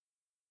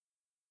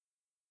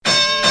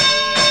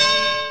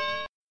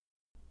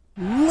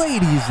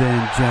Ladies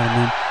and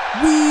gentlemen,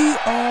 we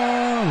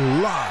are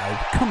live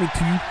coming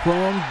to you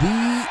from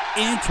the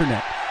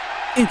internet.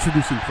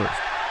 Introducing first,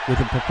 with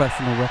a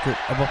professional record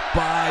of a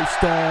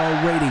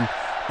 5-star rating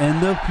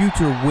and the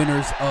future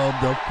winners of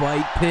the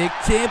Fight Pick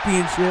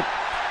Championship,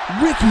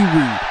 Ricky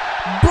Reed,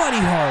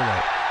 Buddy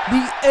Harlow,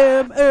 the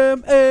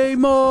MMA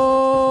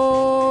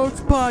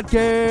Marks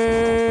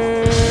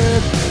Podcast.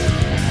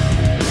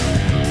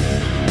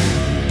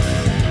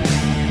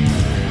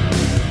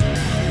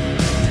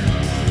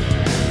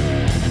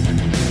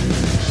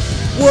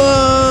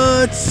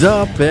 What's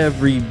up,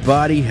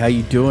 everybody? How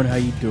you doing?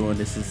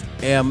 This is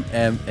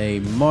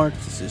MMA Marks.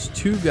 This is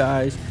two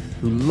guys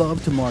who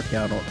love to mark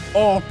out on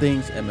all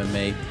things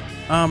MMA.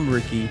 I'm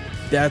Ricky.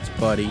 That's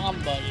Buddy.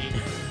 I'm Buddy.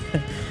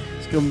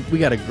 We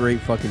got a great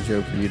fucking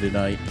show for you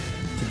tonight.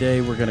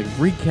 Today we're going to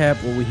recap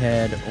what we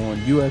had on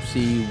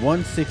UFC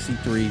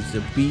 163,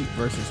 Zabit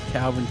versus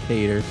Calvin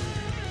Kattar.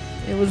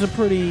 It was a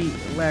pretty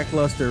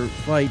lackluster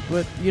fight,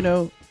 but, you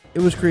know,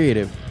 it was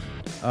creative.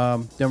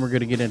 Then we're going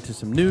to get into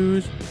some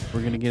news.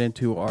 We're going to get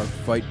into our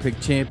Fight Pick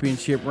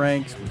Championship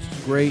ranks, which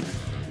is great.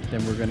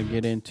 Then we're going to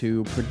get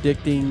into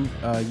predicting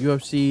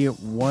UFC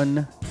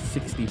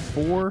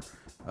 164,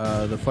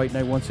 the Fight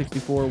Night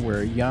 164,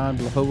 where Jan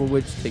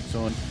Blachowicz takes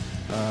on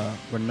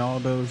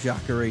Ronaldo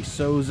Jacare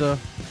Souza.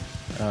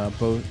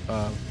 Both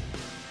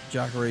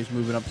Jacare's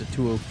moving up to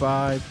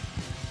 205.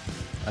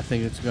 I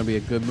think it's going to be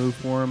a good move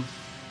for him.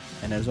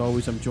 And as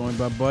always, I'm joined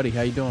by Buddy.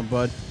 How you doing,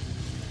 bud?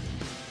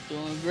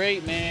 Doing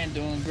great, man.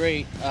 Doing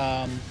great.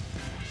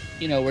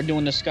 You know, we're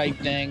doing the Skype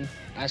thing.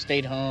 I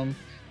stayed home.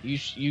 You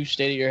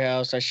stayed at your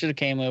house. I should have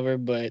came over,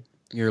 but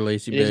you're a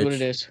lazy bitch. It is what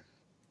it is.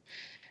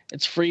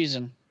 It's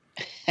freezing.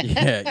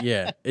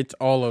 yeah. It's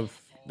all of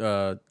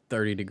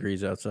 30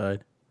 degrees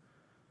outside.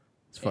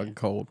 It's fucking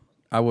cold.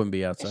 I wouldn't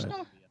be outside.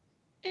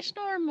 It's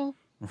normal.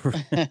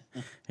 Yeah,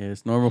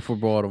 it's normal for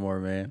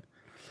Baltimore, man.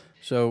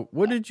 So,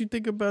 what did you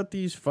think about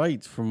these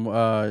fights from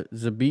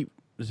Zabit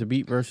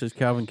versus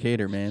Calvin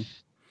Kattar, man?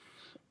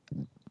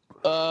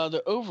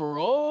 The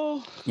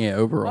overall. Yeah,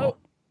 overall.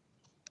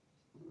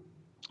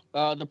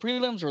 The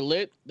prelims were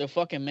lit. The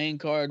fucking main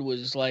card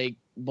was like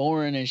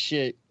boring as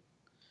shit,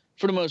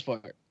 for the most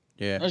part.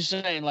 Yeah. I was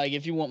saying, like,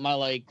 if you want my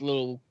like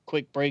little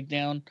quick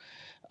breakdown,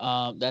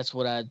 that's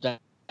how I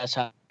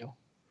do.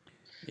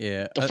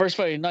 Yeah. The first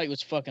fight of the night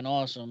was fucking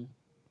awesome.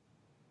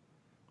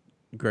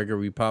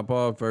 Gregory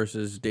Popov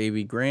versus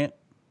Davey Grant.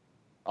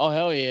 Oh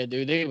hell yeah,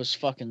 dude! They was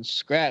fucking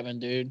scrapping,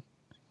 dude.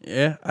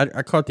 Yeah,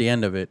 I caught the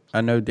end of it. I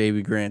know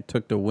Davey Grant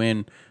took the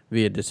win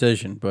via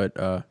decision, but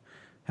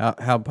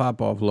how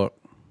Popov look?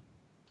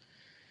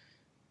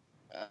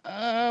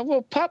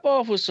 Well,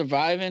 Popov was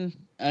surviving.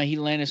 He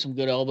landed some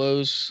good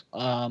elbows.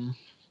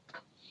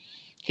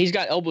 He's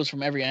got elbows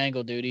from every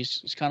angle, dude.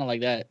 He's kind of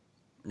like that.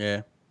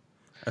 Yeah,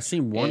 I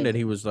seen one that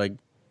he was like,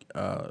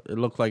 it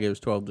looked like it was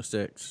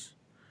 12-6.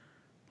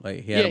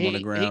 Like he had him on the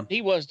ground.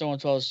 He was doing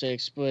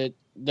 12-6, but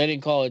they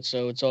didn't call it,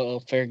 so it's all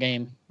fair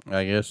game.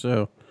 I guess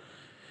so.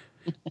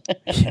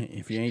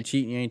 If you ain't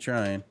cheating, you ain't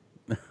trying.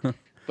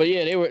 But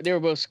yeah, they were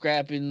both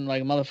scrapping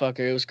like a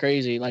motherfucker. It was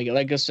crazy.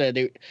 Like I said,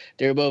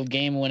 they were both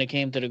game when it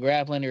came to the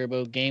grappling. They were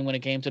both game when it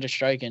came to the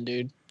striking,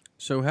 dude.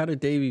 So how did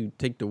Davey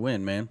take the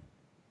win, man?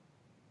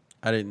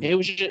 I didn't. He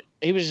was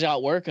just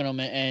outworking him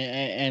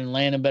and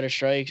landing better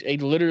strikes. He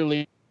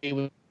was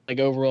like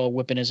overall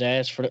whipping his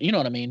ass for you know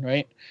what I mean,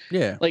 right?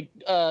 Yeah. Like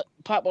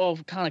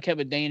Popov kind of kept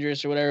it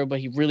dangerous or whatever,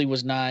 but he really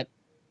was not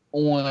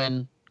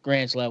on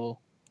Grant's level.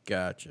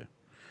 Gotcha.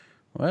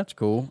 Well, that's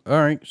cool. All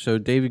right, so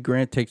David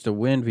Grant takes the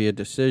win via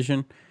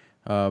decision.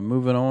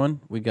 Moving on,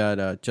 we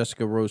got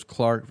Jessica Rose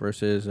Clark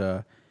versus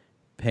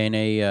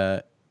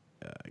Panay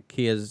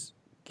Kianzad.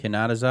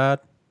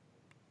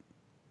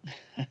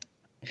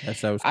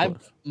 Yes, that was close. I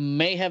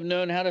may have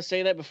known how to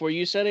say that before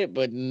you said it,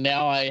 but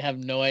now I have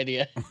no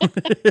idea.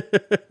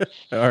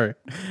 All right.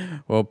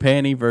 Well,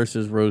 Panay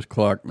versus Rose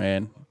Clark,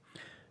 man.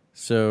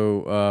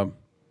 So,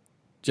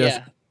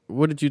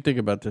 what did you think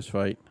about this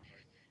fight?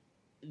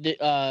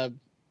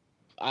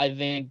 I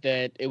think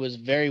that it was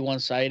very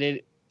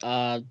one-sided.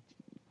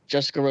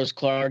 Jessica Rose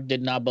Clark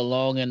did not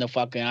belong in the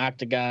fucking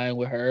octagon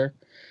with her.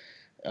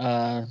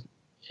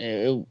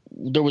 There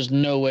was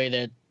no way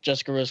that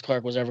Jessica Rose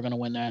Clark was ever going to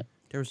win that.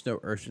 There was no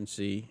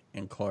urgency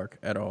in Clark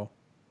at all.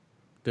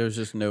 There was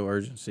just no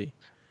urgency.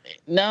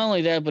 Not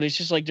only that, but it's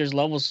just like there's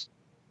levels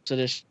to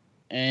this,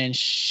 and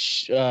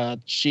she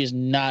is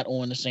not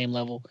on the same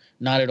level.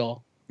 Not at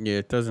all. Yeah,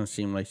 it doesn't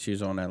seem like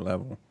she's on that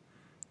level.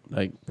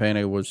 Like,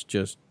 Panay was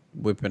just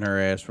whipping her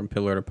ass from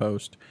pillar to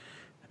post,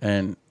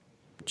 and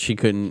she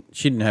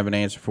didn't have an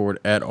answer for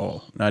it at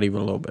all, not even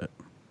a little bit.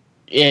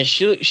 Yeah,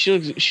 she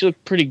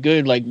looked pretty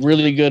good, like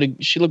really good.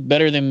 She looked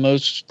better than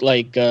most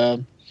like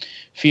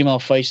female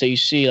fights that you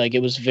see. Like, it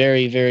was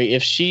very, very.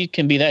 If she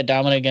can be that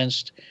dominant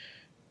against,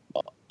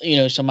 you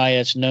know, somebody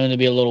that's known to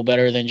be a little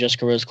better than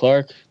Jessica Rose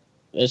Clark,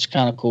 it's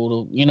kind of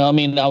cool to, you know. I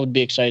mean, I would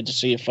be excited to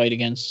see her fight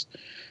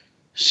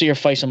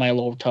somebody a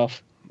little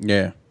tough.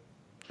 Yeah.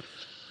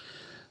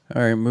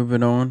 All right,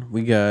 moving on.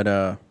 We got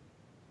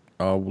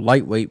a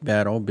lightweight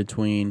battle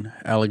between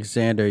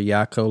Alexander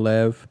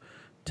Yakovlev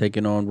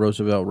taking on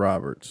Roosevelt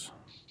Roberts.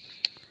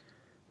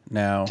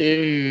 Now,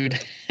 dude.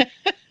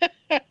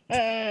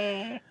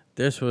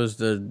 this was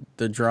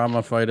the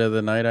drama fight of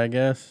the night, I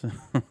guess.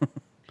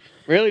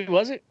 Really,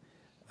 was it?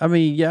 I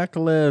mean,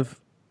 Yakovlev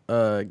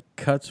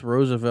cuts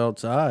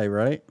Roosevelt's eye,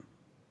 right?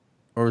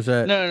 Or was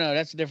that? No,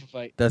 that's a different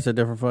fight. That's a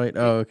different fight?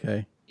 Oh,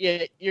 okay.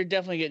 Yeah, you're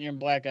definitely getting your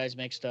black eyes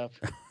mixed up.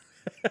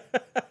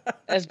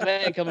 That's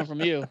bad coming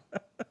from you.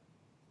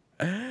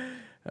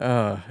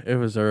 It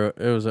was an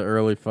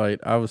early fight.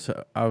 I was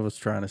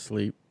trying to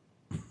sleep.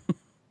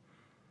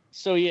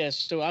 So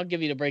I'll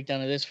give you the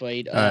breakdown of this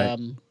fight.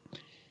 Right.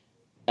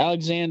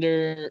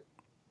 Alexander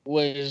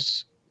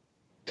was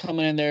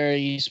coming in there.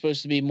 He's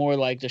supposed to be more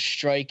like the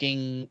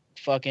striking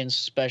fucking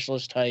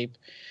specialist type.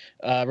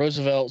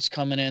 Roosevelt's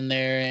coming in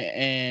there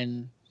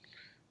and,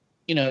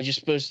 just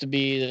supposed to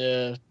be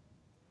the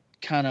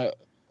kind of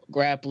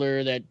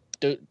grappler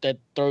that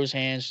throws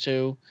hands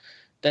too.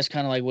 That's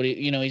kind of like what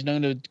he's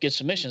known to get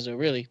submissions though,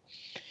 really.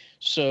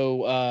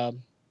 So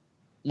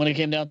when it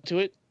came down to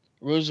it,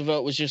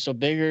 Roosevelt was just a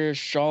bigger,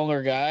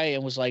 stronger guy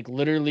and was like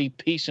literally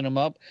piecing him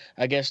up.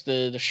 I guess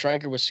the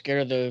striker was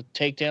scared of the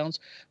takedowns,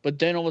 but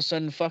then all of a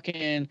sudden,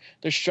 fucking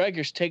the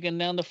striker's taking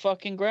down the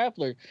fucking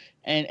grappler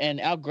and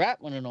out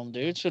grappling him,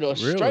 dude. So the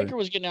striker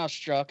was getting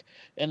outstruck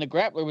and the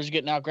grappler was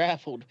getting out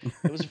grappled.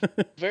 It was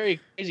a very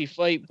crazy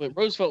fight, but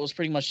Roosevelt was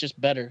pretty much just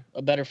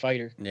a better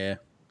fighter. Yeah.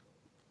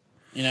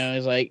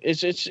 It's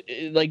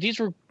like these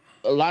were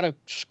a lot of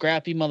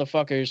scrappy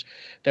motherfuckers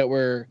that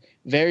were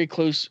very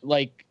close.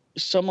 Like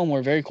some of them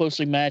were very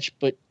closely matched,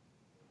 but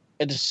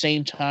at the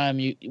same time,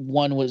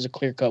 one was a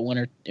clear-cut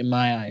winner in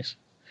my eyes.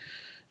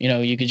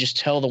 You could just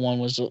tell the one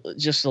was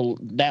just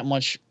that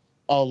much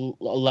a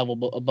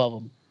level above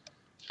them.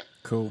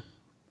 Cool.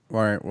 All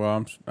right.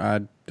 Well,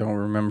 I don't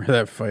remember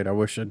that fight. I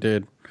wish I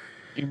did.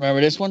 You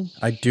remember this one?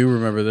 I do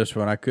remember this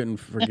one. I couldn't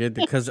forget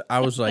because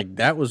I was like,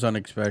 that was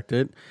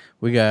unexpected.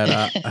 We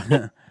got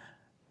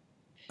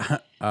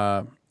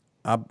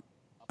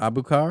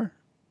Abubakar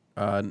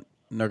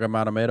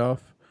Nurmagomedov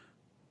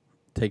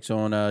takes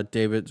on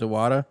David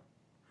Zawada.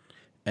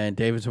 And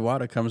David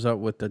Zawada comes up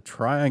with the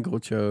triangle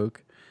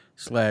choke /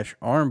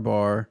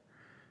 armbar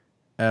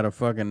out of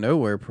fucking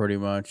nowhere, pretty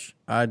much.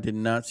 I did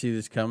not see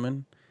this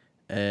coming.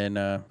 And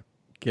now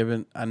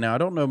I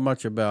don't know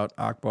much about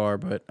Akbar,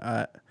 but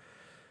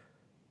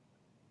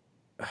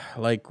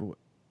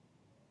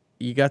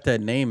you got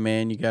that name,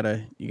 man. You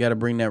gotta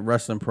bring that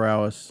wrestling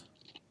prowess.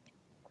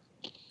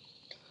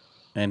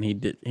 And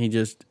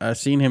I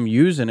seen him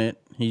using it.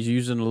 He's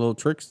using the little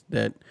tricks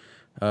that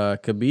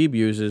Khabib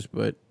uses,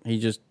 but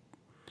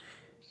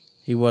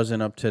he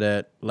wasn't up to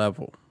that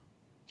level.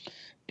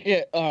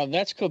 Yeah,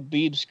 that's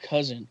Khabib's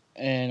cousin,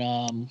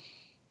 and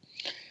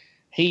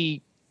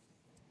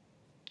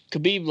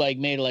Khabib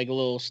made a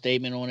little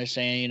statement on it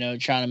saying,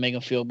 trying to make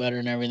him feel better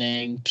and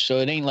everything. So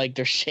it ain't like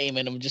they're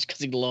shaming him just because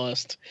he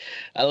lost.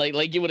 I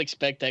like you would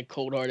expect that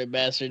cold-hearted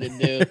bastard to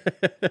do.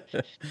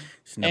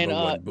 It's number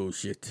one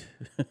bullshit.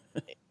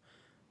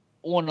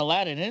 On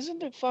Aladdin, isn't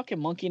the fucking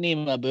monkey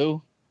named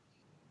Abu?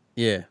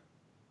 Yeah.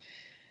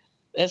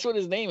 That's what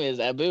his name is,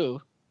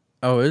 Abu.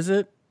 Oh, is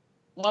it?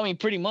 Well, I mean,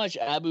 pretty much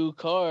Abu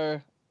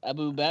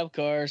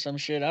Babkar, or some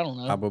shit. I don't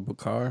know.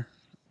 Abubakar.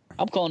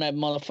 I'm calling that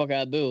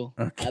motherfucker Abu.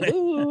 Okay.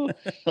 Abu,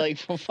 like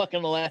from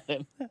fucking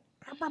Aladdin.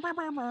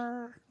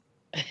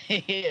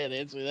 Yeah,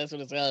 that's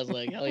what it sounds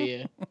like. Hell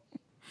yeah. I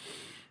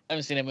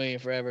haven't seen that movie in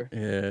forever.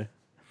 Yeah.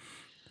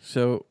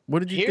 So, what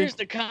did you think? Here's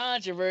the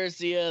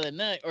controversy of the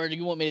night. Or do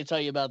you want me to tell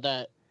you about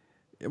that?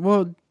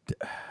 Well,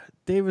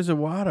 David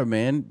Zawada,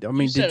 man. I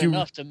mean, said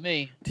enough to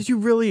me. Did you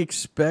really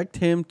expect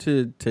him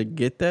to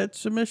get that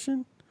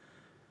submission?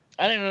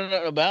 I didn't know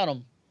nothing about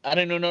him. I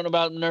didn't know nothing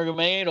about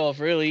Nurmagomedov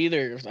really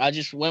either. I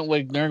just went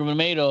with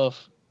Nurmagomedov.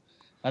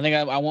 I think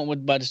I went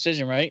with by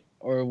decision, right?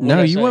 Or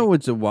no, you went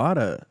with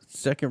Zawada,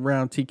 second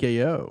round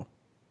TKO.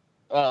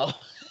 Oh,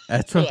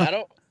 that's what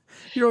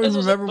You don't even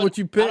remember what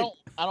you picked.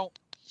 I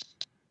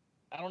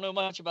don't know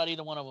much about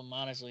either one of them,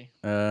 honestly.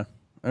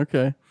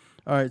 Okay.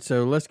 All right,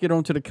 so let's get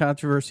on to the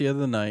controversy of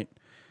the night.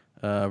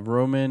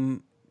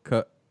 Roman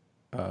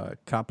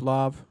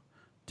Kopylov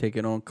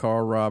taking on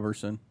Carl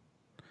Robertson.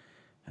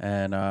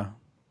 And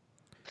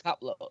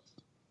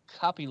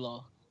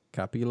Kopylov.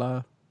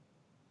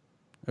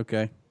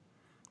 Okay.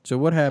 So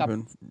what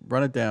happened?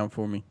 Run it down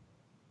for me.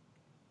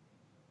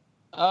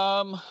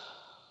 Bitch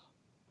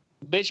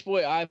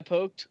boy eye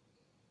poked.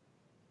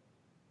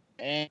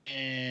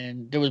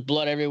 And there was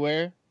blood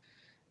everywhere.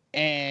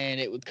 And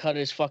it would cut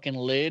his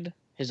fucking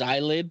his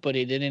eyelid, but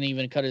it didn't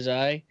even cut his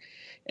eye.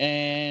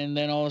 And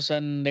then all of a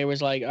sudden they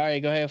was like, all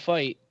right, go ahead,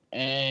 fight.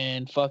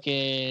 And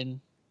fucking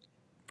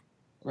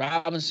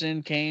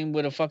Robinson came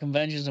with a fucking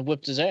vengeance and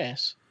whipped his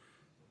ass.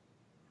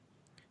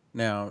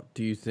 Now,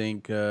 do you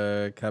think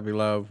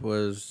Kopylov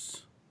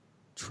was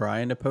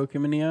trying to poke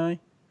him in the eye?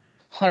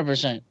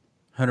 100%.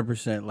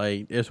 100%.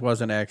 Like, this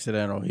wasn't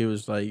accidental. He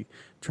was,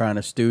 trying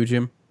to stooge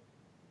him?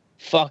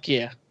 Fuck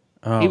yeah.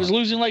 Oh. He was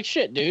losing like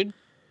shit, dude.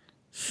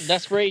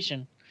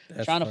 Desperation.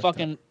 That's Trying to fucked up.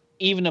 fucking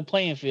even the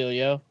playing field,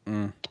 yo.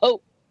 Mm.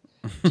 Pope.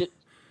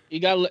 You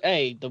gotta,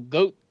 hey, the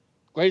GOAT,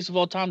 greatest of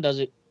all time does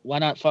it. Why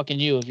not fucking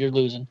you if you're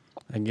losing?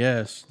 I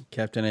guess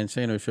Captain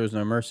Insano shows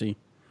no mercy.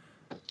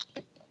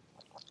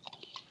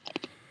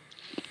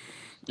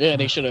 Yeah,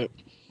 they should have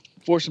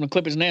forced him to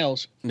clip his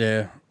nails.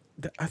 Yeah,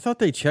 I thought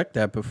they checked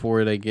that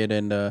before they get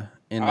into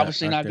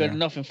Obviously not good octagon.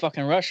 enough in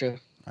fucking Russia.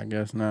 I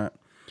guess not.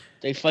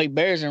 They fight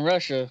bears in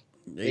Russia.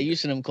 They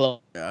used to them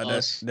clothes.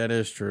 That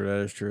is true. That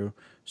is true.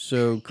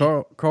 So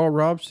Carl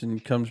Robson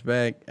comes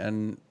back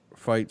and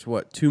fights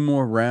 2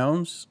 more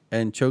rounds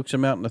and chokes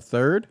him out in the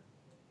third.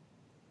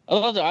 I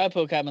thought the eye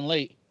poke happened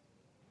late.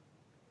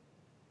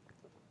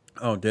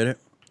 Oh, did it?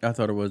 I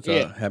thought it was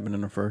happened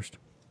in the first.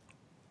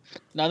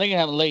 No, I think it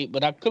happened late,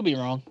 but I could be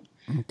wrong.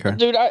 Okay,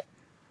 Dude, I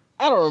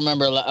don't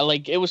remember.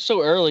 Like, it was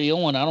so early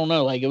on. I don't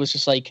know. Like, it was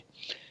just like,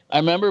 I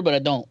remember, but I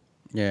don't.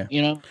 yeah.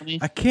 You know what I mean?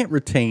 I can't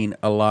retain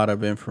a lot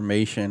of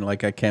information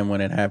like I can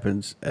when it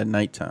happens at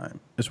nighttime.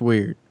 It's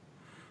weird.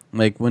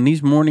 Like when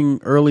these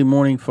early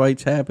morning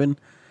fights happen,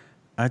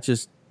 I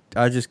just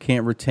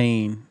can't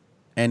retain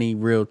any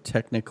real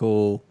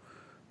technical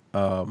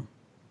highlights.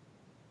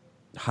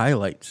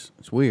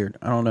 It's weird.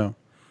 I don't know.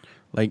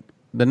 Like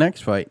the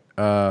next fight,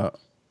 Hastam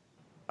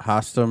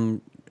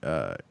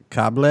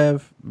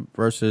Kablev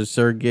versus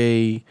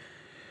Sergey.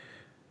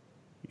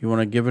 You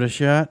want to give it a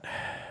shot?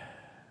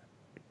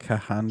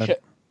 Konzo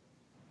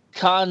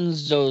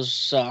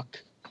suck.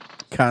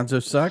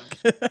 Konzo suck.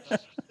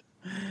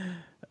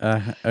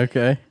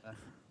 Okay.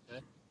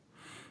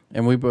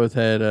 And we both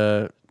had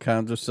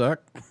Konzo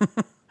suck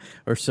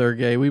or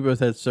Sergey. We both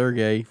had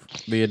Sergey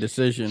via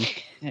decision,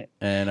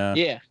 and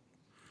Yeah.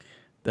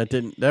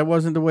 that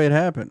wasn't the way it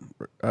happened.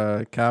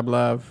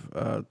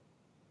 Kablev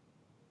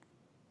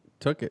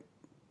took it.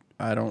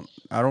 I don't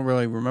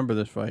really remember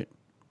this fight.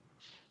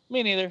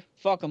 Me neither.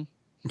 Fuck him.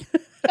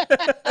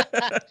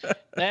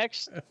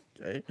 Next.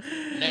 Okay.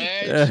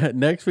 Next.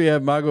 Next, we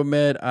have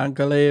Magomed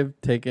Ankalaev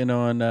taking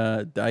on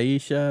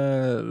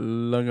Daisha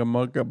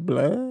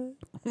Lungamoka.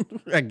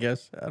 I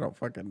guess. I don't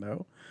fucking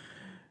know.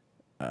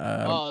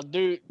 Oh,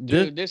 dude,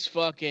 this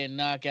fucking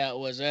knockout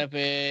was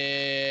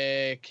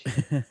epic.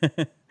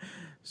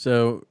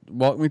 So,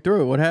 walk me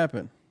through it. What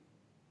happened?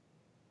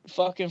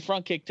 Fucking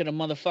front kick to the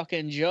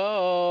motherfucking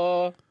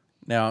jaw.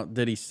 Now,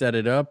 did he set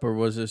it up, or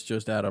was this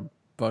just out of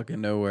fucking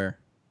nowhere?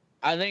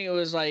 I think it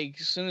was like,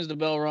 as soon as the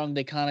bell rung,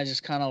 they kind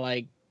of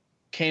like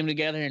came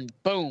together and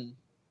boom,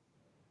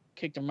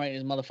 kicked him right in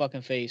his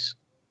motherfucking face.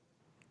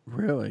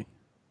 Really?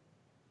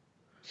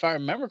 If I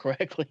remember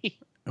correctly.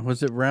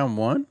 Was it round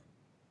 1?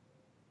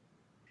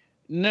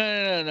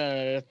 No.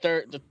 The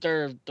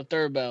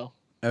third bell.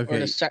 Okay. Or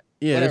the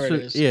Yeah, whatever it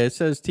is. yeah, it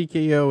says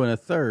TKO in a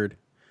third.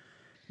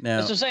 Now,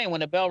 That's what I'm saying. When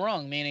the bell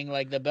rung, meaning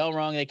like the bell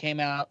rung, they came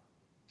out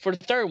for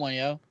the third one,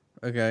 yo.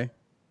 okay.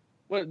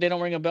 What? They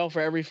don't ring a bell for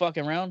every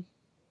fucking round?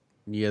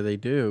 Yeah, they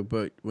do.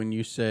 But when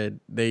you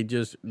said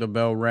the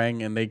bell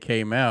rang and they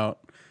came out,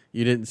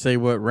 you didn't say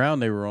what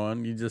round they were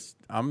on.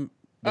 The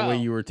way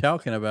you were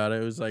talking about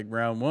it was like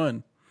round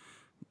 1.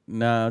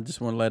 Nah, I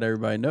just want to let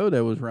everybody know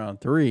that was round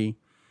 3.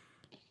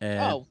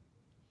 And,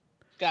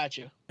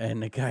 gotcha.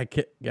 And the guy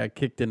got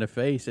kicked in the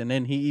face, and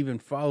then he even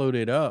followed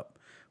it up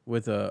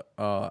with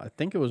I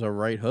think it was a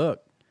right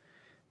hook.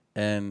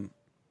 And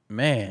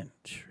man,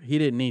 he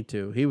didn't need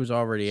to. He was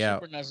already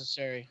out.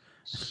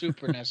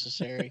 Super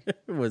necessary.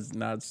 It was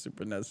not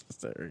super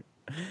necessary.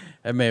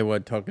 That man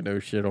wasn't talking no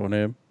shit on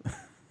him.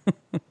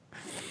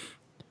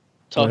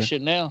 Talk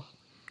shit now.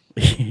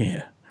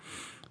 Yeah.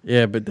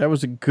 Yeah, but that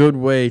was a good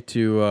way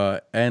to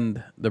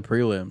end the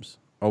prelims.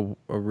 A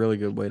really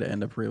good way to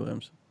end the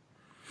prelims.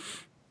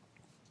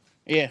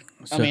 Yeah.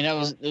 So, I mean, it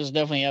was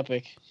definitely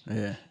epic.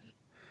 Yeah.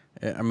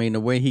 I mean, the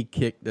way he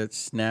kicked, that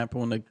snap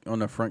on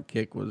the front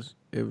kick was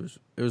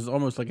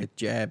almost like a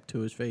jab to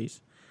his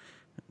face.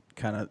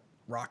 Kind of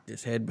rocked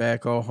his head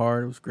back all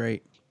hard. It was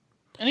great.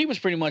 And he was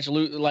pretty much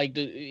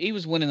he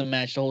was winning the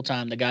match the whole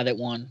time. The guy that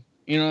won,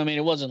 you know what I mean?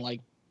 It wasn't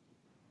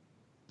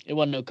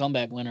no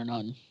comeback win or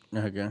nothing.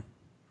 Okay.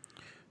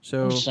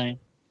 So I'm just saying.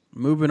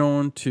 Moving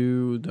on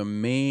to the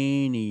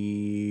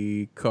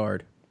main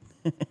card.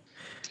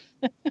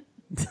 The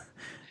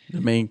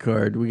main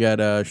card, we got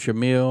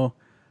Shamil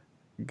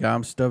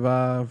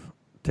Gamstavov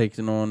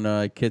taking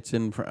on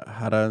Kitson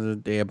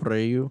Haraz de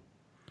Abreu.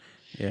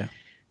 Yeah.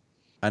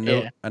 I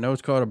know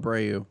it's called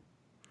Abreu.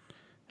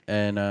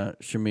 And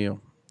Shamil.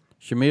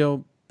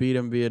 Shamil beat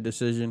him via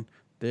decision.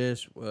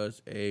 This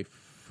was a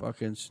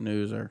fucking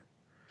snoozer.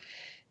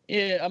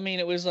 Yeah, I mean,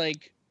 it was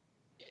like,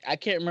 I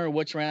can't remember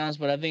which rounds,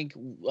 but I think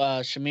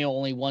Shamil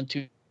only won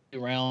 2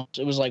 rounds.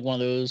 It was like one of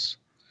those.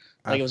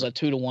 Like it was like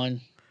 2-1.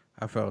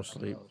 I fell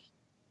asleep.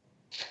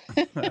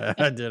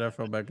 I did. I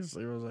fell back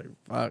asleep. I was like,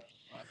 fuck.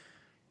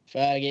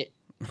 Faggot.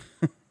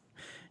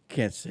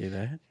 Can't say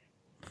that.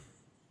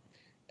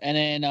 And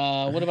then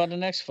what about the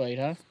next fight,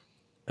 huh?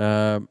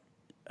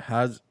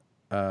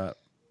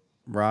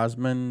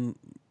 Razman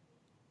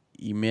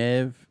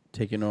Imev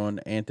taking on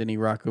Anthony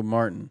Rocco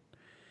Martin.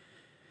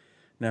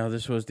 Now,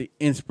 this was the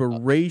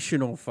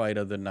inspirational fight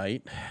of the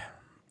night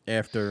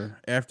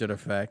after the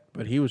fact,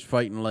 but he was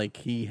fighting like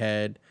he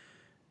had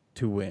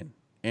to win.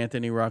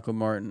 Anthony Rocco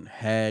Martin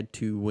had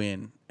to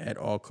win at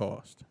all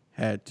cost.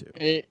 Had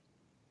to.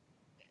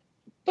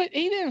 But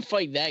he didn't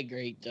fight that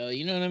great, though.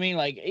 You know what I mean?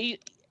 Like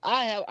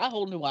I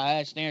hold him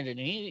high standard,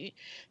 and he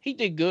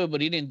did good,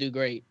 but he didn't do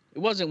great. It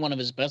wasn't one of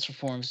his best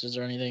performances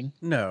or anything.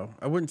 No,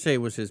 I wouldn't say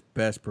it was his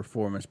best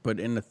performance, but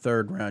in the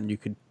third round, you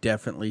could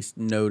definitely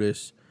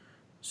notice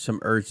some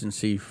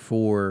urgency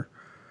for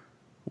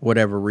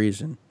whatever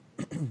reason.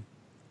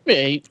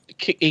 Yeah, he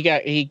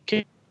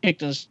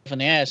kicked himself in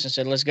the ass and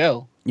said, "Let's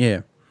go."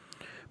 Yeah,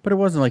 but it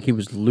wasn't like he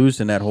was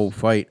losing that whole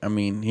fight. I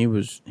mean, he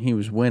was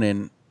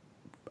winning.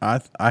 I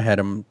had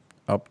him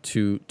up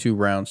to 2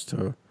 rounds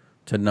to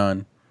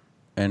none,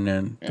 and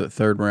then the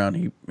third round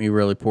he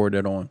really poured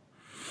it on.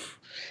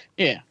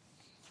 Yeah.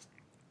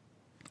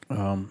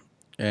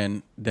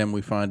 And then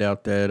we find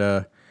out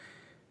that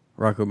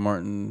Rocco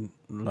Martin,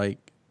 like,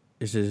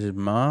 is it his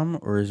mom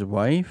or his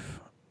wife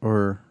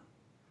or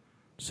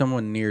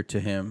someone near to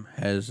him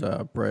has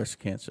breast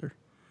cancer,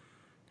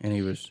 and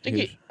I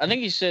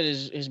think he said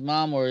his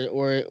mom or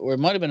it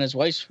might have been his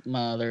wife's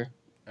mother.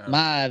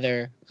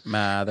 Mother.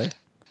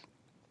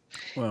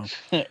 Well,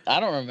 I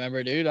don't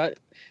remember, dude.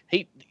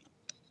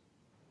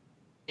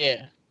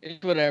 Yeah,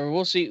 it's whatever.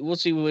 We'll see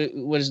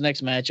what his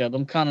next matchup.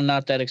 I'm kind of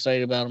not that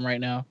excited about him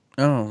right now.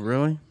 Oh,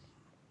 really?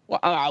 Well,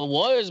 I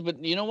was,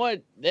 but you know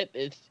what?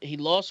 He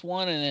lost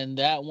one, and then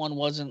that one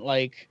wasn't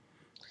like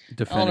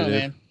Definitive. I don't know,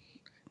 man.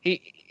 I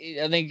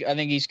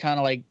think he's kind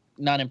of like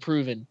not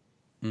improving.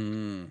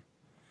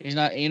 He's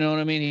not. You know what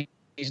I mean?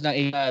 He's not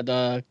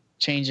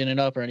changing it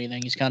up or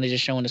anything. He's kind of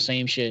just showing the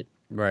same shit.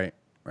 Right.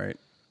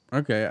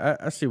 Okay,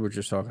 I see what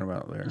you're talking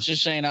about there. I'm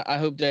just saying. I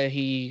hope that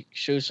he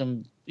shows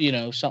some,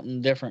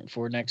 something different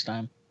for next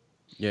time.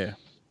 Yeah.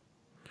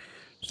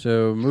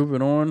 So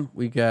moving on,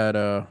 we got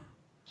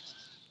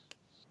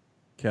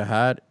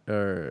Kharis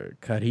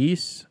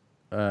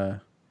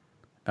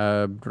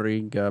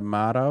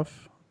Abrigamadov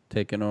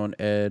taking on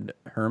Ed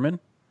Herman.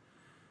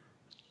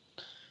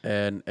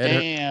 And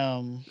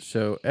Damn.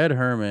 So Ed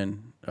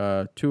Herman,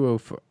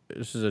 205.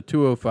 This is a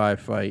 205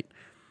 fight.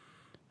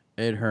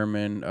 Ed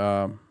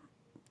Herman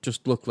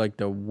just looked like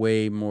the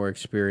way more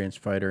experienced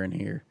fighter in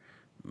here.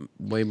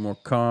 Way more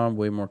calm,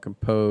 way more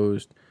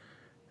composed.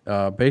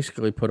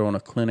 Basically put on a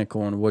clinic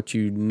on what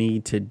you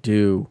need to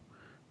do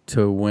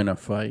to win a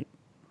fight.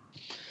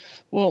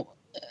 Well,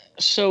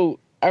 so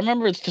I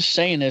remember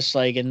saying this,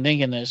 and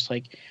thinking this,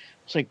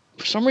 it's like,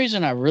 for some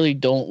reason I really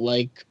don't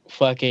like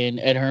fucking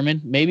Ed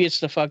Herman. Maybe it's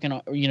the fucking,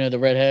 the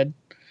redhead.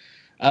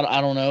 I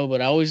don't know, but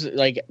I always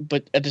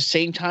but at the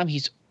same time,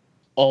 he's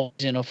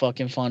always in a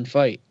fucking fun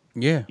fight.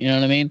 Yeah. You know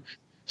what I mean?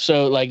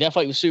 So, that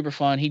fight was super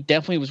fun. He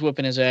definitely was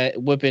almost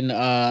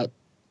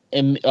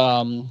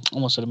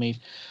at me,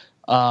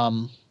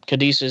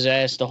 Cadice's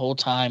ass the whole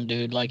time,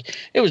 dude.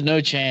 It was no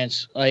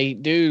chance.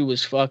 Dude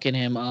was fucking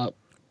him up.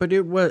 But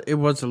it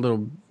was a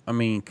little. I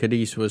mean,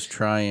 Cadice was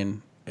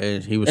trying.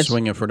 He was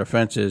swinging for the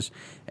fences,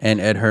 and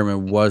Ed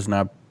Herman was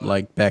not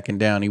backing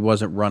down. He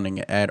wasn't running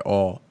at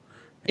all.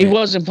 He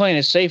wasn't playing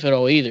it safe at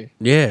all either.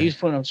 Yeah, he was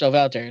putting himself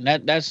out there, and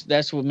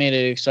that's what made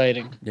it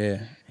exciting.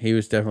 Yeah, he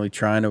was definitely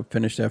trying to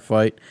finish that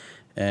fight,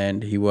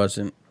 and he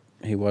wasn't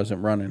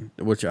running,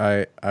 which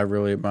I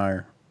really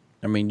admire.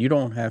 I mean, you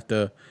don't have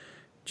to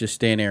just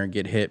stand there and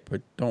get hit,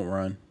 but don't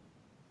run.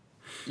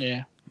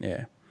 Yeah.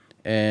 Yeah,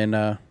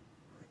 and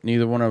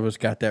neither one of us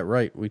got that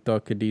right. We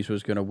thought Cadice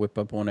was going to whip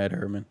up on Ed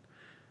Herman.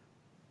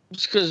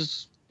 It's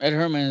because Ed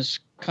Herman is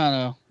kind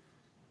of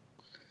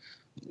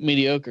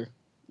mediocre.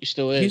 He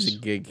still is. He's a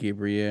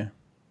gatekeeper, yeah.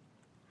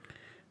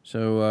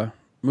 So,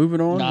 moving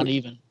on. Not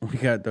even. We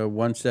got the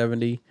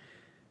 170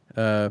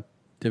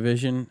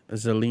 division.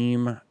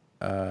 Zalim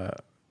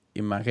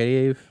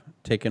Imakhaev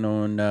taking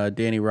on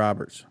Danny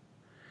Roberts.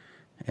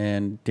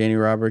 And Danny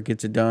Roberts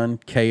gets it done.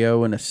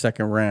 KO in the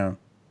second round.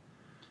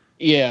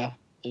 Yeah.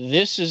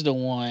 This is the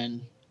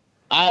one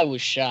I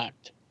was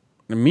shocked.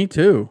 And me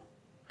too.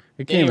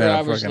 It Danny came out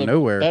Roberts of fucking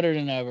nowhere. Better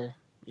than ever.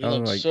 He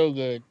looked so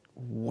good.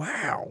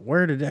 Wow,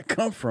 where did that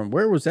come from?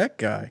 Where was that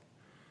guy?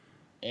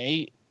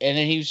 And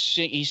then he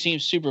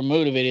seems super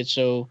motivated,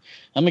 so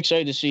I'm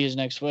excited to see his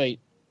next fight.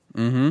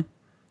 Mm-hmm.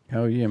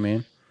 Hell yeah,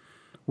 man.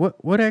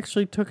 What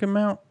actually took him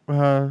out?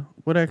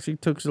 What actually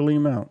took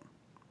Zalim out?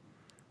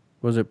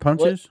 Was it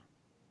punches?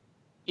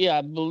 Yeah,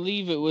 I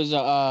believe it was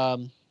a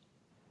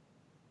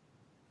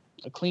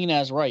clean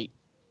ass right.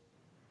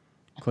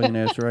 Clean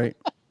ass right?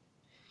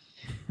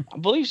 I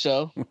believe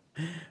so. All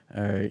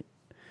right.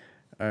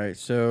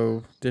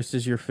 So this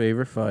is your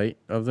favorite fight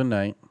of the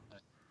night.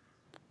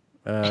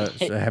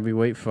 It's a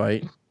heavyweight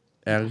fight.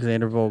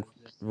 Alexander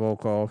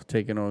Volkov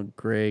taking on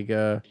Greg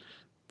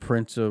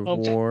Prince of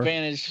War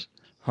advantage.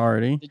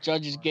 Hardy. The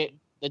judges gave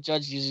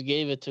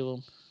it to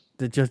him.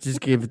 The judges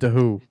gave it to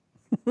who?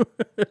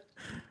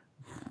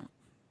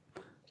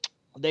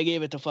 They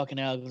gave it to fucking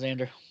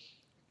Alexander.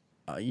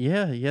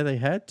 Yeah, they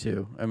had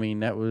to. I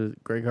mean, that was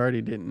Greg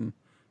Hardy didn't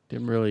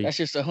really. That's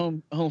just a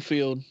home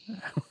field.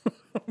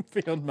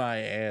 Feel my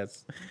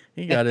ass.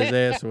 He got his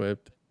ass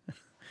whipped.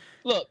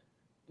 Look,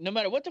 no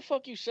matter what the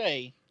fuck you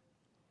say,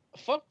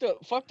 fuck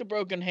the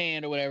broken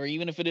hand or whatever.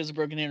 Even if it is a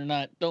broken hand or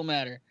not, don't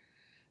matter.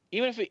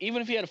 Even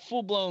if he had a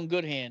full blown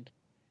good hand,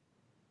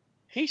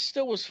 he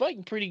still was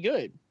fighting pretty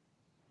good.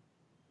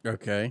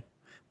 Okay.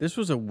 This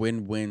was a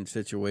win-win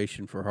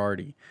situation for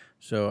Hardy.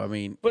 So, I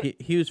mean,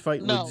 he was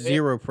fighting with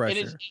zero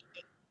pressure.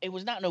 It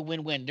was not no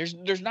win-win.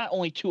 There's not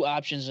only two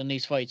options in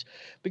these fights.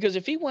 Because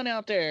if he went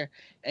out there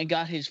and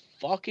got his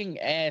fucking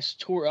ass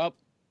tore up,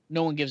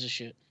 no one gives a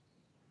shit.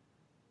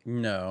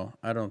 No,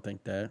 I don't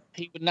think that.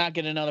 He would not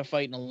get another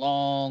fight in a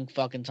long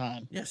fucking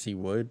time. Yes, he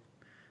would.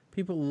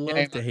 People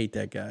love to hate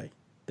that guy.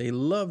 They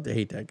love to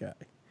hate that guy.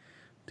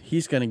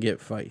 He's going to get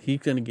fight. He's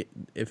going to get,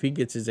 if he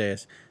gets his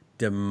ass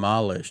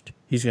demolished,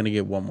 he's going to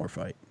get one more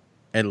fight,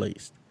 at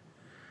least.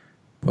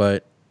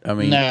 But I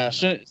mean, nah.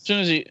 Soon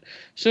as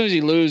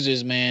he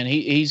loses, man,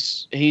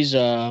 he's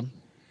going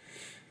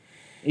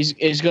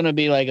to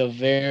be like a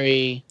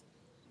very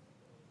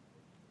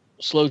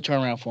slow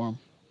turnaround for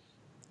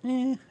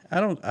him. I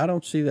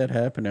don't see that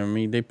happening. I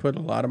mean, they put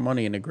a lot of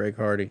money into Greg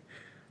Hardy.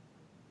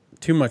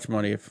 Too much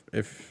money,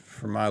 if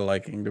for my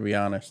liking, to be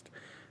honest.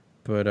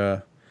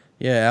 But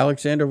yeah,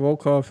 Alexander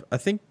Volkov, I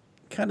think,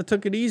 kind of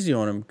took it easy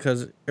on him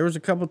because there was a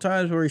couple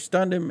times where he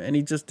stunned him and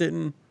he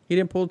didn't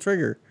pull the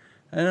trigger.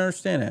 I don't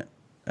understand that.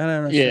 I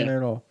don't understand that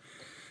at all.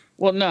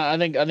 Well, no, I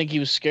think he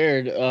was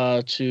scared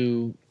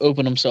to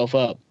open himself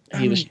up.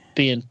 He was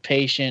being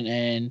patient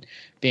and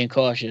being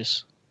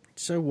cautious.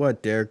 So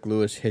what? Derek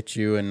Lewis hit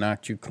you and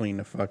knocked you clean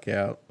the fuck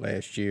out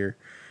last year.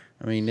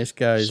 I mean, this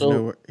guy's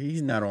nowhere.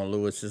 He's not on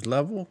Lewis's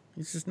level.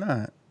 He's just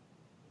not.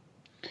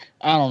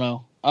 I don't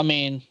know. I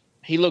mean,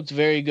 he looked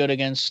very good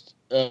against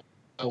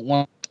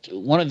one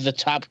of the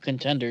top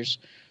contenders.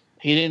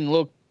 He didn't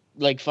look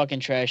like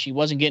fucking trash. He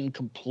wasn't getting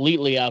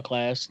completely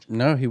outclassed.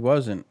 No, he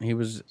wasn't. He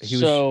was.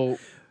 So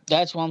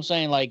that's what I'm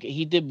saying. Like,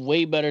 he did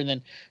way better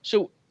than.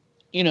 So,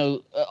 you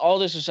know, all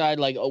this aside,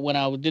 like when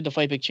I did the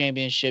Fight Pick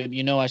Championship,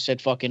 you know, I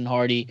said fucking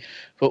Hardy,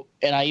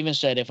 and I even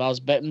said if I was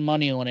betting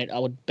money on it, I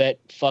would bet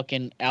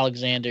fucking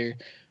Alexander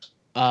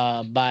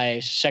by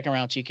second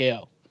round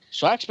TKO.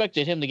 So I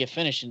expected him to get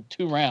finished in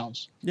 2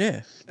 rounds.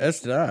 Yeah,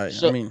 that's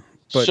I mean,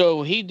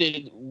 so he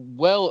did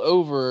well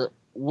over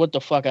what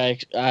the fuck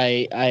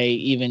I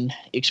even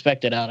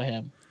expected out of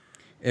him.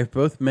 If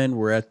both men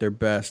were at their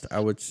best, I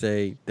would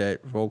say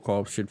that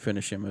Volkov should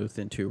finish him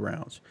within 2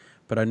 rounds.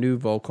 But I knew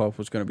Volkov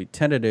was going to be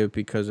tentative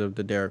because of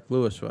the Derek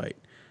Lewis fight.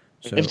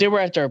 So, if they were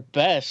at their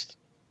best,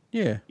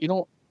 yeah, you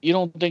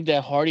don't think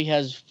that Hardy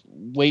has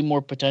way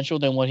more potential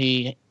than what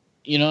he,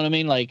 you know what I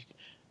mean? Like,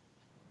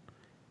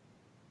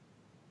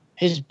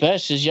 his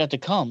best is yet to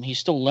come. He's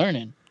still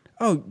learning.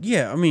 Oh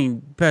yeah, I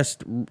mean,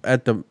 best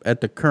at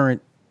the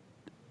current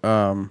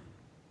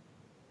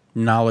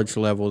knowledge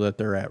level that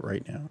they're at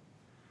right now.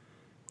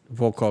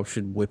 Volkov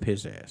should whip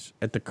his ass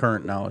at the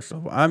current knowledge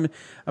level.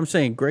 I'm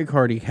saying Greg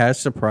Hardy has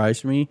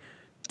surprised me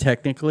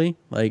technically.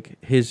 Like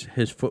his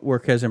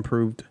footwork has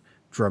improved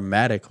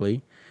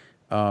dramatically.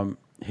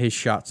 His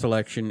shot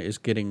selection is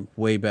getting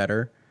way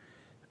better.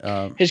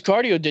 His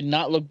cardio did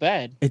not look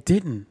bad. It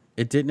didn't.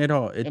 It didn't at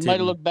all. It might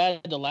have looked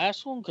bad the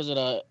last one because of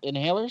the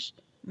inhalers.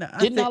 No,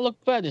 did not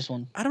look bad this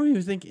one. I don't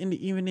even think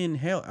even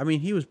inhale. I mean,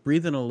 he was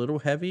breathing a little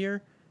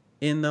heavier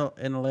in the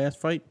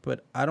last fight,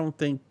 but I don't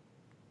think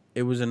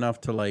it was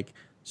enough to like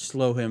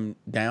slow him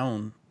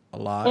down a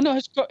lot. Oh no,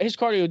 his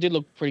cardio did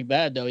look pretty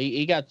bad though.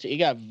 He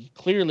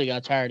clearly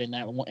got tired in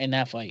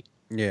that fight.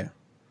 Yeah.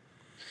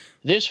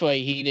 This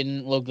fight he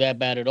didn't look that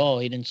bad at all.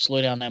 He didn't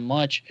slow down that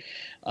much.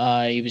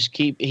 He was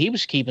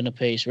keeping the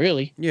pace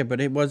really. Yeah, but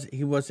he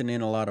wasn't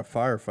in a lot of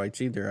firefights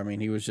either. I mean,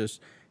 he was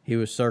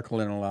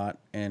circling a lot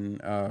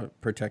and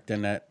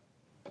protecting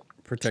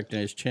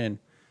his chin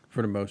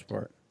for the most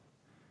part.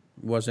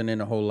 Wasn't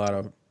in a whole lot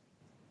of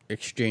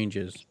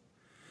exchanges.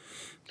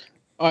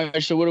 All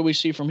right, so what do we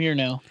see from here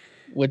now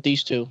with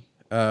these two?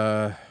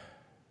 I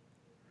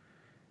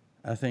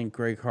think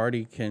Greg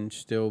Hardy can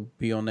still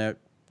be on that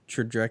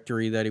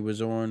trajectory that he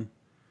was on.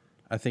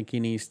 I think he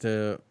needs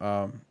to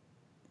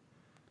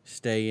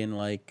stay in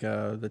like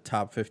the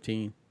top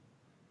 15.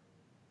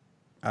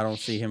 I don't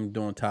see him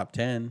doing top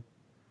 10.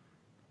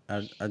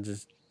 I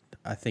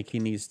think he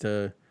needs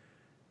to,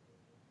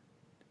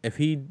 if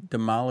he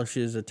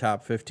demolishes a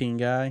top 15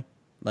 guy,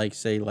 like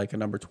say like a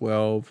number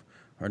 12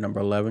 or number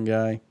 11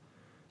 guy,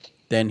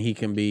 then he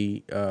can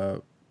be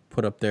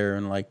put up there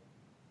in like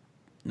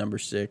number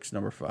 6,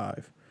 number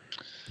 5.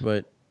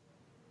 But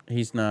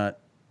he's not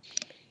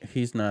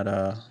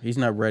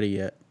ready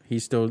yet.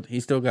 He's still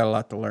got a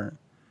lot to learn.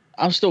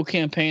 I'm still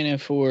campaigning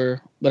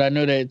for, but I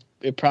know that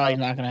it probably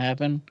not going to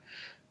happen.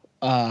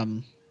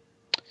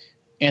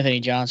 Anthony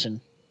Johnson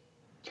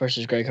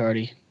versus Greg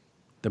Hardy.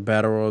 The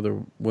battle of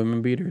the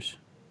women beaters?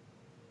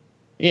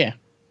 Yeah.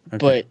 Okay.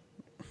 But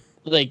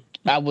like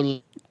I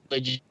would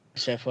legit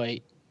that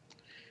fight.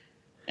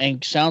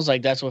 And sounds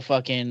like that's what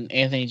fucking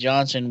Anthony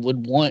Johnson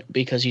would want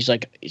because he's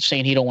like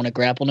saying he don't want to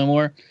grapple no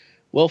more.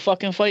 Well,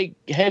 fucking fight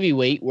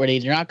heavyweight where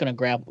they're not going to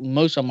grapple.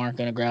 Most of them aren't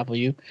going to grapple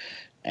you.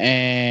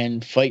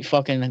 and fight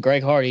fucking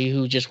Greg Hardy,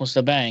 who just wants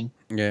to bang.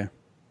 Yeah.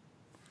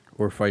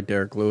 Or fight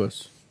Derek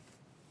Lewis,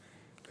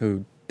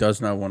 who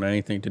does not want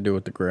anything to do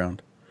with the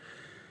ground.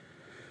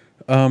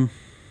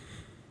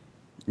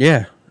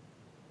 Yeah.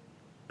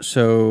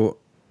 So,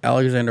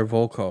 Alexander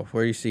Volkov,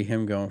 where do you see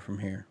him going from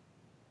here?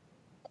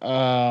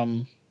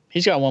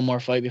 He's got one more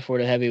fight before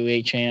the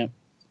heavyweight champ.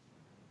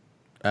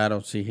 I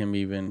don't see him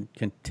even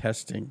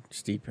contesting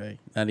Stipe.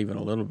 Not even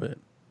a little bit.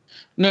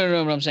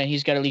 No. But I'm saying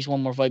he's got at least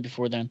one more fight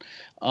before then.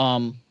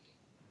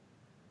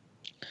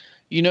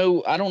 You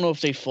know, I don't know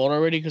if they fought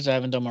already because I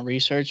haven't done my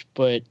research,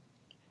 but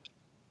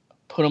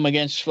put him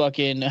against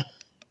fucking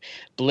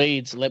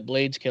Blades. Let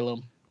Blades kill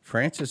him.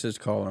 Francis is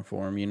calling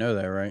for him. You know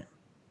that, right?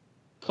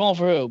 Calling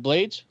for who?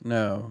 Blades?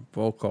 No,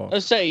 Volkov.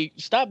 Let's say,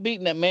 stop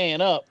beating that man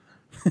up.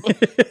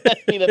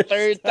 That'd be the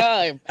third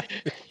time.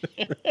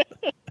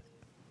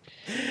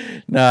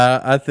 Nah,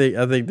 I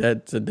think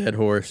that's a dead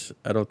horse.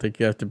 I don't think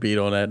you have to beat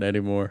on that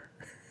anymore.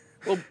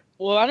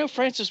 Well, I know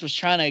Francis was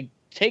trying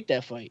to take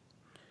that fight.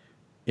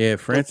 Yeah,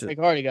 Francis. Like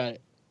Hardy got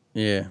it.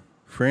 Yeah,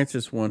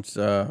 Francis wants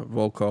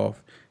Volkov.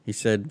 He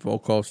said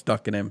Volkov's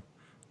stuck in him,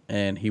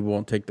 and he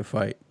won't take the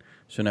fight.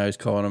 So now he's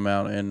calling him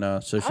out in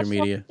social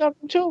media. I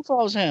fucking too if I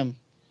was him.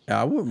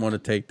 I wouldn't want to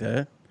take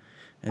that.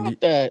 And Fuck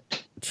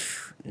that.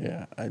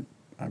 Yeah,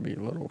 I'd be a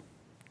little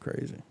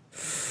crazy.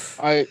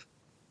 All right.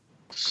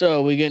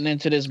 So we getting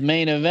into this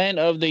main event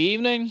of the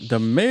evening. The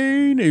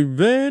main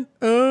event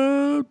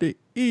of the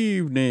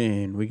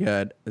evening. We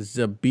got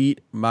Zabit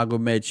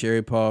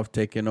Magomedsharipov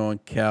taking on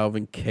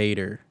Calvin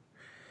Kattar.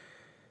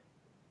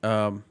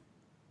 Calvin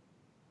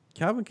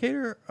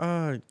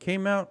Kattar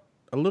came out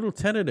a little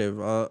tentative,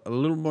 a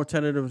little more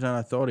tentative than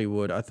I thought he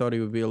would. I thought he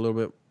would be a little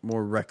bit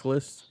more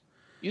reckless.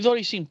 You thought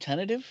he seemed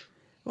tentative?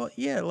 Well,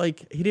 yeah,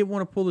 like he didn't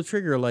want to pull the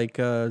trigger. Like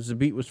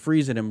Zabit was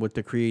freezing him with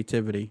the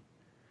creativity,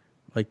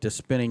 like the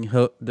spinning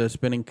hook, the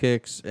spinning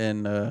kicks,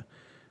 and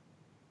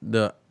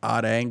the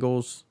odd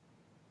angles.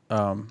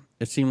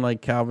 It seemed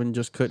like Calvin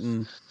just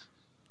couldn't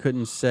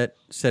set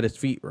his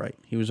feet right.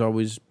 He was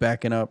always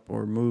backing up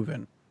or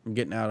moving and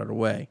getting out of the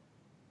way.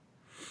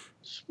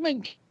 Just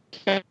make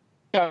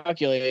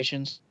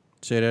calculations.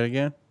 Say that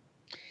again?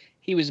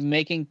 He was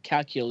making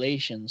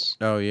calculations.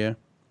 Oh, yeah?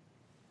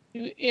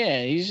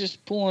 Yeah, he's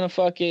just pulling a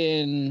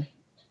fucking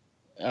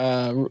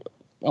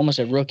almost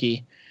a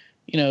rookie.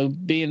 You know,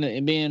 being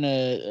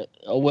a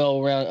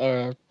well-round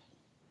or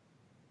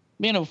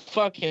being a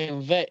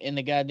fucking vet in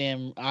the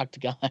goddamn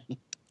octagon.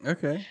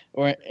 Okay.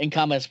 Or in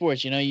combat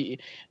sports, you know,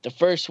 the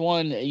first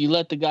one, you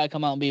let the guy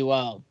come out and be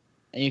wild,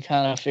 and you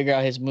kind of figure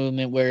out his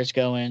movement, where it's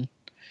going.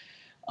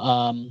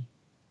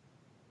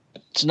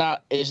 It's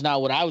not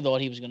what I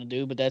thought he was going to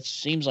do, but that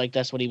seems like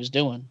that's what he was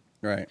doing.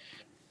 Right.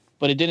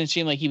 But it didn't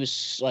seem like he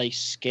was like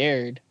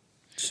scared.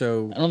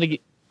 So I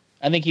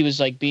think he was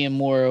like being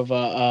more of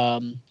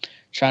a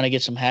trying to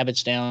get some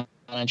habits down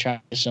and trying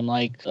to get some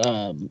like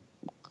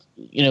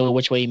you know,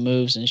 which way he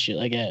moves and shit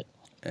like that.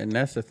 And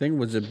that's the thing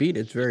with Zabit.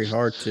 It's very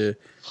hard to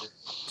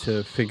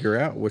figure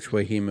out which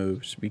way he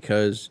moves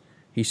because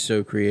he's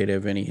so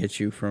creative and he hits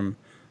you from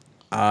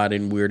odd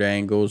and weird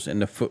angles,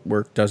 and the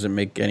footwork doesn't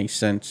make any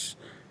sense.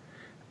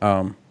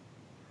 Well,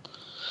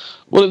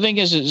 the thing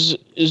is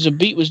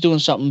Zabit was doing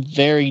something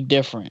very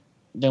different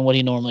than what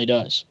he normally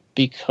does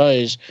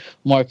because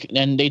Mark,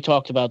 and they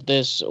talked about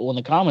this on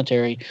the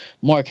commentary,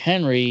 Mark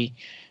Henry,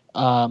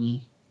 the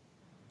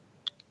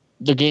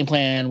game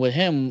plan with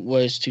him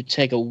was to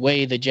take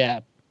away the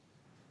jab.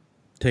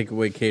 Take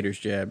away Kattar's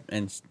jab,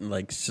 and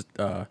like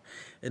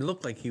it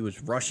looked like he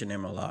was rushing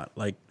him a lot,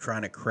 like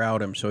trying to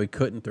crowd him so he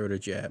couldn't throw the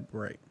jab.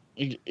 Right.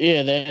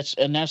 Yeah,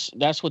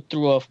 that's what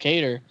threw off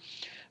Kattar.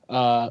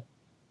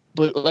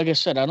 But like I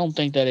said, I don't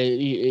think that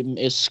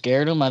it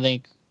scared him. I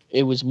think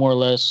it was more or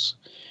less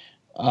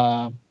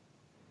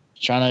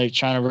trying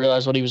to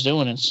realize what he was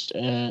doing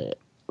and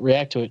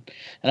react to it.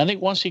 And I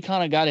think once he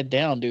kind of got it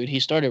down, dude,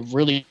 he started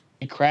really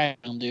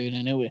cracking him, dude,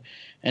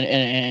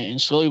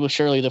 and slowly but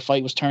surely the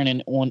fight was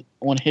turning on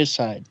his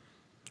side.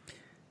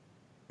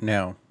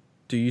 Now,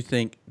 do you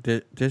think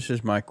that this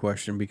is my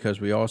question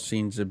because we all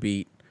seen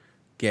Zabit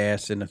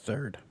gas in the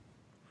third.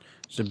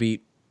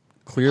 Zabit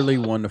clearly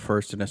won the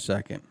first and the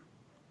second.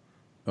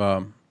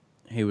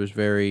 He was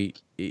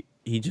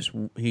he just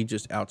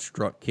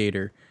outstruck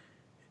Kattar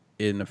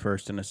in the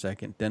first and the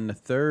second. Then the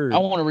third, I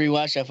want to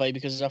rewatch that fight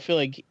because I feel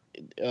like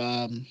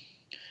didn't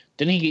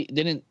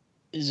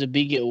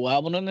Zabit get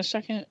wobbled in the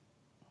second?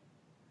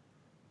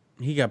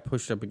 He got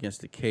pushed up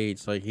against the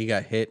cage, like he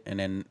got hit and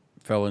then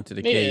fell into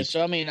the cage. Yeah,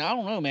 so I mean, I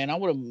don't know, man. I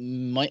would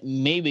have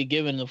maybe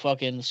given the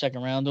fucking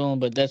second round to him,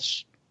 but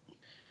that's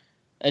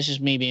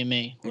just me being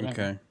me. Whatever.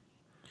 Okay.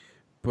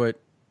 But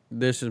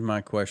this is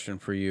my question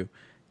for you.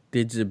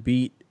 Did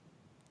Zabit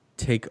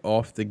take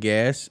off the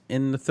gas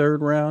in the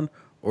third round,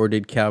 or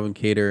did Calvin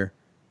Kattar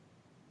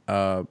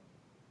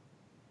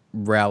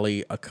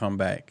rally a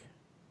comeback?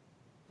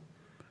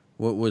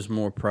 What was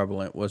more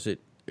prevalent? Was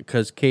it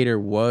because Kattar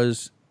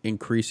was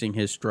increasing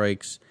his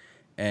strikes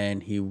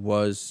and he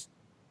was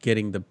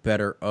getting the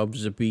better of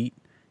Zabit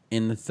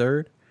in the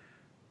third,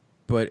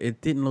 but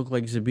it didn't look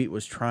like Zabit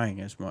was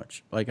trying as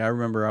much. Like, I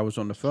remember I was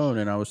on the phone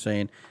and I was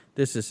saying,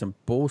 this is some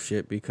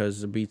bullshit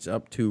because Zabit's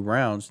up 2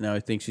 rounds. Now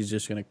he thinks he's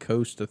just going to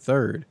coast the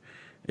third.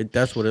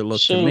 That's what it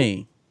looked to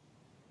me.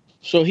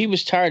 So he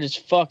was tired as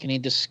fuck and he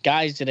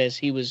disguised it as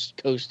he was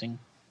coasting.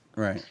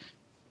 Right.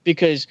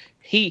 Because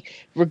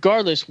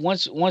regardless,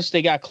 once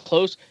they got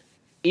close,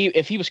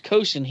 if he was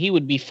coasting, he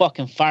would be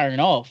fucking firing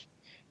off.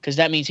 Because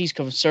that means he's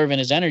conserving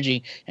his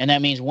energy, and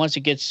that means once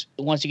he gets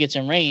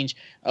in range,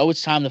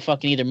 it's time to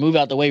fucking either move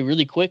out the way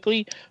really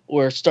quickly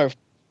or start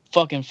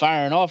fucking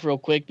firing off real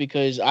quick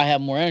because I have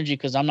more energy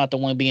because I'm not the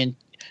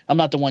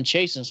one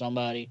chasing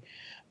somebody.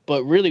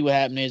 But really, what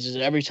happened is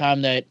every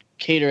time that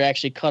Kattar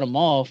actually cut him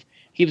off,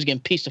 he was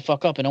getting pieced the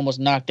fuck up and almost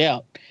knocked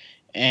out,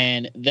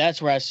 and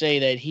that's where I say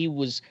that he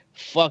was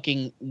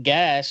fucking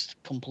gassed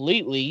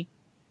completely,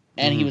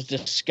 and he was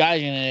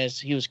disguising it as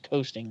he was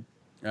coasting.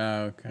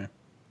 Okay.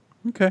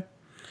 Okay.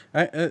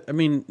 I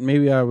mean,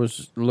 maybe I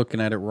was looking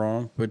at it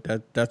wrong, but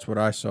that's what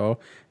I saw,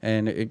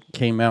 and it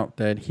came out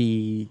that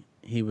he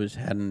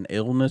had an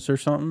illness or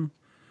something.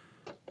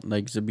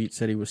 Like Zabit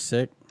said he was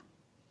sick.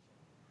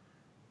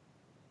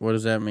 What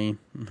does that mean?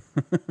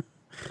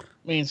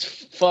 Means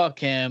fuck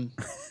him.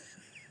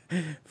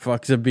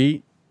 Fuck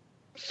Zabit?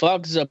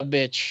 Fuck's a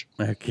bitch.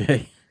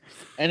 Okay.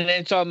 And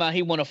then talking about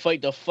he want to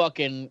fight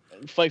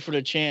for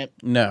the champ.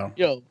 No.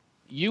 Yo,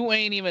 you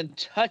ain't even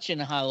touching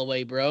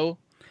Holloway, bro.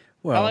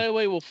 Well,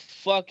 Holloway will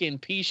fucking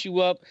piece you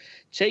up,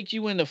 take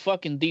you into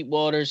fucking deep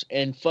waters,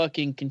 and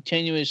fucking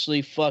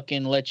continuously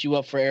fucking let you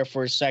up for air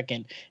for a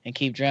second and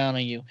keep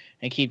drowning you,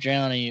 and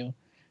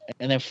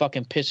then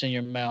fucking piss in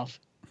your mouth.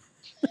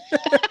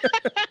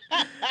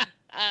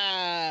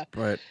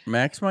 But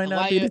Max might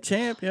not be the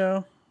champ,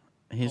 yo.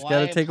 He's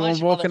got to take on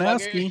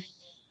Volkanovski.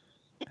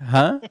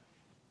 Huh?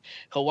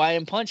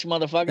 Hawaiian punch,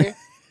 motherfucker.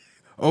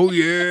 Oh,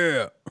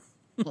 yeah.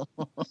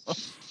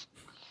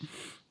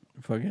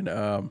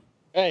 Fucking,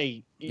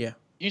 Hey, yeah.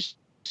 You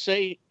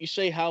say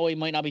Holloway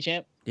might not be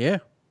champ? Yeah.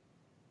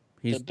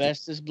 The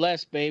best is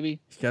blessed, baby.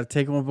 He's got to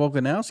take on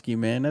Volkanovski,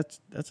 man. That's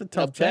a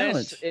tough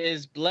challenge. The best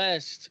is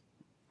blessed.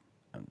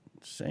 I'm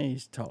saying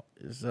he's tough.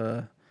 It's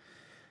a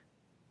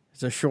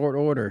short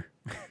order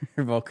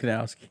for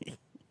Volkanovski.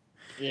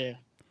 Yeah.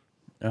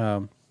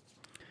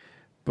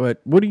 But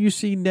what do you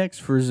see next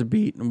for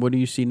Zabit, and what do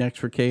you see next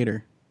for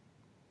Kattar?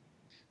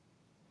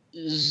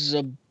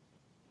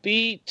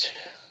 Zabit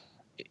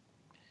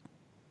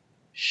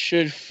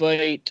should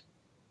fight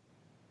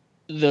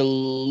the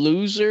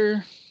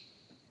loser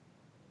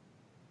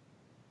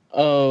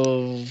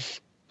of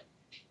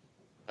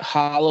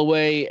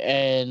Holloway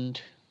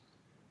and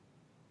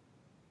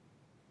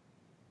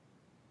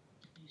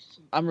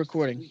I'm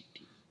recording.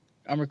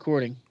 I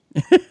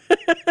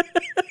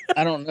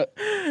don't know.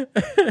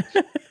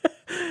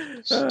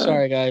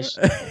 Sorry, guys.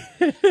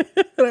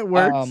 That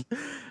works.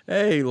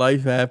 Hey,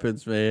 life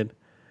happens, man.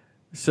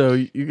 So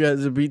you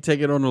guys would be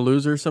taking on a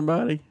loser,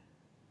 somebody?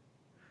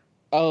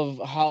 Of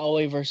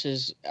Holloway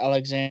versus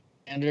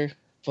Alexander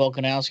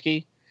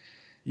Volkanovski.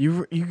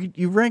 You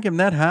rank him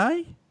that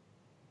high?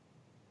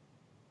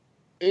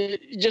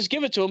 Just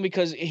give it to him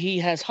because he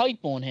has hype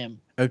on him.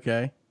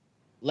 Okay.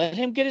 Let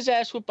him get his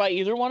ass whipped by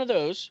either one of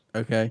those.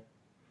 Okay.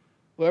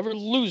 Whoever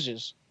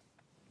loses.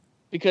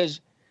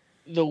 Because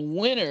the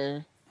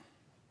winner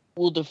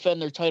will defend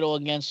their title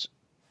against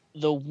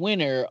the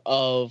winner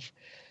of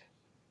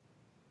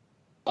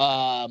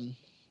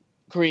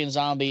Korean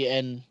Zombie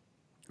and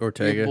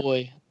Ortega. Your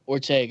boy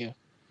Ortega.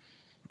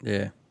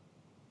 Yeah.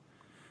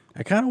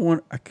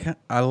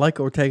 I like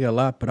Ortega a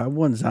lot, but I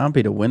want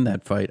Zombie to win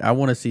that fight. I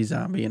want to see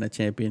Zombie in a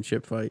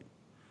championship fight.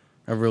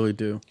 I really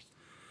do.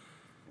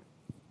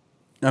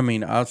 I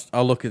mean,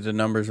 I'll look at the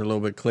numbers a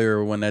little bit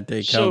clearer when that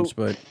day comes,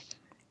 but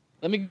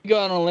let me go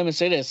out on a limb and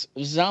say this.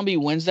 If Zombie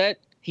wins that,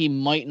 he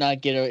might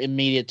not get an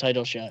immediate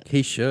title shot.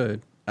 He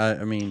should.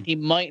 I mean, he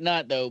might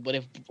not though, but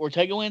if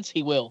Ortega wins,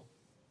 he will.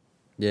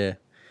 Yeah.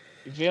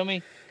 You feel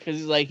me?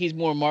 Because he's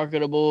more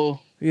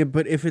marketable. Yeah,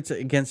 but if it's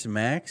against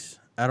Max,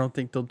 I don't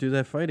think they'll do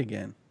that fight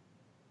again.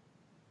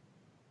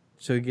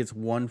 So he gets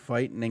one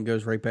fight and then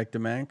goes right back to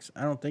Max?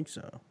 I don't think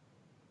so.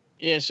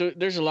 Yeah, so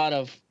there's a lot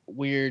of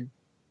weird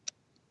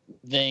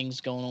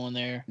things going on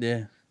there.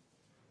 Yeah.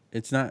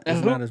 It's not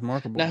as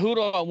marketable. Now, who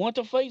do I want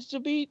the fights to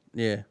beat?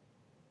 Yeah.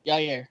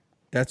 Yair.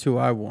 That's who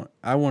I want.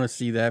 I want to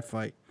see that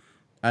fight.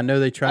 I know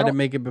they tried to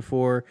make it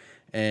before,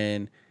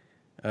 and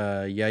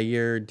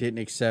Yair didn't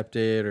accept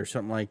it or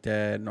something like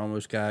that and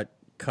almost got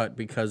cut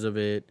because of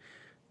it.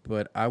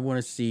 But I want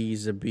to see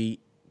Zabit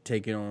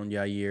taking on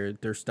Yair.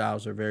 Their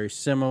styles are very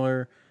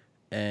similar,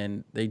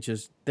 and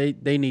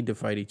they need to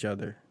fight each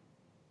other.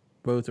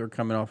 Both are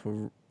coming off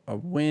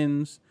of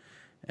wins,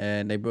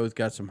 and they both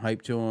got some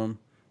hype to them,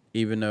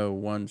 even though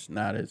one's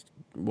not as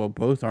well.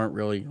 Both aren't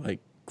really like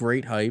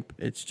great hype.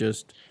 It's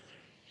just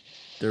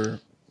they're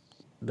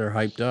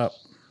hyped up.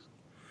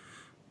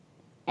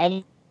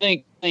 I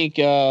think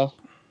Yair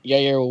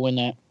will win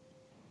that.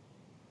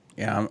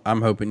 Yeah,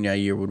 I'm hoping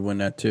Yair would win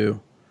that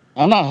too.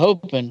 I'm not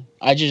hoping.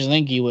 I just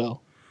think he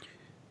will.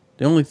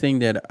 The only thing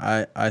that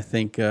I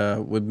think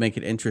would make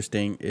it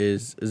interesting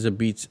is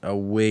Zabit's a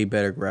way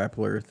better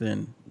grappler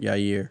than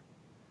Yair.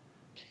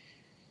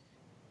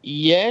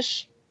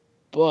 Yes,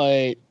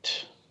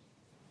 but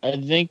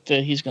I think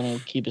that he's gonna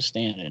keep it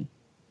standing.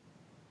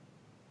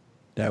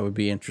 That would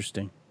be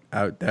interesting.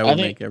 That I would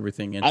think make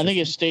everything I think interesting.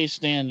 it stays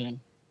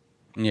standing.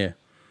 Yeah.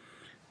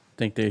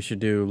 Think they should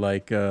do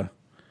like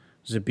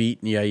Zabit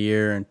and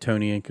Yair and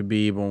Tony and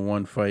Khabib on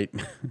one fight,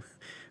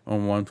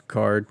 on one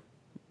card.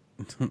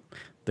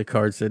 The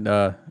cards that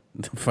the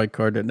fight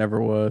card that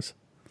never was.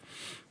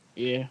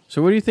 Yeah.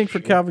 So what do you think for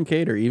Sure. Calvin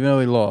Kattar, even though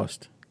he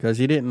lost? Because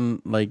he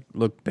didn't like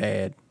look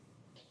bad.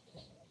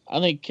 I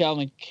think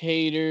Calvin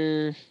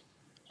Kattar.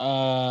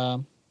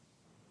 Calvin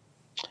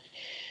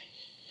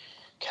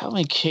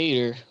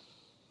Kattar.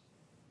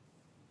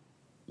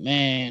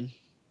 Man,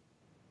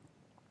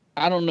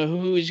 I don't know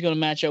who he's gonna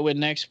match up with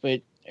next,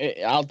 but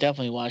I'll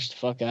definitely watch the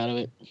fuck out of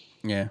it.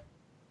 Yeah.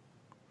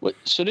 What?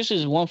 So this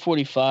is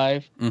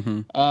 145.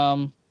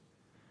 Mm-hmm.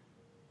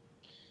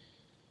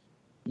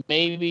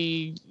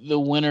 Maybe the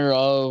winner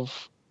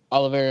of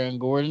Oliveira and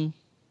Gordon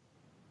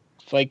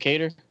fight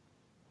Kattar.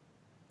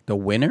 The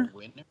winner?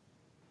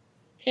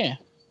 Yeah.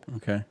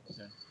 Okay.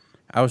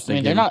 I was I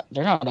mean, thinking.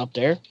 they're not up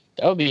there.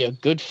 That would be a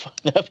good.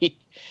 That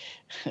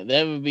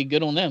would be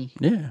good on them.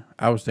 Yeah.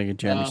 I was thinking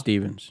Jeremy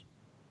Stevens.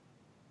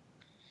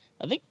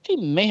 I think they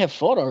may have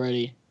fought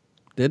already.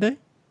 Did they?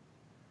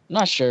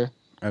 Not sure.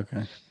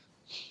 Okay.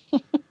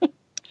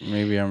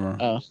 Maybe I'm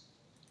wrong. Oh.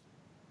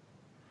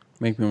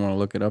 Make me want to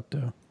look it up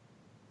though.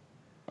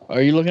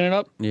 Are you looking it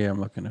up? Yeah,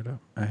 I'm looking it up.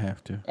 I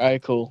have to. All right,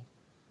 cool.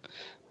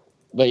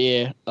 But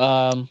yeah,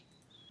 I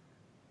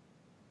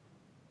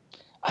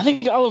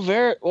think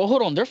Oliveira. Well,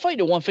 hold on. They're fighting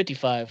at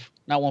 155,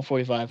 not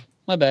 145.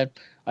 My bad.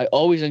 I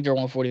always think they're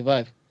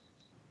 145.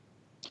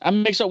 I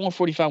mix up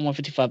 145,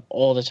 155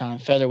 all the time.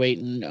 Featherweight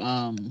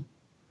and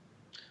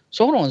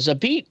So hold on,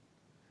 Zabit's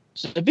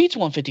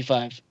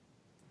 155.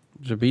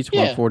 Zabit's Yeah.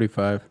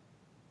 145.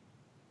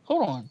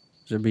 Hold on.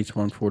 Zabit's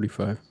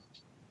 145.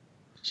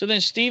 So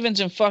then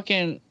Stevens and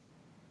fucking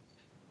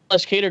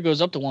Les Kattar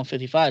goes up to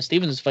 155.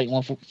 Stevens is fighting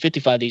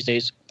 155 these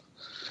days.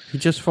 He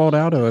just fought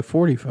Aldo at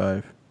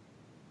 45.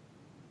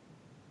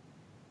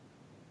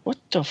 What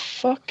the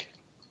fuck?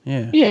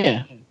 Yeah.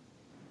 Yeah.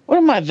 What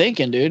am I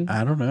thinking, dude?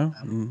 I don't know.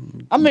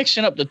 I'm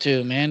mixing up the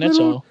two, man. That's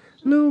all.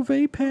 Little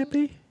vape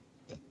happy.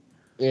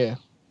 Yeah.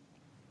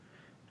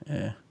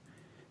 Yeah.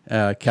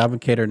 Calvin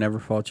Kattar never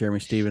fought Jeremy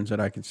Stevens that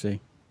I can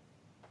see.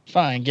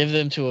 Fine. Give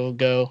them two a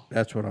go.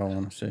 That's what I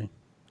want to see.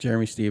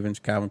 Jeremy Stevens,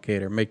 Calvin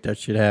Kattar. Make that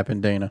shit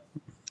happen, Dana.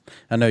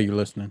 I know you're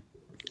listening.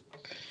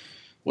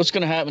 What's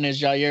going to happen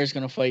is Jair's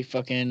going to fight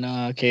fucking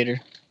Kattar.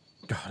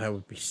 God, that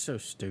would be so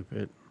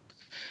stupid.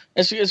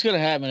 It's going to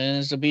happen,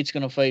 and Zabit's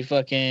going to fight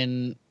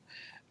fucking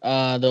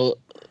the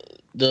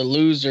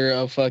loser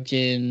of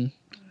fucking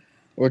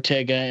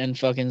Ortega and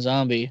fucking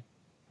Zombie.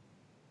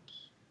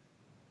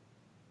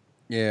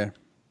 Yeah.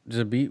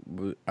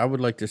 Zabit, I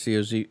would like to see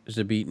a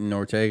Zabit and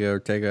Ortega.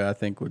 Ortega, I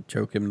think, would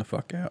choke him the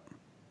fuck out.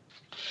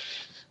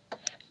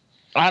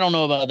 I don't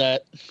know about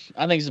that.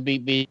 I think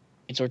Zabit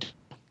beats Ortega.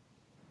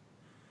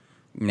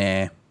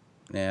 Nah,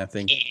 I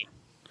think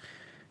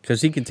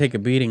because he can take a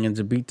beating, and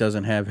Zabit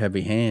doesn't have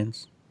heavy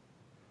hands.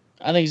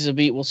 I think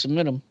Zabit will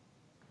submit him.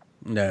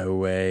 No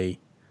way.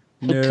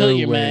 He'll kill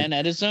your man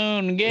at his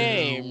own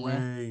game. No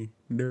way.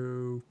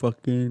 No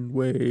fucking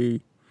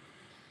way.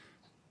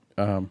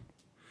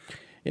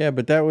 Yeah,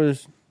 but that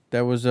was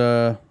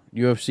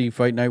UFC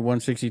Fight Night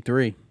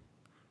 163.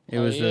 It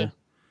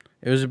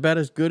was about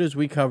as good as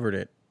we covered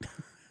it.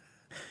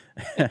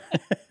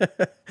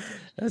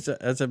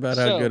 That's about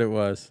how good it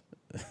was.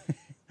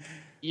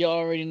 You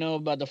already know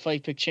about the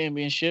Fight Pick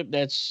Championship.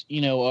 That's,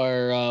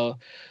 our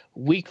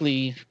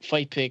weekly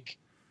Fight Pick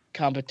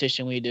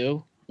competition we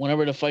do.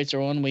 Whenever the fights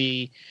are on,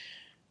 we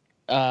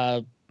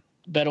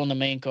bet on the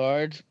main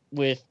card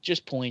with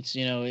just points.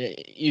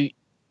 You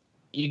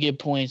get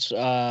points,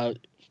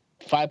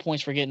 5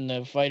 points for getting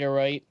the fighter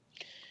right,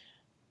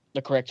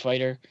 the correct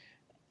fighter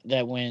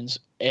that wins,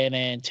 and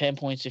then 10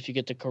 points if you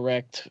get the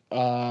correct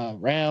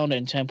round,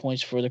 and 10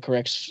 points for the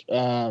correct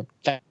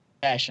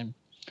fashion.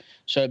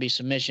 So it'd be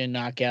submission,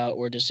 knockout,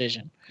 or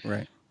decision.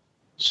 Right.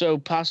 So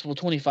possible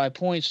 25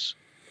 points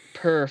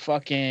per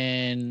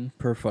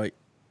fight.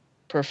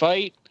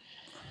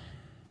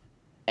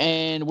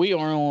 And we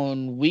are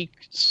on week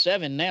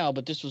 7 now,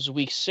 but this was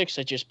week 6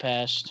 that just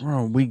passed. We're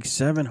on week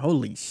 7.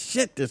 Holy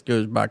shit, this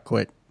goes by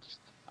quick.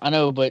 I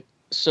know, but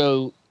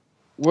so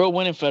World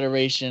Winning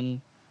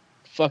Federation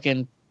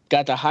fucking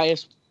got the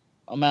highest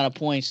amount of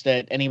points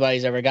that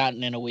anybody's ever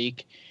gotten in a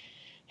week.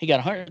 He got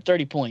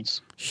 130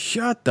 points.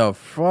 Shut the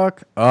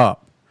fuck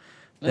up.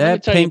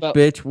 That pink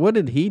bitch, what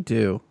did he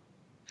do?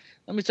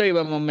 Let me tell you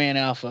about my man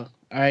Alpha,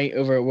 all right,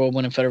 over at World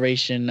Winning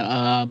Federation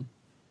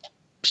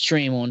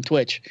stream on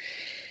Twitch.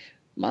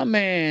 My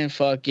man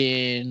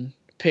fucking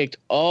picked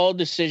all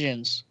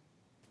decisions.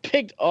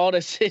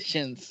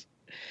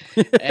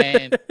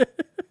 And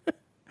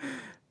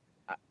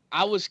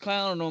I was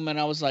clowning him and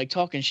I was like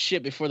talking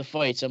shit before the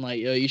fights. I'm like,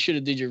 yo, you should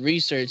have did your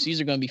research. These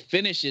are gonna be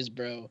finishes,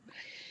 bro.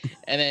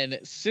 And then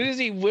as soon as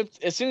he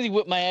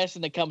whipped my ass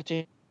in the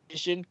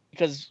competition,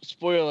 because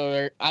spoiler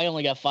alert, I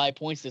only got 5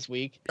 points this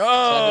week. So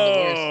I did the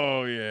worst.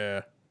 Oh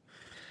yeah.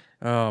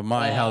 Oh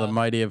my, how the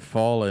mighty have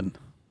fallen.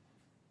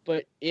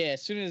 But yeah,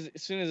 as soon as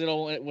it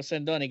all was said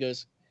and done, he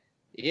goes,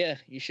 "Yeah,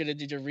 you should have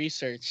did your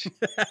research."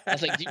 I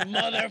was like, "You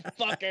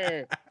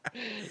motherfucker!"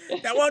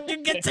 Now won't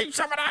you get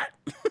some of that?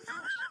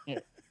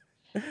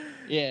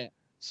 Yeah.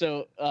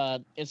 So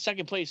in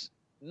second place,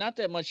 not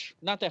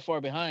that far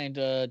behind,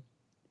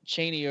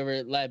 Cheney over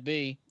at Lat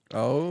B.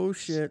 Oh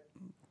shit.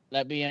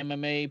 Lat B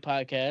MMA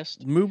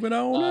podcast. Moving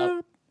on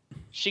up.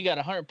 She got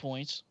 100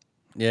 points.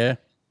 Yeah.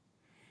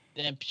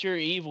 Then Pure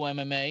Evil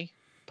MMA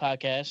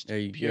podcast. There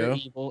you Pure go.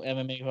 Evil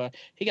MMA.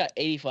 He got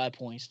 85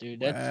 points, dude.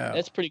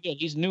 That's pretty good.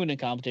 He's new in the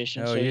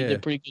competition, Hell so yeah. he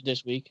did pretty good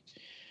this week.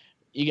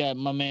 You got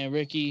my man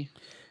Ricky.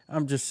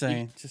 I'm just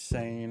saying,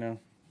 you know,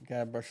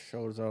 gotta brush your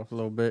shoulders off a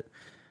little bit.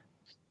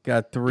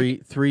 Got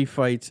three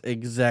fights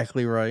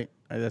exactly right.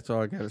 That's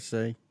all I gotta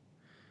say.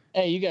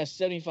 Hey, you got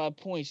 75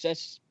 points.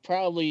 That's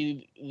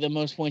probably the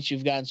most points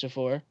you've gotten so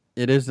far.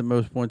 It is the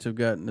most points I've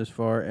gotten this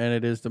far, and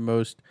it is the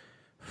most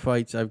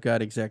fights I've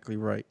got exactly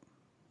right.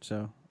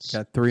 So,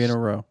 got 3 in a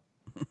row.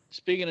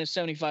 Speaking of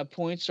 75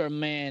 points, our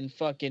man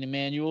fucking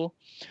Emmanuel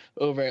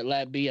over at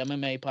Lat B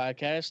MMA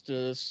podcast,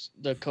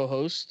 the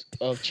co-host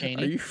of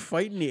Cheney. Are you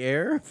fighting the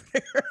air?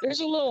 There's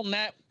a little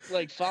gnat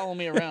like following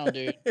me around,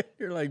 dude.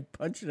 You're like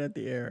punching at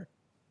the air.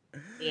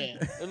 Yeah,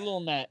 a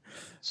little gnat.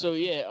 So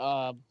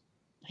yeah,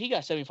 he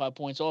got 75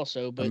 points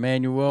also. But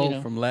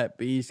Emmanuel from Lat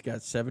B's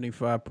got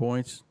 75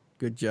 points.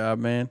 Good job,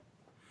 man.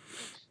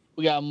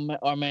 We got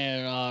our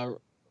man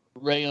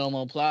Ray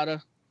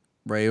Omoplata.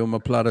 Ray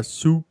Omoplata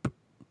Soup.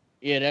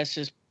 Yeah, that's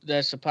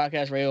the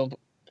podcast. Ray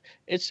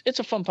It's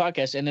a fun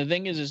podcast, and the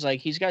thing is like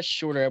he's got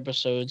shorter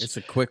episodes. It's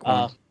a quick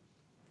one.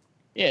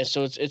 Yeah,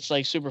 so it's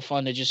like super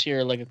fun to just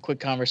hear like a quick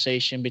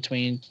conversation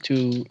between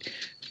two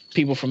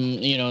people from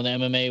the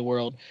MMA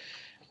world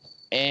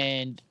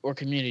or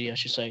community, I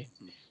should say.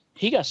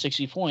 He got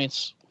 60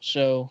 points,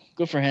 so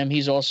good for him.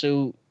 He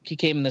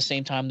came in the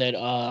same time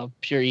that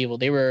Pure Evil.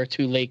 They were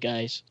 2 late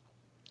guys.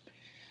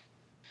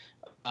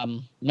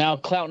 Now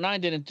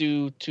Clout9 didn't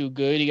do too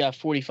good. He got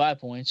 45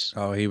 points.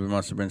 Oh, he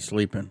must have been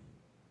sleeping.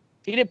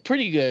 He did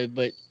pretty good,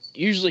 but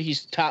usually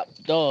he's top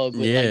dog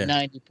with like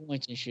 90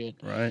 points and shit.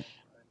 Right.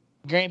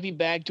 Grampy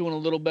back doing a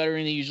little better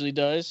than he usually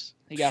does.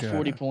 He got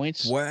 40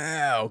 points.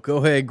 Wow. Go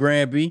ahead,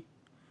 Grampy.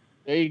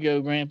 There you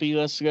go, Grampy.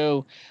 Let's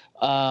go.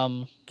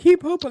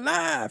 Keep hope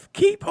alive.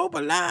 Keep hope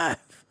alive.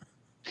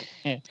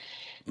 And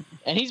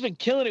he's been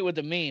killing it with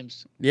the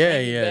memes. Yeah,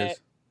 Grampy he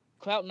has.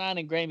 Clout9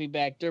 and Grampy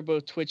back. They're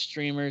both Twitch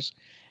streamers.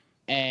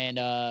 And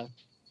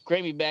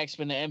Grampy back's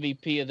been the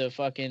MVP of the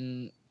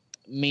fucking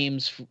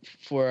memes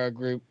for our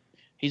group.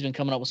 He's been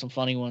coming up with some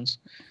funny ones.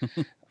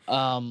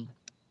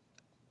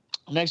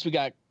 Next, we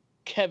got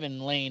Kevin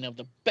Lane of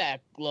the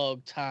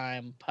Backlog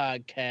Time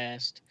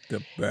podcast.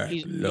 The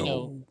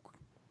Backlog.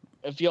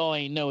 If y'all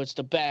ain't know, it's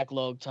the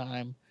Backlog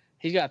Time.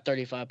 He's got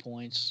 35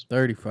 points.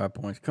 35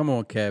 points. Come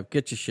on, Kev.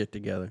 Get your shit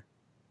together.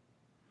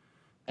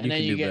 And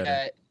then you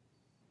got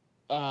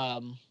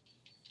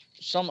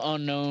some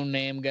unknown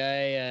name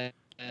guy.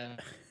 Is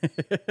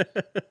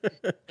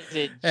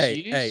it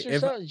Juice or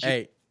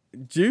something?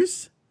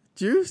 Juice?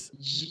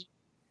 Juice?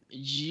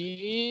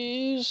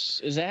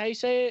 Juice? Is that how you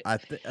say it? I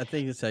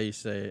think that's how you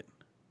say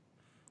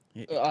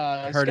it.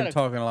 I heard him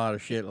talking a lot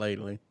of shit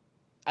lately.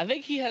 I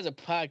think he has a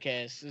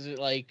podcast. Is it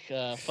like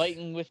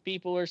fighting with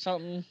people or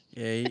something?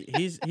 Yeah,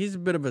 he's a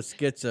bit of a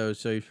schizo,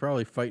 so he's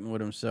probably fighting with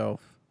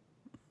himself.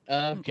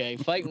 Okay,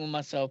 Fighting with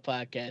Myself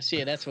podcast.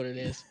 Yeah, that's what it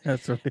is.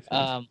 That's what it is.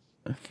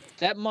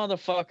 That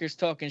motherfucker's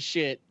talking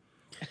shit.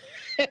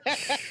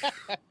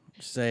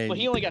 Saying, but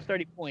he only got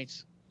 30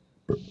 points.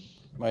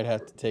 Might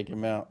have to take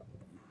him out.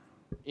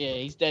 Yeah,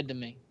 he's dead to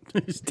me.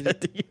 He's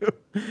dead to you.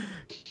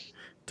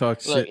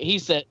 Talk Look,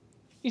 shit.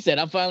 He said,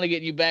 I'm finally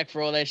getting you back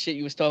for all that shit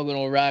you was talking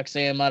on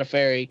Roxanne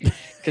Modafferi.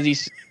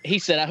 Because he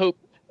said, I hope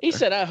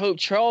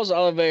Charles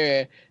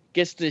Oliveira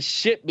gets the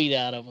shit beat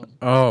out of him.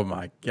 Oh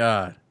my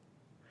God.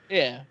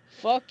 Yeah.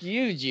 Fuck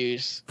you,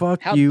 Juice.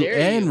 Fuck How you dare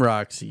and you?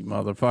 Roxy,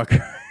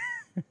 motherfucker.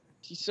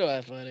 She's so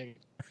athletic.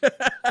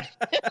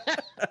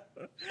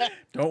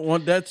 Don't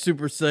want that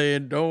Super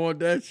Saiyan. Don't want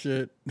that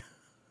shit.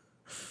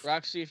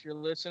 Roxy, if you're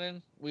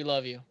listening, we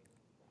love you.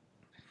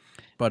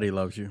 Buddy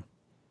loves you.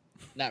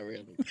 Not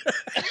really.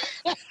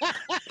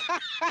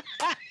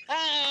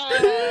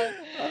 Oh,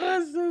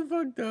 that's so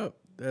fucked up.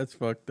 That's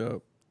fucked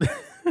up.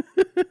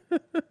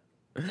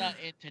 Not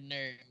into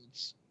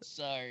nerds.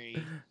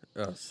 Sorry.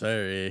 Oh,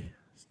 sorry.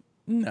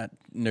 Not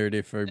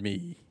nerdy for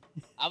me.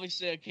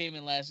 Obviously, I came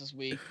in last this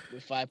week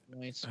with 5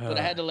 points, but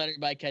I had to let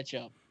everybody catch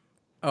up.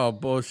 Oh,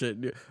 bullshit.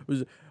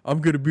 I'm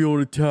going to be on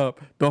the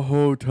top the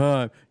whole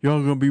time.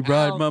 Y'all going to be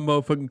riding my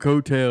motherfucking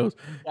coattails.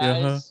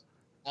 Guys,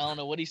 I don't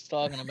know what he's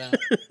talking about.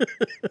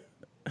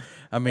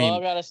 I All mean, I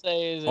gotta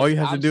say is all you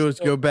have to I'm do is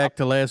still, go back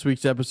to last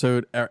week's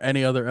episode or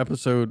any other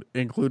episode,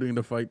 including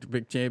the Fight to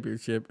Pick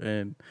Championship,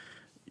 and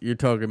you're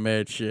talking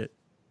mad shit.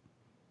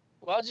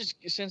 Well, I'll just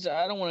since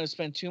I don't want to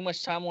spend too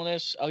much time on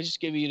this, I'll just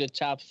give you the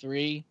top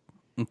 3.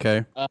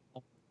 Okay.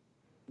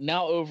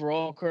 Now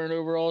overall, current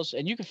overalls,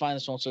 and you can find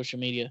this on social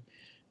media.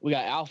 We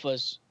got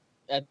Alphas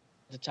at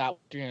the top,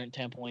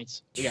 310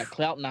 points. We got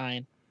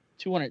Clout9,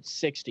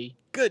 260.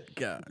 Good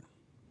God.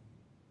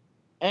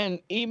 And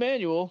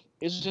Emmanuel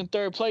is in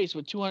third place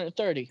with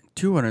 230.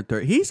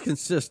 230. He's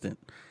consistent.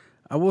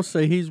 I will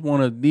say he's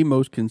one of the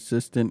most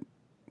consistent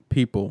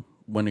people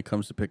when it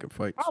comes to picking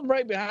fights. I'm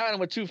right behind him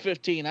with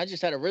 215. I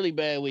just had a really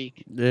bad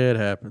week. It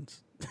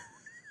happens.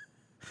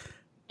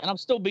 And I'm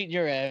still beating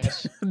your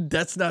ass.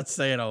 That's not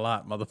saying a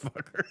lot,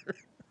 motherfucker.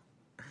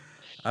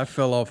 I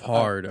fell off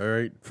hard, all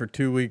right? For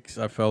 2 weeks,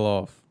 I fell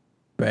off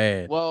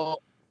bad.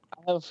 Well,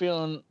 I have a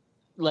feeling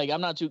like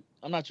I'm not too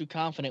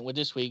confident with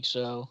this week,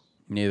 so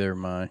Neither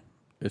am I.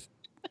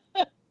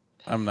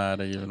 I'm not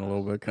even a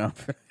little bit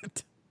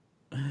confident.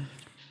 I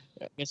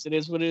guess it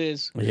is what it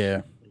is.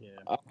 Yeah.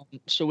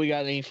 So we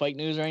got any fight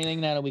news or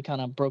anything now that we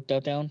kind of broke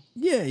that down?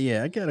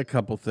 Yeah, I got a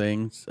couple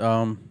things.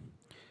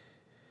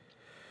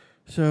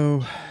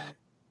 So,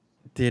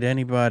 did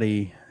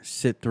anybody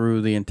sit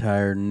through the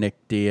entire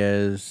Nick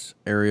Diaz,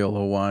 Ariel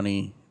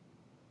Helwani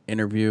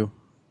interview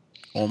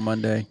on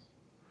Monday?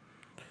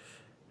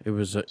 It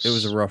was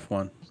a rough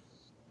one.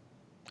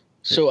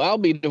 So I'll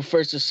be the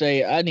first to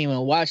say I didn't even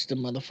watch the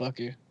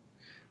motherfucker,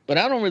 but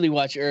I don't really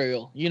watch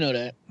Ariel. You know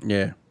that.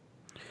 Yeah,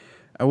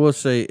 I will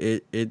say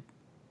it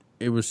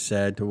was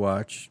sad to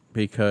watch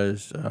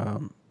because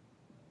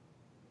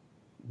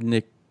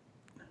Nick's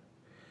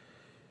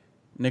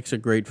a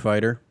great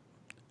fighter,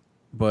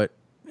 but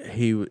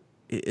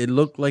it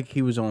looked like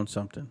he was on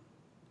something.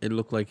 It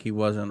looked like he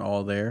wasn't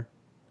all there.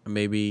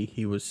 Maybe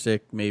he was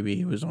sick. Maybe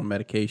he was on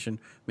medication.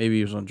 Maybe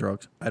he was on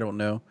drugs. I don't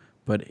know,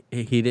 but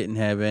he didn't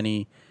have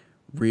any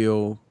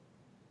real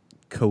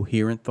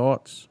coherent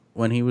thoughts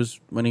when he was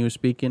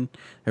speaking.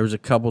 There was a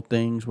couple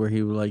things where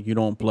he was like, "You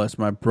don't bless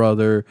my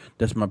brother.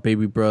 That's my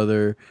baby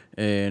brother,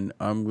 and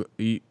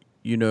you're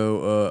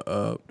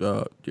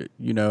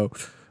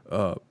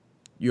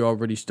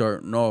already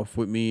starting off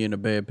with me in a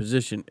bad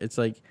position." It's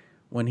like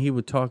when he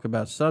would talk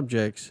about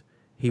subjects,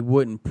 he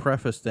wouldn't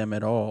preface them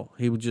at all.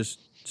 He would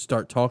just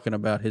start talking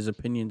about his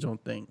opinions on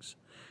things.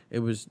 It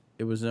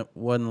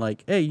wasn't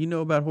like, "Hey, you know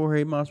about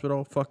Jorge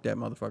Masvidal? Fuck that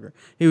motherfucker."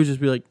 He would just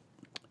be like,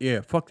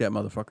 "Yeah, fuck that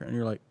motherfucker," and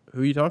you're like,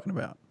 "Who are you talking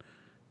about?"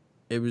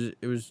 It was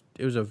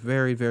a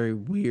very, very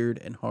weird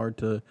and hard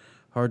to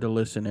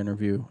listen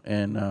interview,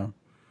 and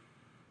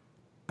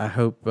I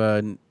hope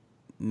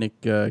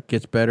Nick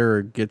gets better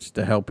or gets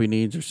the help he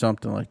needs or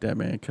something like that,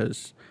 man.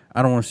 Because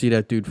I don't want to see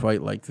that dude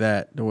fight like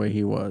that the way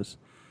he was.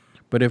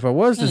 But if I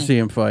was to see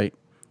him fight,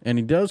 and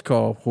he does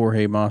call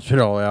Jorge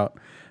Masvidal out,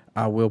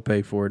 I will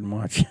pay for it and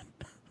watch it.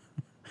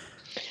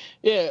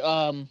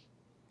 Yeah,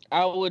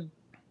 I would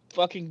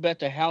fucking bet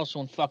the house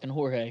on fucking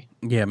Jorge.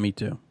 Yeah, me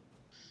too.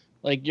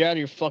 Like, you're out of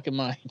your fucking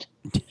mind.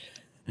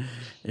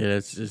 Yeah,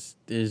 it's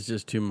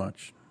just too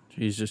much.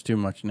 He's just too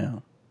much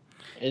now.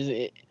 Is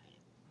it?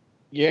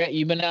 Yeah,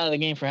 you've been out of the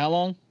game for how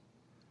long?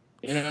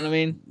 You know what I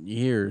mean?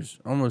 Years,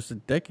 almost a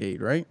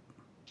decade, right?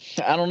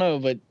 I don't know,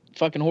 but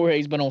fucking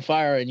Jorge's been on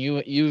fire, and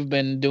you've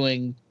been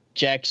doing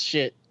jack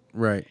shit.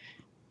 Right.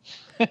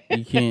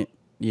 You can't.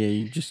 Yeah,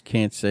 you just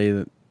can't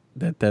say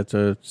that's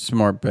a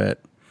smart bet.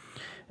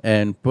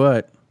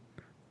 But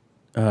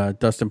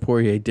Dustin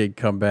Poirier did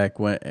come back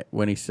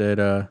when he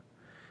said,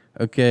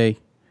 "Okay,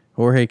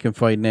 Jorge can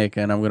fight Nick,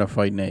 and I'm gonna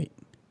fight Nate."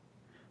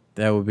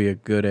 That would be a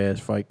good ass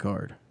fight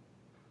card.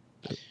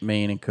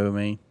 Main and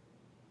co-main.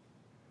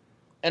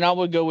 And I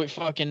would go with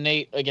fucking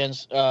Nate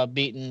against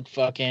beating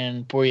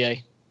fucking Poirier.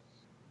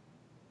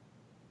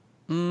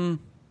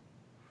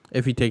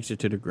 If he takes it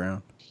to the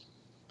ground.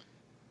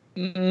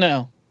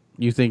 No.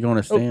 You think on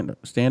a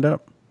stand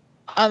up?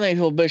 I think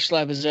he'll bitch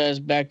slap his ass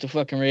back to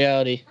fucking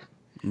reality.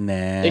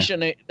 Nah. They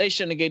shouldn't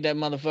have gave that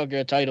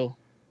motherfucker a title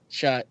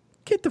shot.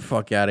 Get the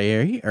fuck out of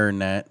here. He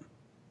earned that.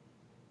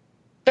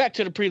 Back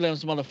to the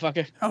prelims,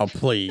 motherfucker. Oh,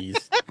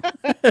 please.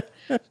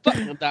 Fuck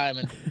the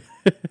diamond.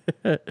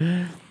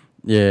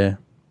 Yeah.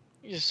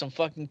 You're just some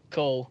fucking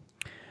coal.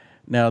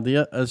 Now,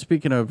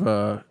 speaking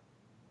of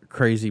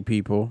crazy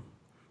people,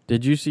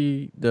 did you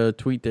see the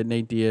tweet that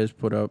Nate Diaz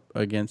put up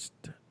against,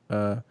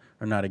 or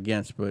not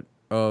against, but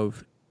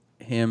of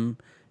him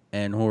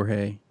and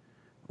Jorge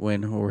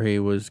when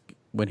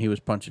he was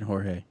punching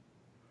Jorge?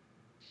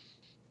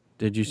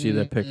 Did you see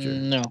that picture?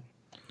 No.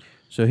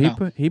 So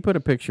he put a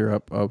picture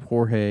up of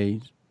Jorge.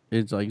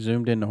 It's like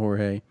zoomed into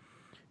Jorge,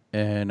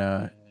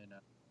 and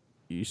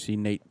you see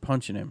Nate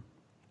punching him.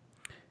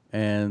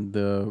 And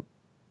the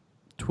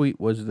tweet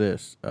was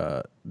this: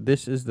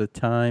 "This is the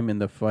time in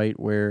the fight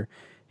where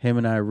him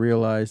and I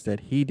realized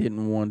that he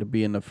didn't want to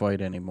be in the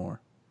fight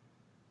anymore."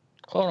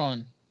 Hold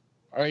on.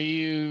 Are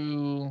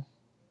you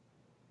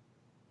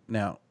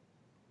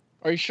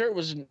sure it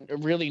was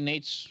really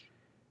Nate's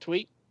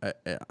tweet?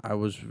 I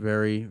was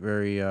very,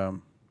 very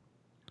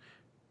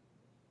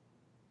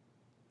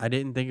I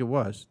didn't think it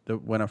was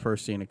when I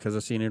first seen it because I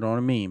seen it on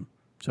a meme.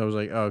 So I was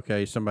like, oh,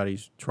 okay,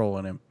 somebody's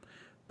trolling him.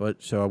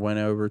 But so I went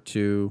over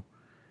to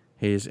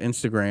his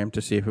Instagram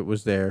to see if it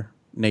was there,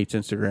 Nate's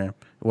Instagram. It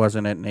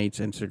wasn't at Nate's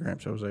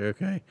Instagram. So I was like,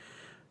 okay,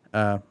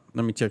 let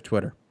me check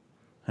Twitter.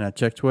 And I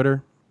checked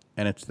Twitter,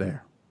 and it's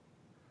there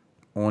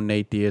on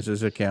Nate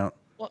Diaz's account.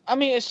 Well, I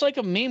mean, it's like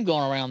a meme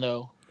going around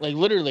though. Like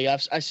literally,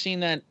 I've seen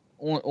that.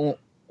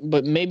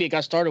 But maybe it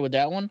got started with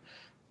that one.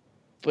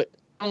 But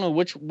I don't know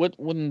what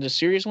one the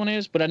serious one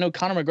is. But I know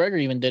Conor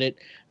McGregor even did it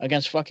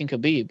against fucking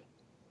Khabib.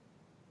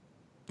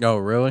 Oh,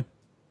 really?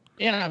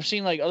 Yeah, and I've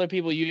seen like other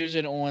people use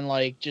it on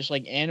like just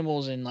like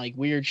animals and like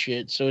weird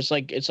shit. So it's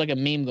like a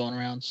meme going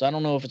around. So I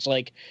don't know if it's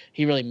like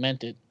he really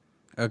meant it.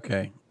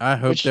 Okay, I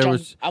hope there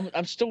was.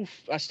 I still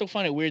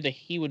find it weird that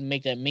he would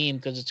make that meme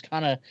because it's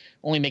kind of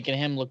only making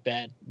him look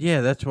bad. Yeah,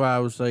 that's why I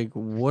was like,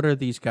 what are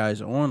these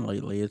guys on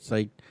lately? It's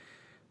like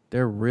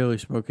they're really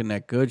smoking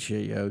that good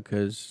shit, yo,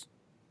 because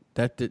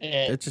that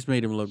just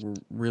made him look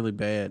really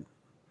bad.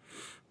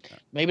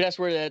 Maybe that's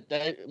where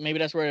maybe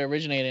that's where it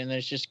originated, and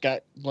it's just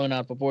got blown out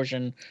of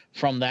proportion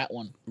from that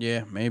one.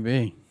 Yeah,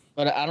 maybe.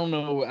 But I don't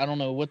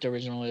know what the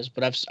original is,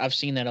 but I've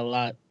seen that a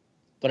lot.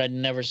 But I'd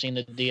never seen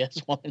the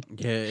Diaz one.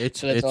 Yeah,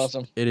 so that's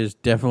awesome. It is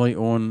definitely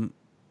on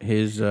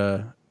his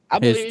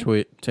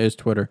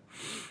Twitter.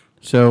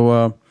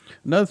 So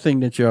another thing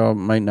that y'all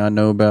might not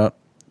know about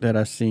that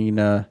I seen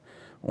on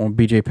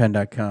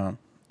BJPenn.com.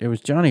 It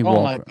was Johnny Walker.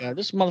 Oh my god,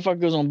 this motherfucker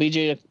goes on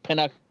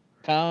BJPenn.com.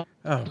 Oh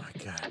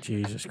my god,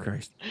 Jesus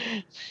Christ!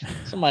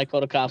 Somebody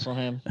called the cops on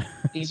him.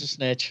 He's a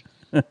snitch.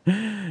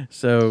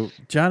 So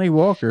Johnny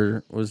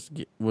Walker was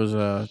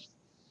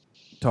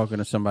talking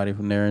to somebody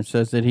from there and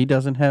says that he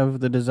doesn't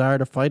have the desire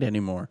to fight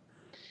anymore.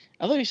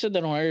 I thought he said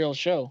that on Ariel's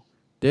show.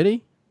 Did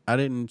he? I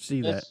didn't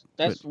see that.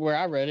 That's where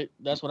I read it.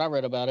 That's what I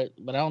read about it,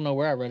 but I don't know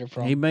where I read it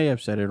from. He may have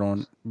said it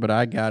on, but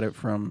I got it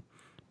from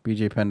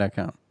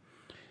BJPenn.com.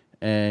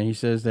 And he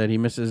says that he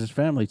misses his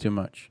family too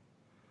much.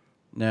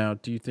 Now,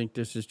 do you think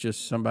this is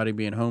just somebody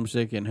being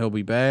homesick and he'll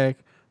be back?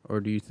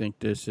 Or do you think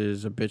this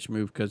is a bitch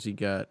move because he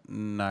got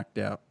knocked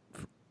out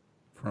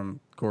from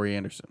Corey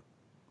Anderson?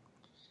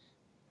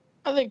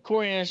 I think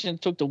Corey Anderson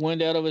took the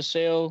wind out of his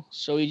sail,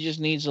 so he just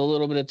needs a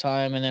little bit of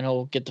time, and then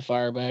he'll get the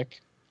fire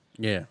back.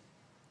 Yeah,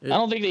 I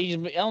don't think he's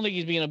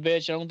being a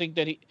bitch.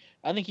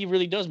 I think he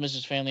really does miss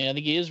his family. I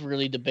think he is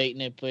really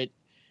debating it, but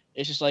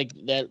it's just like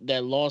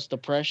that loss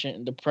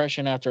depression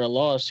after a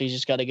loss. He's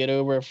just got to get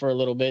over it for a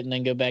little bit and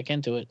then go back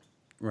into it.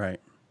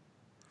 Right.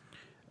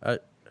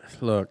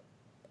 Look,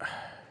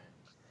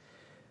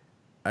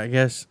 I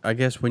guess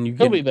when you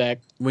he'll be back.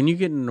 When you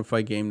get in a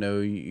fight game, though,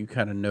 you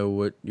kind of know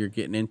what you're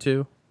getting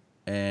into.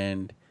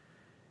 And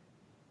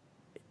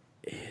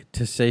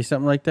to say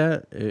something like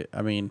that,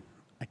 I mean,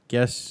 I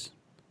guess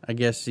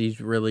he's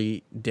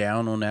really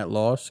down on that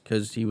loss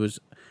because he was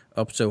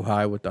up so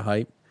high with the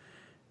hype.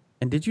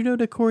 And did you know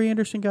that Corey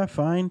Anderson got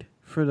fined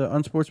for the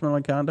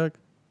unsportsmanlike conduct?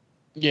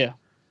 Yeah.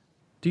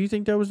 Do you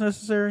think that was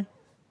necessary?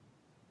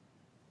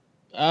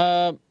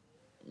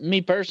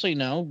 Me personally,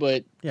 no,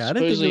 but yeah, I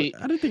didn't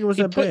think it was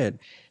that bad.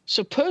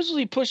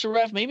 Supposedly pushed the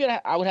ref. Maybe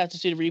I would have to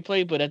see the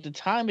replay, but at the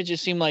time, it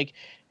just seemed like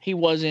he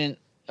wasn't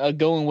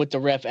going with the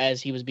ref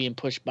as he was being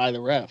pushed by the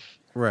ref.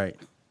 Right.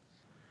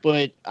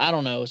 But I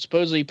don't know.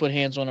 Supposedly he put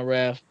hands on a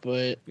ref,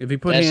 but if he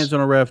put hands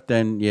on a ref,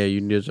 then yeah, you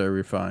deserve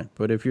your fine.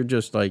 But if you're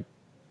just like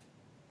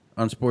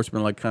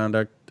unsportsmanlike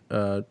conduct,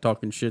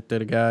 talking shit to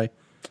the guy,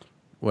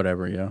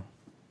 whatever, yeah.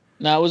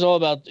 No, it was all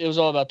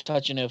about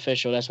touching the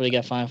official. That's what he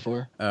got fined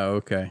for. Oh,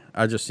 okay.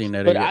 I just seen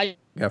that. But he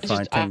got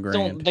fined $10,000. I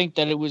don't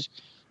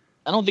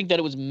think that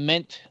it was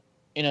meant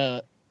in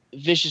a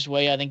vicious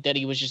way. I think that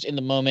he was just in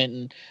the moment,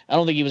 and I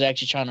don't think he was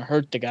actually trying to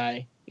hurt the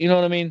guy. You know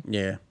what I mean?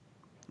 Yeah.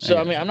 So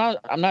I mean,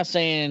 I'm not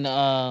saying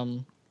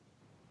I'm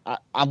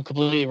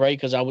completely right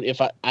because I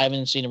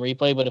haven't seen a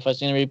replay, but if I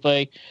seen a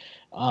replay,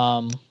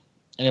 and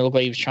it looked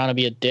like he was trying to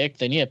be a dick,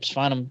 then yeah, just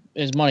fine him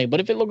his money. But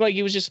if it looked like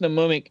he was just in the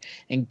moment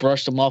and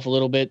brushed him off a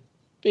little bit,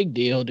 big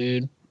deal,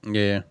 dude.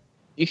 Yeah.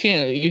 You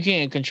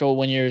can't control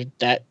when you're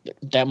that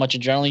much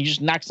adrenaline. You just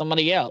knock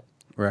somebody out.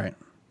 Right.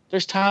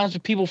 There's times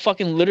when people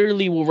fucking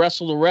literally will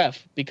wrestle the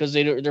ref because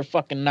they're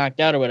fucking knocked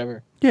out or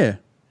whatever. Yeah.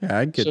 Yeah,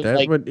 I get that.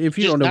 Like, but if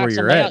you don't know where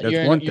you're at,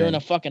 that's one thing. You're in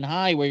a fucking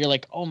high where you're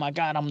like, oh my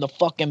God, I'm the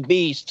fucking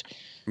beast.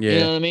 Yeah. You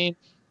know what I mean?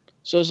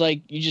 So it's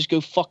like you just go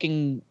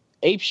fucking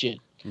ape shit.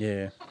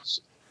 Yeah.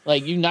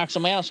 Like you knock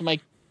somebody out,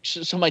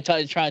 somebody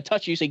trying to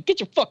touch you, you say, get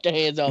your fucking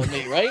hands off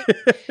me, right?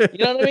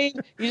 You know what I mean?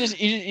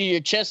 Your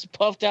chest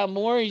puffed out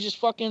more, you just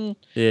fucking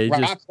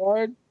rock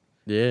hard.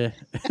 Yeah.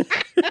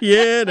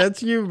 Yeah,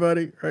 that's you,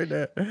 buddy, right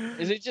there.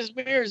 Is it just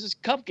me or is this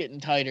cup getting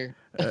tighter?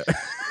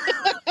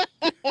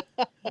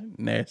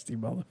 Nasty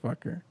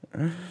motherfucker.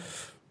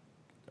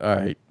 All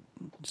right.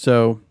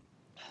 So,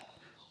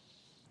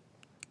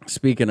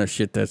 speaking of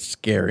shit that's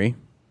scary,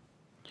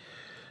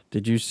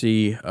 did you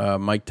see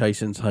Mike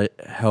Tyson's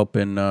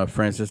helping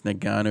Francis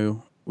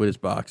Ngannou with his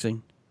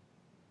boxing?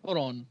 Hold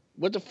on.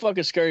 What the fuck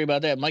is scary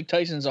about that? Mike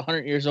Tyson's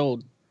 100 years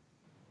old.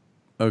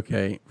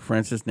 Okay,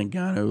 Francis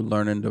Ngannou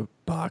learning to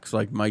box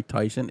like Mike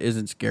Tyson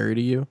isn't scary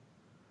to you?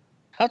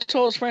 How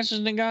tall is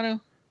Francis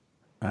Ngannou?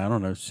 I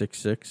don't know,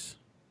 6'6".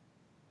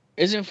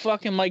 Isn't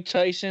fucking Mike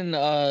Tyson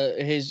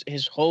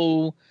his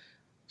whole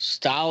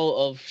style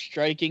of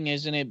striking,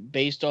 isn't it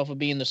based off of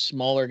being the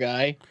smaller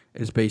guy?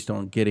 It's based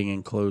on getting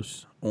in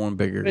close on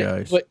bigger But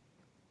guys.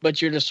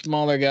 but you're the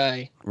smaller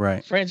guy.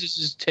 Right. Francis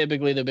is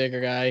typically the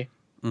bigger guy.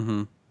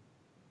 Mm-hmm.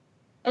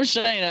 I'm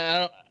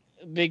saying,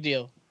 big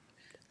deal.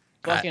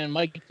 Fucking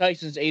Mike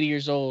Tyson's 80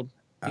 years old.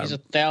 He's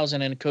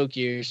 1,000 in coke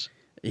years.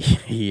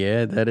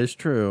 Yeah, that is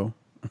true.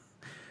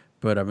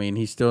 But, I mean,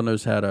 he still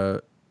knows how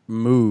to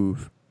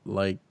move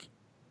like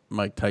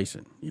Mike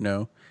Tyson, you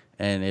know?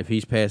 And if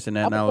he's passing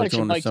that knowledge on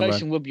to Mike somebody...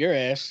 Tyson whoop your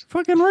ass.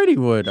 Fucking right he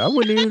would. I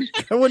wouldn't even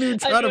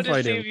try to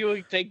fight see him. if you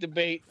would take the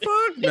bait.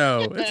 Fuck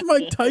no. It's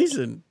Mike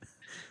Tyson.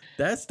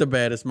 That's the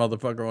baddest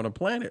motherfucker on the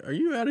planet. Are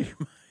you out of your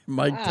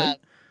Mike Tyson?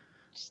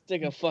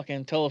 Stick a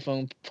fucking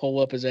telephone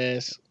pole up his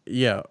ass.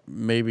 Yeah,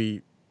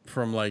 maybe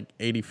from like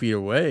 80 feet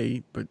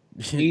away, but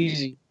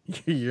easy.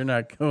 You're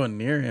not going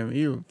near him.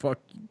 He will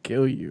fucking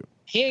kill you.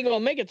 He ain't gonna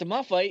make it to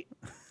my fight.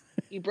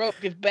 He broke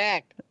his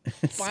back.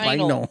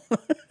 Spinal.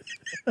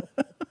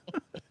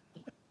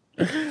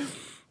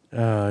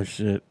 Oh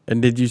shit! And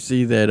did you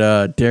see that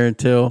Darren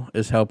Till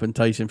is helping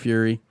Tyson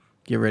Fury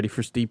get ready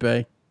for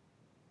Stipe?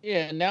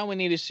 Yeah, now we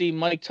need to see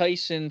Mike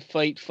Tyson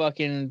fight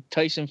fucking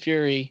Tyson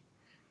Fury.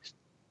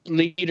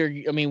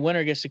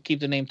 Winner gets to keep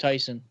the name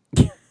Tyson.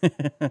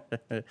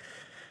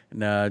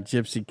 Nah,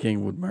 Gypsy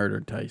King would murder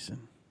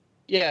Tyson.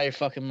 Yeah, you're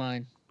fucking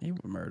mine. He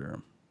would murder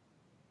him.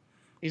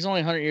 He's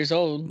only 100 years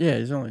old. Yeah,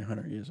 he's only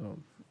 100 years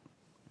old.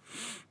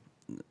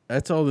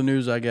 That's all the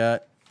news I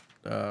got.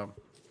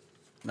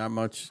 Not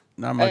much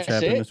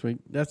happened this week.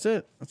 That's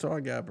it. That's all I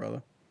got,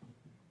 brother.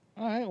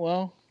 All right,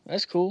 well,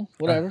 that's cool.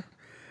 Whatever.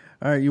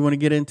 All right, you want to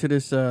get into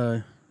this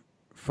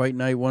Fight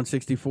Night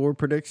 164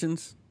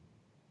 predictions?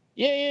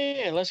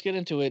 Yeah. Let's get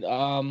into it.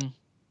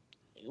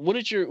 What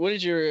is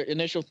your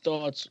initial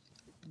thoughts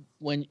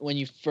when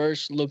you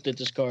first looked at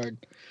this card,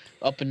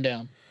 up and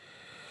down?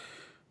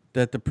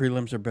 That the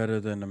prelims are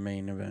better than the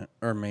main event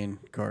or main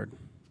card.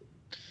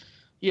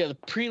 Yeah, the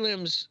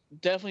prelims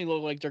definitely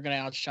look like they're gonna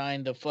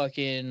outshine the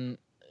fucking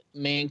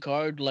main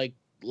card, like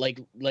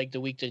the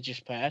week that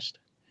just passed.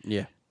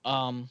 Yeah.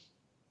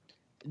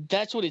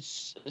 That's what it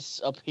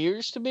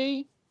appears to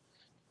be,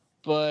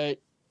 but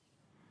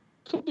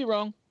could be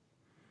wrong.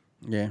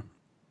 Yeah.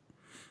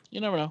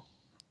 You never know.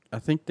 I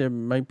think there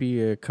might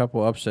be a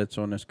couple upsets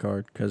on this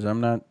card because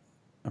I'm not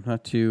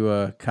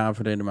too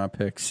confident in my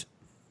picks.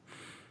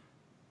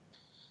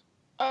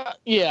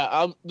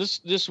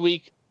 This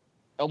week,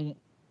 I'm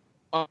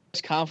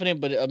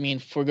confident, but I mean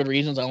for good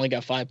reasons. I only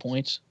got 5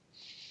 points.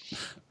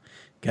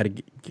 Got to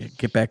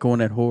get back on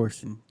that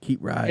horse and keep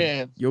riding.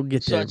 Yeah, you'll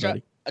get there,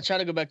 buddy. I try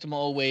to go back to my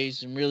old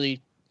ways and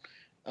really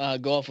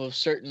go off of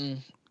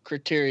certain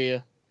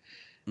criteria,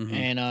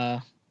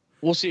 and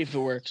we'll see if it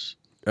works.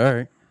 All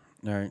right.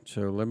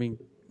 So let me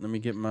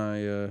get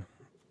my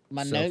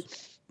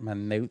notes. My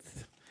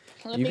notes.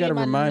 You got to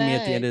remind me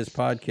at the end of this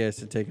podcast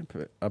to take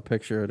a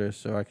picture of this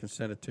so I can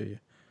send it to you.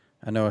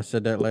 I know I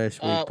said that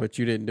last week, but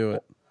you didn't do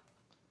it.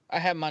 I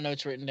have my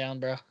notes written down,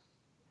 bro.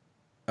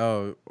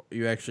 Oh,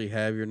 you actually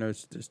have your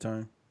notes this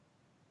time?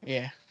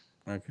 Yeah.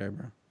 Okay,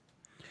 bro.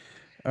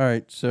 All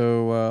right,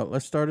 so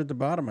let's start at the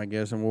bottom, I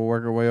guess, and we'll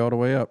work our way all the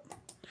way up.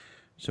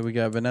 So we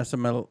got Vanessa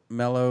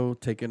Mello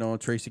taking on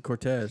Tracy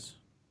Cortez.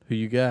 Who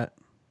you got?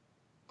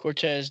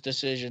 Cortez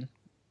decision.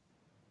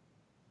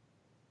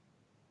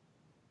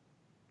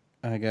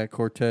 I got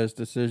Cortez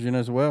decision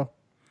as well.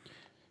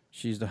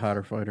 She's the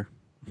hotter fighter.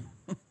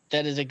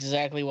 That is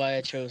exactly why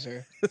I chose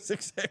her. That's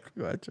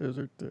exactly why I chose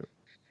her too.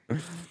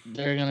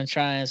 They're gonna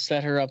try and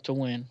set her up to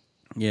win.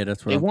 Yeah,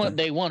 that's what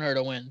they want her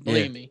to win.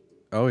 Believe me.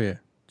 Oh yeah,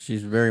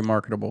 she's very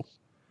marketable.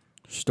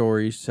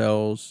 Story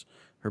sells,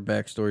 her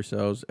backstory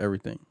sells,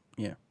 everything.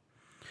 Yeah.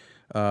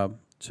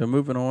 So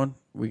moving on,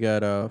 we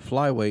got a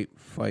flyweight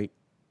fight.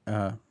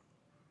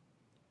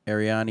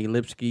 Ariane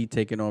Lipski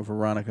taking on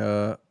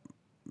Veronica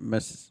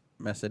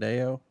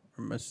Macedo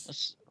or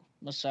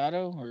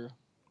Masato or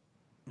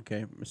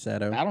okay,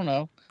 Macedo. I don't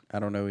know. I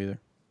don't know either.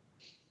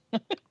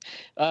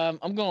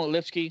 I'm going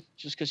with Lipski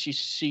just because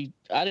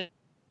I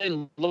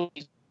didn't look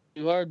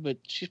too hard, but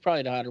she's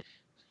probably the hotter.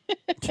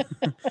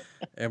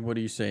 And what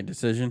are you saying?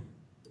 Decision?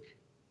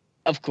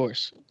 Of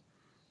course.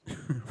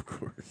 Of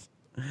course.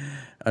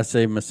 I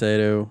say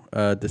Macedo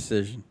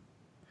decision.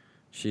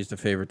 She's the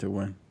favorite to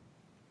win.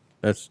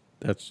 That's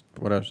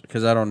what I was,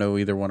 because I don't know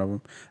either one of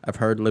them. I've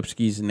heard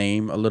Lipski's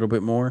name a little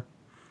bit more,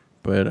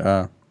 but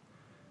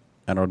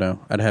I don't know.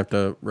 I'd have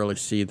to really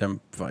see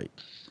them fight.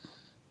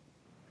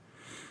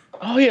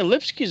 Oh yeah,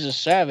 Lipski's a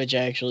savage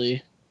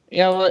actually.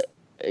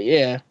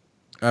 Yeah.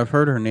 I've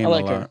heard her name a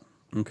lot. Her.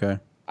 Okay.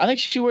 I think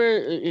she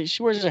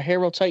wears her hair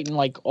real tight and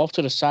like off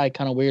to the side,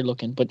 kind of weird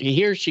looking. But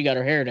here she got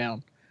her hair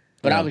down.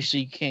 But obviously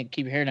you can't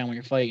keep your hair down when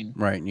you're fighting.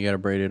 Right, and you got to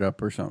braid it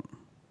up or something.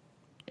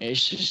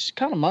 It's just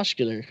kind of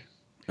muscular.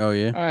 Oh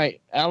yeah. All right,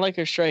 I like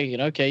her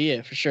striking. Okay,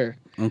 yeah, for sure.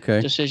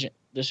 Okay. Decision.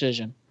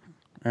 decision.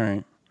 All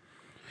right.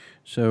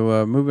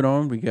 So moving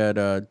on, we got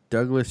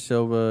Douglas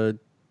Silva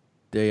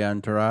de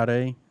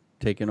Andrade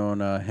taking on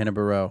Hannah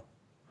Burrell.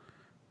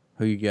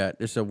 Who you got?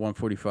 This is a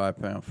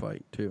 145-pound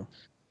fight too.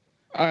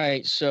 All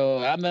right, so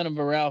I've been a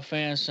Burrell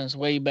fan since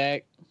way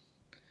back.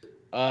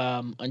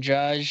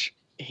 Andrade,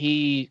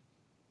 he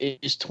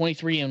is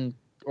 23 and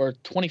or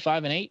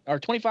 25 and 8 or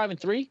 25 and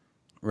 3,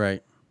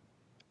 Right.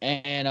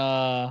 and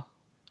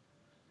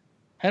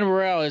Hannah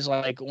Burrell is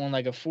like on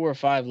like a 4 or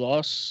 5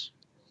 loss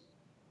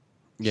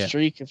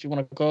streak, if you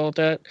want to call it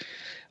that.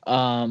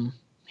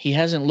 He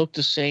hasn't looked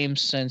the same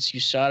since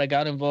USADA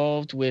got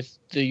involved with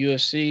the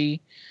UFC.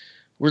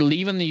 We're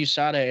leaving the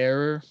USADA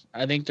era.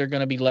 I think they're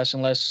going to be less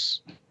and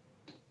less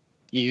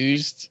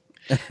used.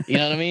 You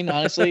know what I mean?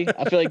 Honestly,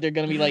 I feel like they're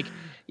going to be like,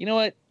 you know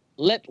what?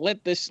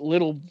 Let this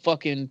little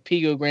fucking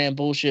Pico Graham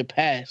bullshit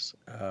pass.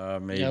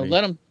 Maybe. You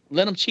know,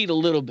 let him cheat a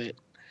little bit.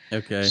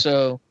 Okay.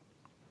 So,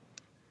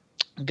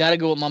 gotta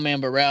go with my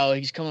man Burrell.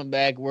 He's coming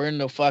back. We're in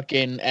the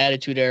fucking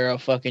attitude era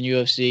of fucking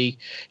UFC.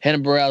 Hannah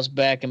Burrell's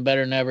back and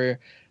better than ever.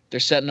 They're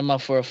setting him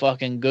up for a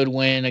fucking good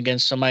win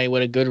against somebody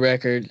with a good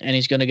record, and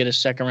he's gonna get a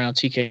second round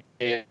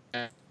TKO.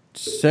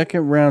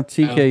 Second round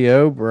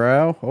TKO,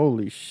 Burrell.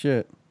 Holy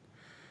shit.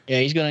 Yeah,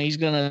 he's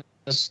gonna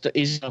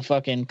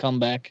fucking come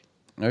back.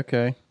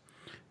 Okay.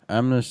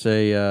 I'm gonna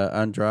say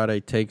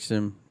Andrade takes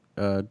him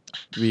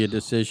via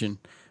decision.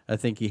 I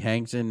think he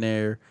hangs in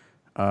there.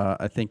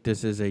 I think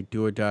this is a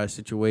do or die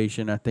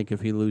situation. I think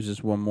if he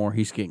loses one more,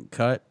 he's getting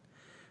cut.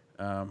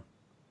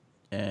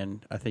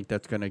 And I think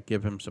that's going to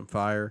give him some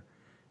fire.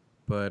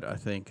 But I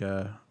think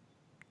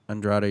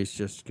Andrade's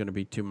just going to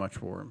be too much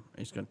for him.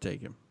 He's going to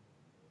take him.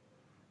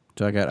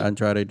 So I got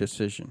Andrade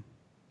decision.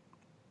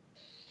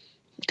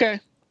 Okay.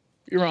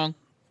 You're wrong.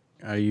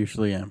 I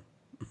usually am.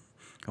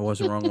 I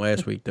wasn't wrong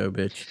last week, though,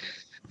 bitch.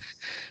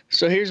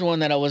 So here's one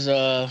that I was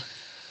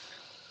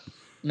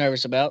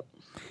nervous about.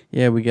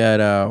 Yeah, we got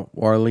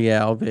Warlley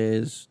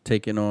Alves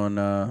taking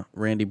on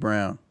Randy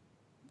Brown.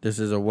 This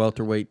is a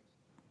welterweight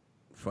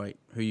fight.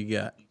 Who you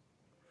got?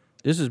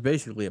 This is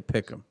basically a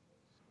pick'em.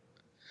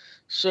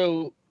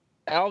 So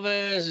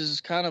Alves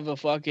is kind of a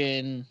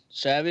fucking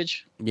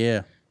savage.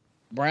 Yeah.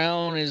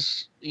 Brown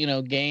is,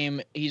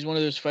 game. He's one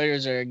of those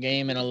fighters that are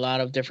game in a lot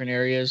of different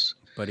areas.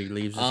 But he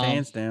leaves his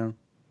hands down.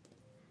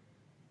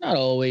 Not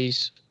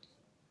always.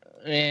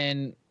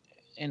 And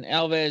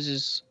Alves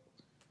is...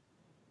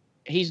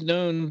 He's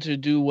known to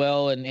do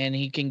well, and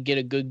he can get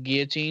a good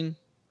guillotine.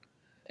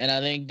 And I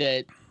think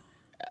that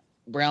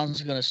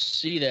Brown's going to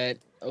see that,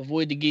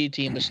 avoid the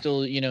guillotine, but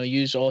still,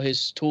 use all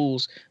his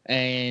tools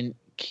and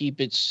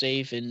keep it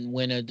safe and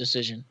win a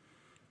decision.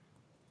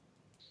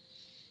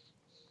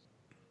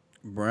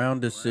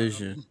 Brown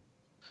decision.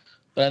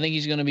 But I think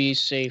he's going to be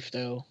safe,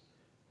 though.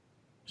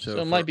 So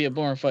it might be a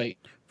boring fight.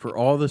 For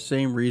all the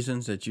same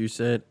reasons that you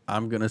said,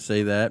 I'm going to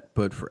say that,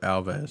 but for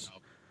Alves.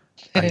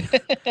 I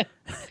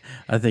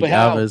think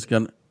Alves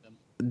going to...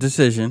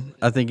 Decision.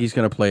 I think he's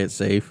going to play it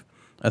safe.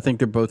 I think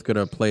they're both going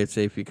to play it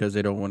safe because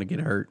they don't want to get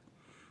hurt.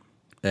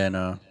 And,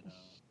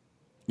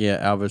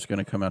 Alves is going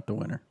to come out the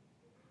winner.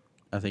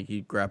 I think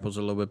he grapples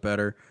a little bit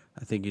better.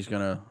 I think he's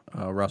going to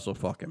wrestle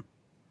fuck him.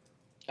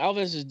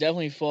 Alves has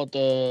definitely fought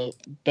the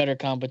better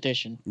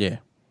competition. Yeah.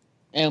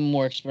 And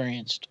more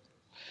experienced.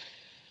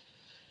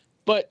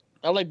 But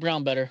I like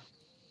Brown better.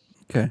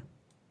 Okay.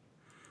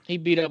 He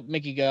beat up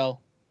Mickey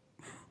Gall.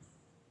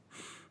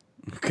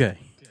 Okay.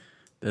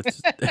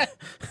 That's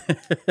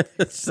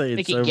saying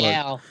Mickey so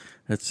Gall. much.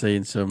 That's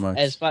saying so much.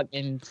 As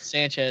fucking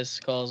Sanchez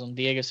calls him,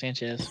 Diego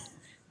Sanchez.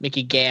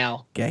 Mickey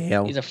Gall.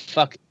 Gall.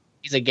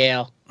 He's a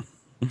gal.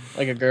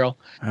 Like a girl.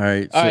 All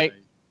right. All right.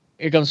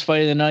 Here comes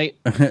fight of the night.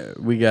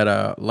 We got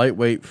a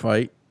lightweight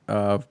fight.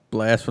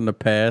 Blast from the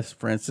past.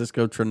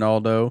 Francisco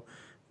Trinaldo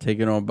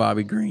taking on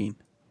Bobby Green.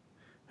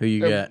 Who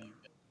you got?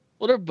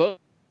 Well,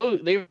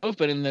 they've both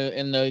been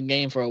in the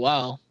game for a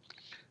while.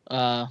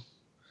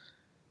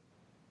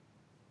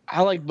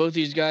 I like both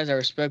these guys. I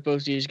respect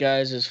both these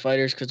guys as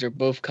fighters because they're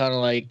both kind of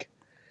like,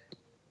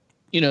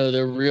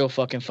 they're real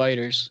fucking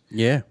fighters.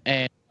 Yeah.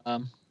 And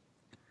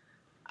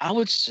I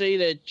would say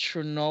that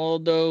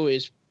Trinaldo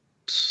is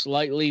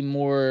slightly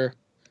more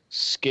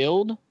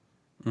skilled.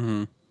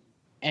 Mm-hmm.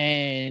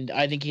 And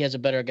I think he has a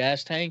better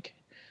gas tank.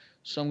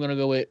 So I'm going to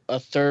go with a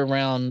third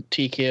round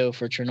TKO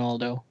for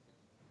Trinaldo.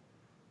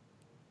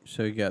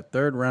 So you got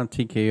third round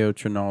TKO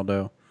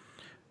Trinaldo.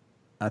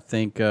 I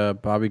think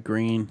Bobby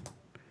Green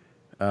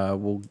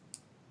will...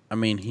 I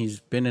mean, he's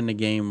been in the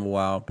game a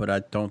while, but I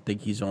don't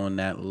think he's on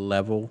that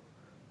level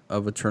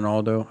of a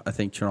Trinaldo. I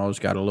think Trinaldo's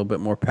got a little bit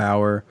more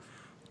power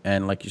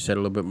and, like you said, a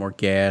little bit more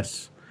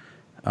gas.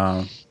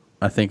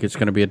 I think it's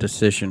going to be a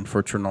decision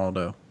for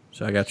Trinaldo.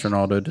 So I got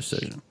Trinaldo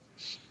decision.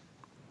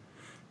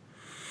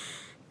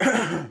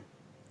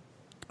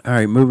 All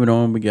right, moving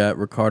on. We got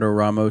Ricardo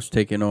Ramos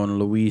taking on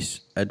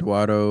Luis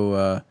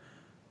Eduardo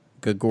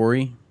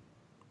Gagori.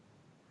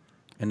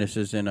 And this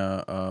is in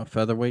a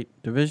featherweight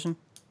division.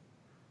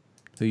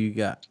 Who you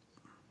got?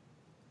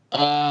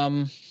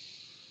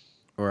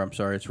 Or I'm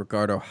sorry, it's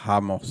Ricardo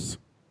Ramos.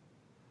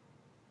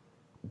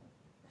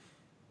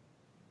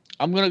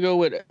 I'm gonna go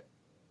with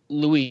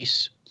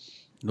Luis.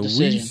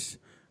 Decision.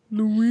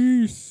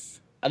 Luis.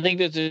 I think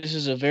that this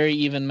is a very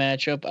even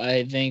matchup.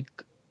 I think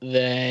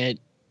that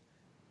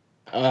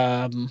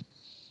um,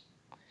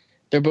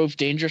 they're both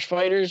dangerous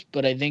fighters,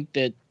 but I think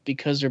that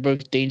because they're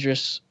both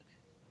dangerous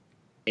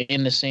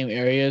in the same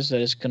areas,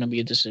 that it's going to be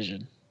a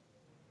decision.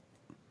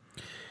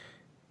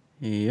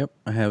 Yep,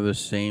 I have the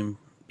same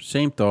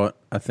thought.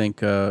 I think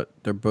they're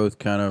both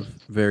kind of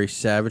very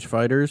savage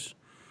fighters,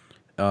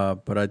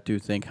 but I do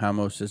think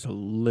Ramos is a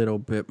little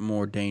bit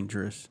more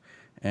dangerous,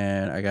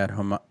 and I got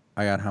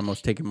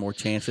Ramos taking more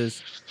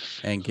chances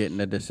and getting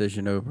the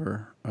decision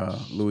over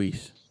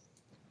Luis.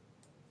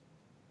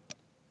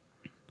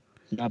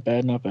 Not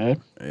bad, not bad.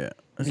 Yeah,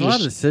 there's a lot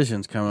of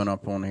decisions coming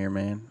up on here,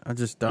 man. I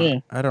just don't. Yeah.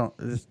 I don't.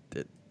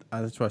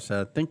 That's why I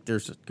said I think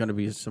there's going to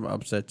be some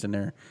upsets in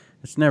there.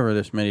 It's never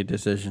this many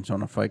decisions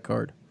on a fight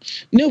card.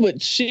 No,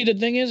 but see, the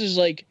thing is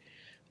like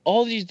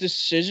all these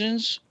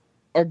decisions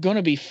are going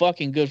to be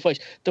fucking good fights.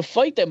 The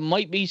fight that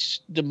might be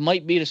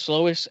the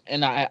slowest,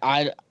 and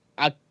I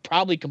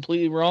probably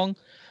completely wrong,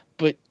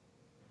 but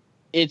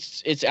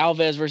it's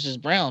Alves versus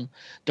Brown.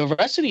 The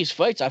rest of these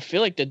fights, I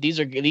feel like that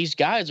these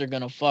guys are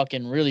gonna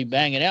fucking really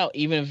bang it out.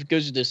 Even if it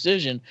goes to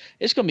decision,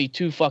 it's gonna be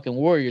two fucking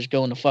warriors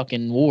going to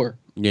fucking war.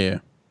 Yeah,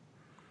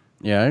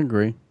 I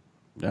agree.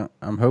 Yeah,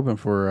 I'm hoping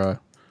for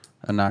a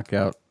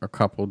knockout, a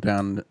couple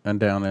down in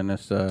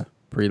this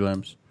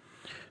prelims.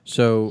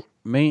 So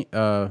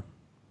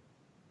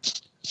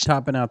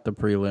topping out the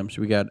prelims,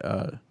 we got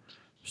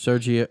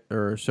Sergio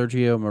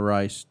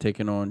Moraes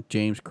taking on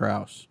James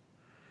Krause.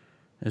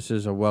 This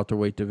is a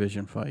welterweight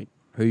division fight.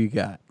 Who you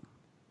got?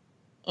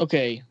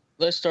 Okay,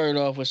 let's start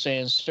off with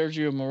saying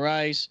Sergio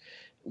Moraes,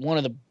 one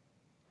of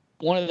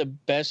the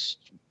best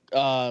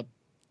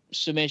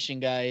submission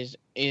guys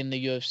in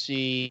the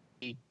UFC,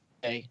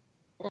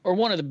 or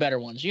one of the better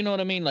ones. You know what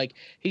I mean? Like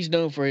he's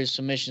known for his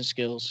submission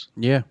skills.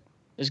 Yeah,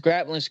 his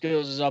grappling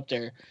skills is up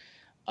there.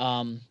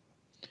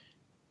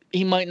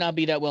 He might not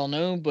be that well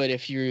known, but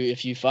if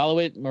you follow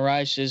it,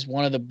 Moraes is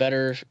one of the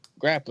better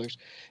grapplers.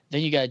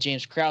 Then you got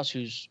James Krause,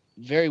 who's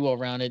very well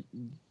rounded,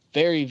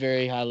 very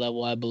very high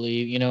level, I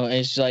believe. You know,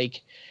 it's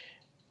like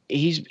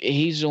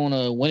he's on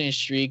a winning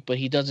streak, but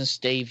he doesn't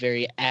stay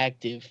very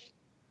active.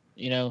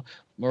 You know,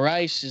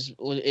 Moraes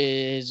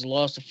is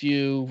lost a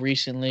few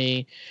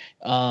recently,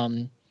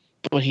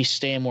 but he's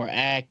staying more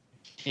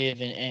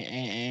active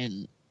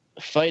and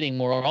fighting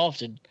more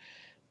often.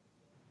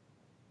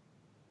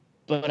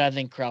 But I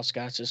think Krause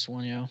got this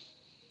one, yo.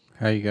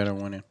 How you got to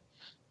win it?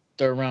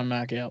 Third round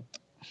knockout.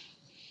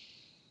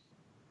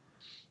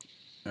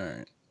 All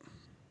right.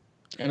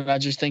 And I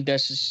just think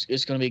it's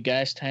going to be a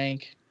gas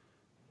tank.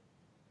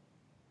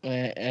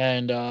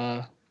 And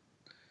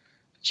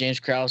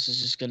James Krause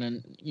is just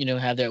going to,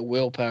 have that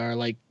willpower.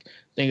 Like,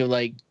 think of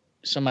like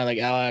somebody like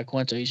Al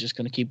Iaquinta. He's just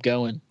going to keep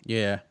going.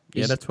 Yeah,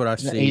 that's what I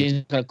see. He's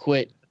not going to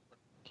quit.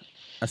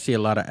 I see a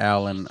lot of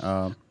Al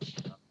and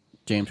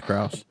James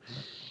Krause.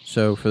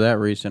 So for that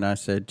reason, I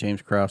said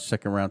James Krause,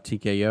 second round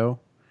TKO.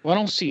 Well, I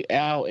don't see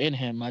Al in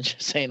him. I'm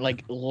just saying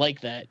like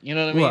that. You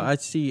know what I mean? Well,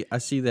 I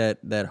see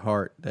that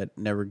heart that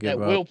never give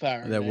that up.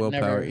 Willpower, that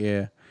willpower.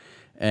 Yeah,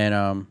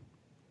 and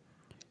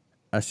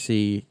I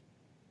see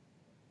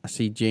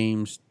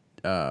James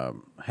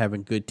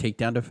having good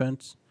takedown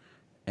defense,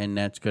 and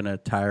that's gonna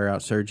tire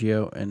out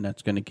Sergio, and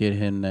that's gonna get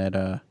him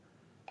that.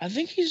 I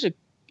think he's a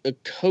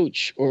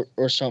coach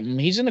or something.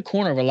 He's in the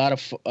corner of a lot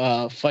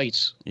of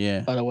fights. Yeah.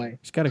 By the way,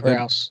 he's got a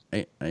Krause.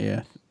 good.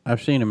 Yeah,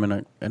 I've seen him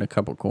in a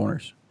couple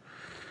corners.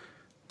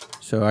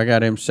 So I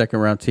got him second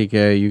round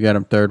TKO. You got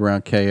him third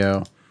round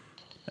KO.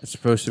 It's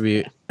supposed to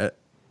be.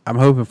 I'm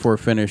hoping for a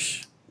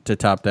finish to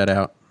top that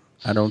out.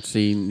 I don't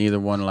see neither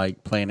one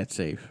like playing it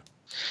safe.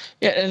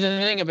 Yeah, and the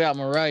thing about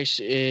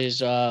Moraes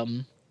is,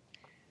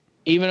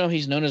 even though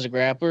he's known as a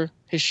grappler,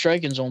 his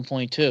striking's on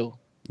point too.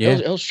 Yeah,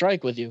 he'll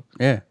strike with you.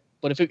 Yeah,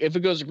 but if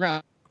it goes to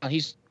ground,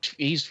 he's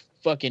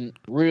fucking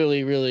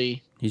really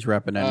really. He's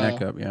wrapping that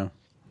neck up. Yeah.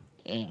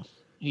 Yeah,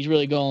 he's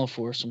really going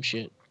for some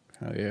shit.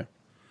 Oh yeah.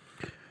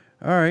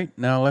 All right,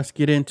 now let's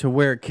get into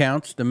where it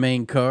counts, the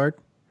main card.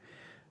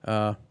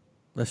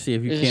 Let's see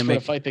if you can make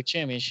the Fight Pick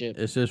Championship.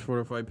 This is for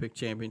the Fight Pick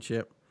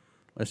Championship.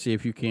 Let's see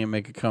if you can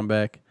make a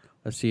comeback.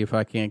 Let's see if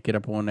I can't get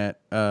up on that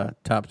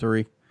top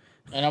three.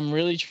 And I'm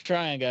really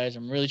trying, guys.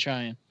 I'm really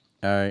trying.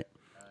 All right.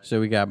 So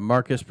we got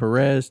Marcus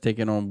Perez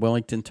taking on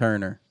Wellington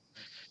Turner.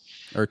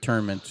 Or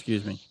Turnman,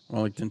 excuse me.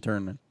 Wellington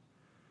Turnman.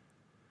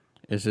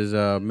 This is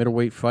a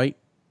middleweight fight.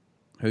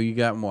 Who you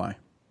got and why?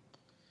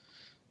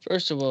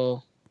 First of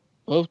all,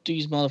 both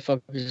these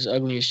motherfuckers is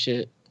ugly as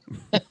shit.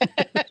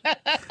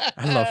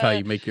 I love how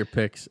you make your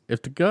picks.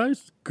 If the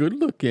guy's good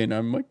looking,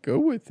 I might go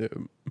with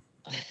him.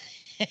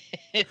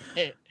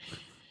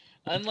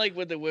 Unlike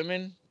with the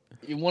women,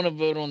 you want to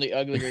vote on the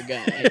uglier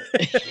guy.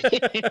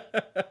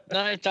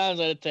 9 times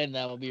out of 10,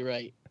 that will be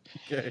right.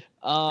 Okay.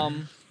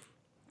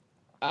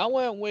 I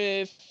went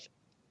with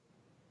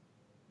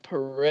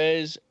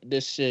Perez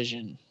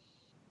decision.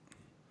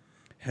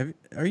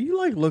 Are you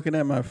like looking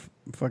at my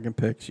fucking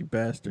picks, you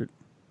bastard?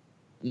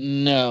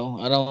 No,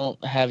 I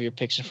don't have your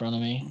picks in front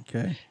of me,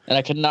 Okay. and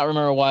I could not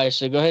remember why.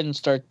 So go ahead and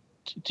start.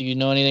 Do you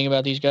know anything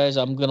about these guys?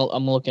 I'm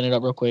looking it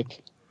up real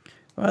quick.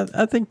 Well,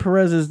 I think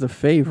Perez is the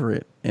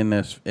favorite in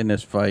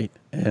this fight,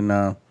 and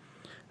I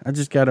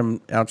just got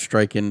him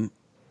outstriking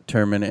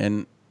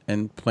Turman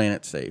and playing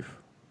it safe.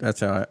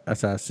 That's how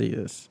I see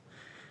this.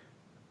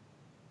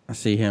 I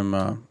see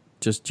him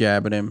just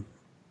jabbing him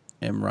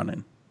and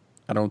running.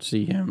 I don't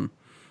see him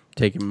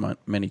taking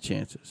many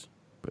chances.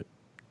 But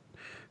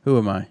who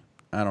am I?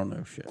 I don't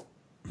know shit.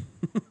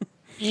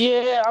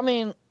 Yeah, I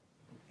mean,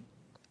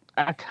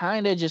 I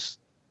kind of just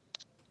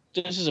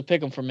this is a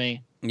pick 'em for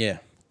me. Yeah,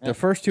 the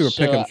first two are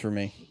pick-ems for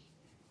me.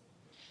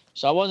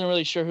 So I wasn't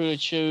really sure who to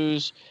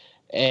choose,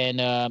 and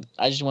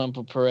I just went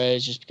for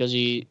Perez just because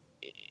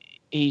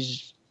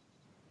he's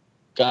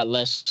got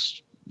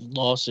less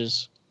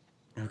losses.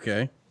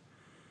 Okay.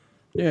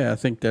 Yeah, I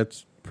think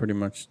that's pretty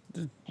much.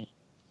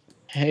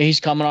 He's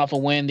coming off a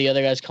win. The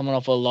other guy's coming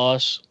off a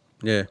loss.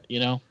 Yeah. You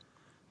know.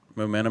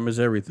 Momentum is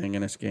everything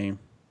in this game.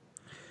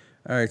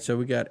 All right, so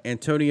we got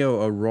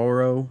Antonio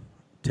Arroyo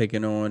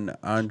taking on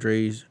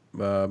Andres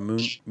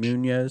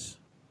Munez.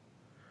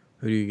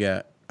 Who do you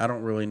got? I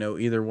don't really know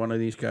either one of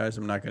these guys.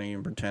 I'm not going to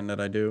even pretend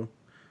that I do.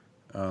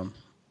 I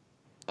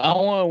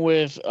went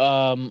with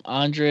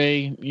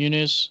Andre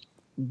Muniz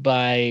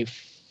by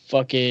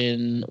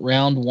fucking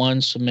round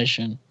 1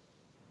 submission.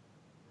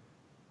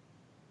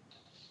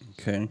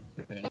 Okay.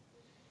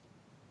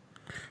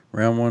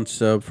 Round 1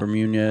 sub for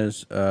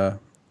Munez.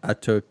 I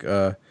took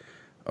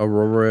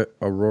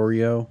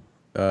Arroyo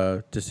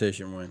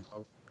decision win.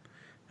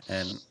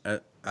 And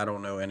I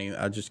don't know any.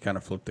 I just kind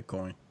of flipped the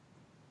coin.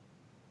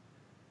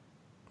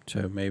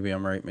 So maybe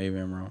I'm right, maybe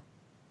I'm wrong.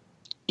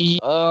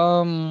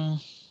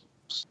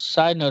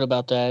 Side note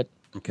about that.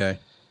 Okay.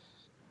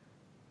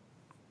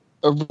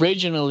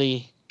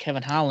 Originally,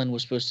 Kevin Holland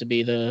was supposed to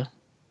be the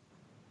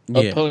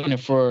opponent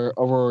for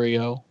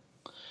Arroyo.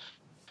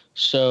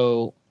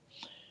 So,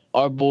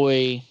 our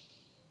boy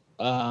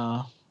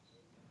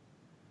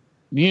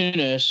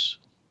Muniz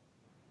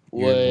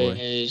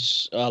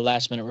was a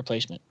last-minute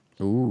replacement.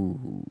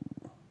 Ooh.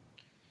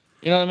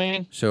 You know what I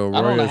mean? So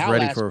Arroyo's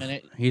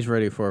he's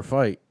ready for a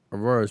fight.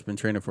 Arroyo's been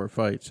training for a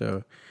fight,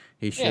 so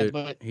he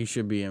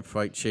should be in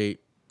fight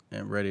shape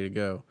and ready to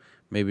go.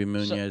 Maybe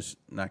Munez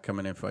not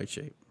coming in fight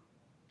shape.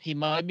 He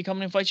might be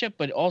coming in fight shape,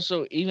 but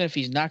also even if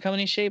he's not coming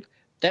in shape,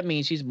 that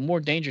means he's more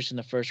dangerous in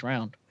the first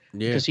round.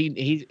 Yeah. Because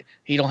he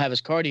don't have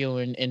his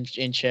cardio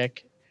in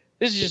check.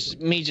 This is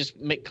just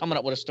me coming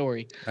up with a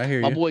story. I hear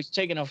you. My boy's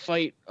taking a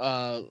fight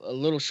a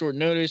little short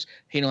notice.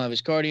 He don't have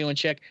his cardio in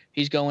check.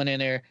 He's going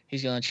in there.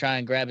 He's going to try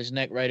and grab his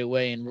neck right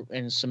away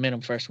and submit him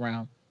first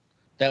round.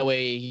 That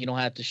way you don't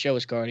have to show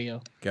his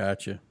cardio.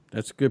 Gotcha.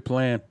 That's a good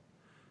plan.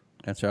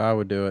 That's how I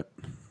would do it.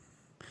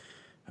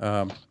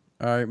 All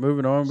right,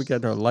 moving on. We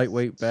got the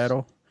lightweight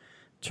battle.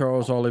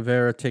 Charles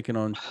Oliveira taking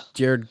on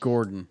Jared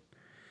Gordon.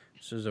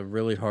 This is a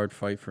really hard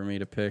fight for me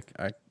to pick.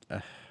 I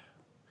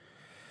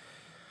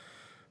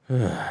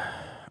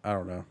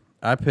don't know.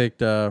 I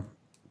picked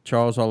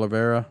Charles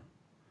Oliveira.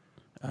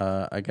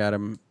 I got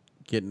him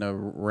getting a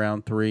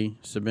round 3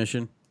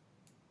 submission.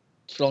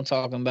 That's what I'm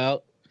talking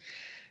about.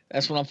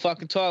 That's what I'm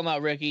fucking talking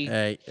about, Ricky.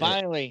 Hey,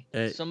 finally,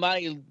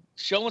 somebody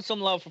showing some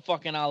love for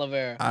fucking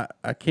Oliveira.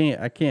 I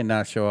can't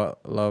not show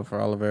love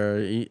for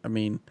Oliveira. I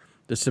mean,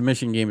 the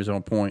submission game is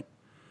on point.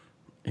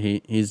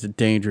 He's a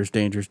dangerous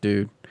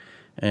dude,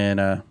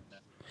 and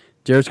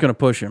Jared's gonna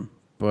push him,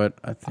 but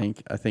I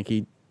think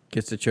he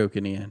gets the choke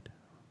in the end.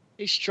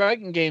 His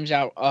striking game's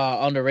out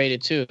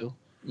underrated too.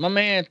 My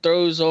man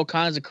throws all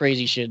kinds of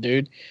crazy shit,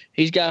 dude.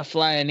 He's got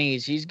flying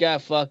knees. He's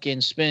got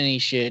fucking spinny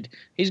shit.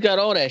 He's got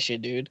all that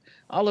shit, dude.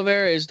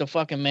 Oliveira is the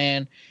fucking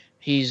man.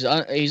 He's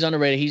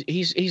underrated.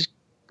 He's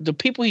the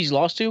people he's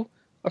lost to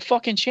are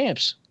fucking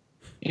champs.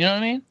 You know what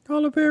I mean?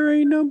 Oliveira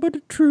ain't nothing but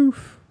the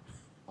truth.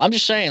 I'm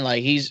just saying,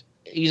 like he's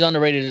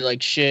underrated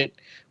like shit.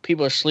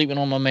 People are sleeping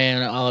on my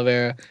man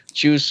Oliveira.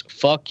 Juice,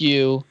 fuck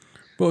you.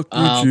 Fuck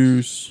you,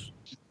 Juice.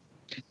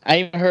 I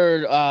even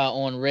heard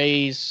on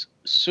Ray's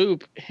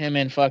Soup, him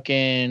and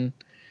fucking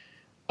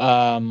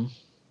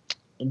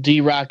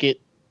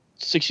D-Rocket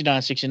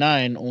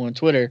 6969 on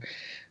Twitter,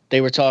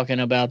 they were talking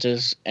about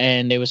this,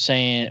 and they were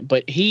saying,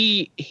 but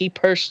he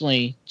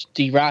personally,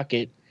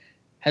 D-Rocket,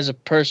 has a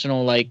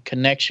personal like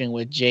connection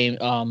with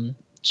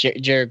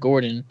Jared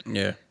Gordon.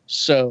 Yeah.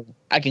 So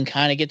I can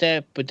kind of get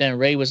that, but then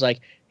Ray was like,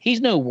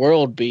 he's no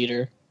world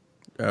beater.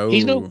 Oh.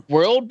 He's no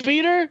world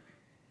beater?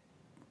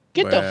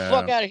 Get the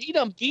fuck out of here. He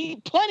done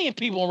beat plenty of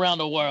people around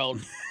the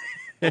world.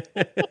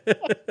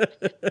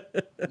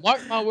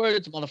 Mark my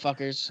words,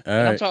 motherfuckers.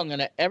 Right. I'm talking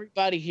to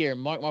everybody here.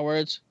 Mark my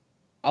words.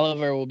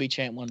 Oliver will be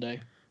champ one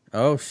day.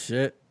 Oh,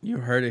 shit. You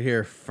heard it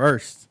here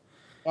first.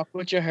 Fuck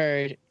what you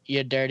heard,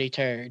 you dirty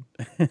turd.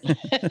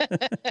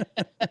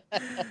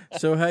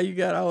 So how you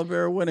got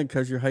Oliveira winning?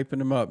 Because you're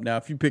hyping him up. Now,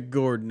 if you pick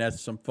Gordon,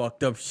 that's some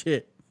fucked up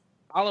shit.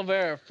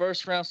 Oliveira,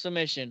 first round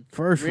submission.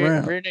 First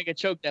round. Rear nigga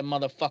choked that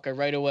motherfucker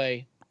right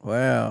away.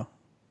 Wow.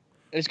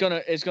 It's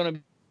gonna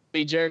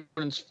be Jared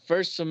Gordon's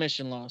first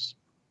submission loss.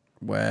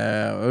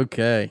 Wow.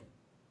 Okay.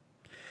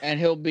 And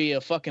he'll be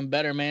a fucking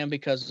better man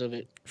because of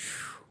it.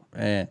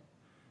 Man,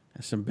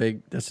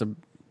 that's a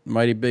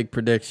mighty big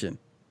prediction.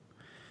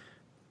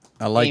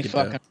 I He like ain't it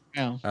though. fucking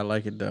around. I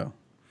like it though.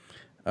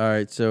 All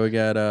right, so we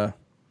got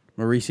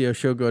Mauricio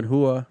Shogun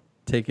Hua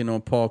taking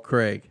on Paul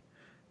Craig.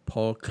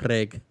 Paul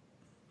Craig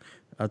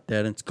out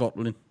there in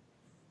Scotland.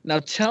 Now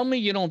tell me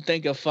you don't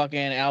think of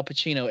fucking Al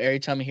Pacino every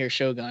time you hear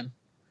Shogun.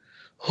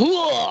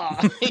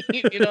 Hooah!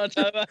 You know what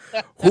I'm talking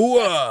about?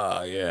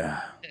 Hua,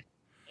 yeah.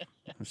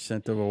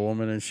 Scent of a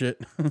woman and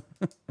shit.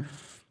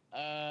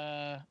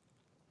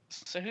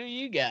 So who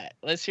you got?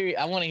 Let's hear.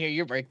 I want to hear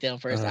your breakdown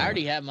first. I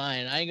already have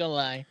mine. I ain't gonna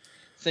lie.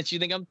 Since you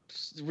think I'm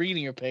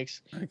reading your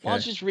picks, Okay. why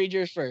don't you just read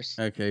yours first?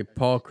 Okay,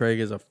 Paul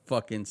Craig is a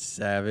fucking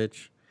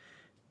savage,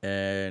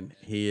 and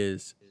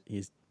he's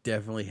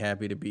definitely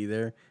happy to be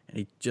there, and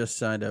he just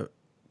signed a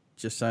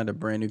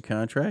brand new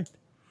contract.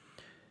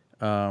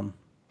 Mauricio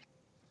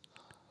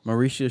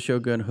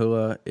Shogun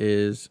Hua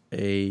is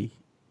a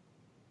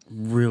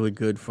really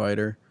good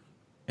fighter,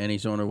 and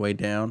he's on her way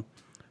down.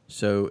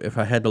 So if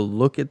I had to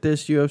look at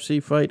this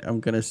UFC fight, I'm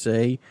gonna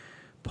say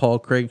Paul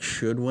Craig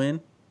should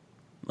win.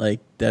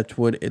 Like, that's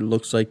what it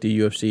looks like the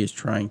UFC is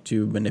trying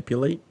to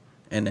manipulate,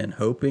 and then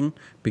hoping,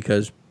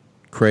 because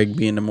Craig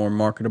being the more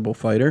marketable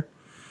fighter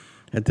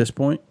at this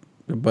point.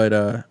 But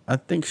I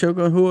think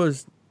Shogun Hua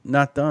is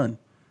not done,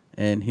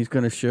 and he's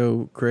going to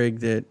show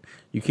Craig that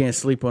you can't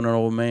sleep on an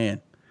old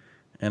man.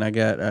 And I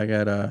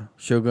got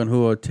Shogun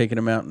Hua taking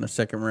him out in the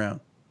second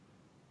round.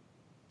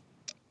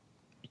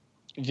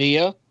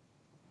 Via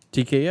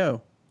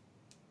TKO.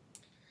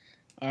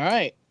 All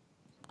right.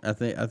 I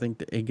think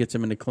that it gets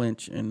him in the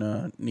clinch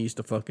and knees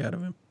the fuck out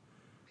of him.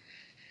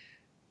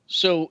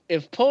 So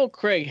if Paul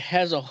Craig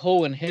has a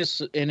hole in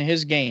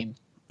his game,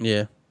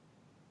 yeah,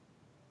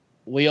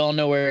 we all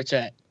know where it's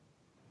at.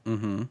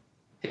 Mm-hmm.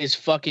 His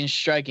fucking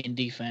striking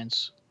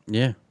defense.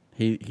 Yeah,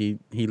 he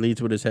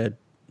leads with his head.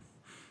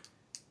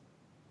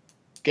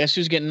 Guess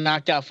who's getting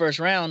knocked out first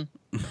round?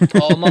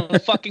 Paul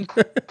motherfucking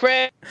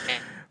Craig.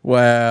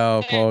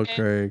 Wow, Paul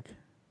Craig.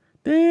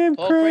 Damn,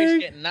 Paul Craig's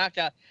getting knocked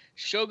out.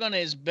 Shogun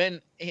has been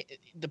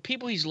the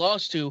people he's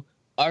lost to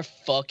are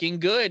fucking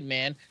good,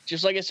 man.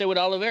 Just like I said with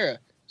Oliveira,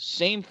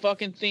 same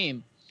fucking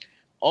theme.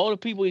 All the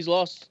people he's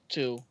lost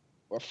to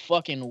are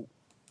fucking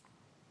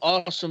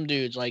awesome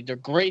dudes. Like, they're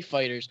great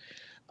fighters.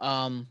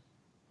 Fucking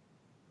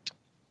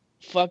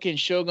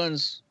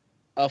Shogun's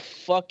a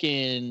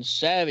fucking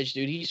savage,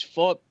 dude. He's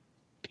fought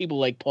people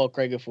like Paul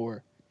Craig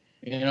before.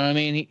 You know what I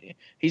mean?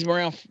 He's been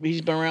around.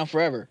 He's been around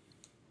forever.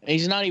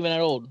 He's not even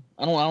that old.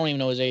 I don't even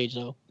know his age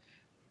though.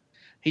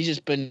 He's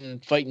just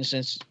been fighting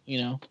since, you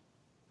know,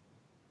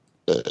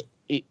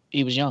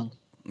 he was young.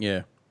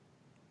 Yeah.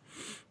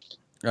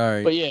 All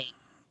right. But yeah,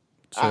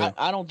 so,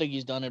 I don't think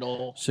he's done it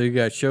all. So you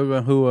got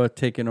Shogun Hua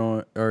taking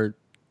on or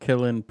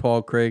killing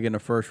Paul Craig in the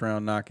first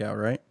round knockout,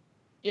 right?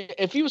 Yeah,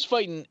 if he was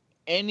fighting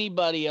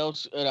anybody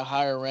else at a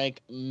higher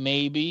rank,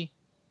 maybe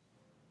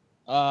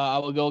I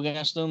would go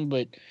against him.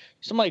 But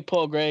somebody like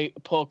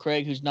Paul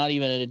Craig, who's not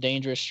even a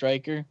dangerous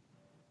striker,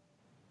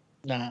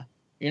 nah,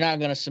 you're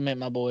not gonna submit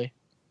my boy.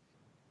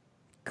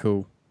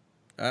 Cool.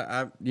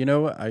 I you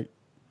know what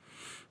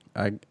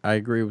I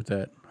agree with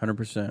that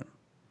 100%.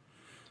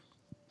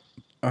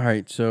 All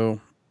right, so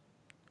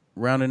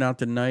rounding out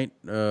the night,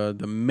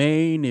 the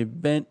main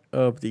event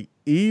of the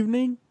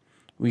evening,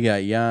 we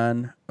got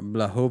Jan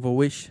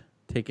Blachowicz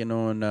taking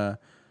on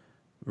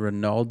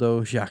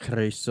Ronaldo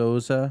Jacare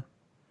Souza.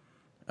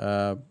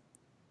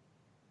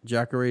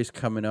 Jacare's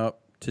coming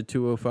up to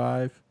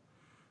 205.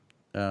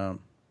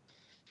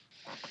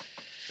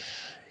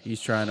 He's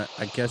trying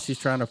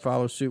to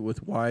follow suit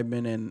with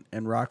Weidman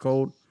and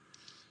Rockhold,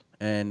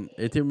 and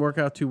it didn't work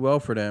out too well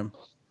for them.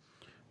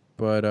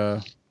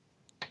 But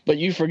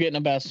you forgetting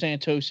about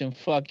Santos and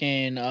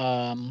fucking the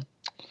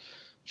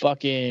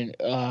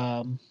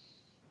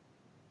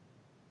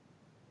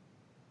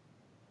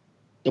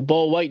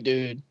bald white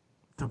dude.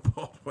 The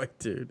bald white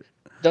dude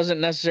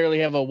Doesn't necessarily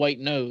have a white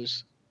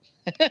nose.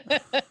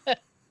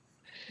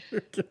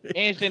 Okay.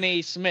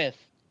 Anthony Smith.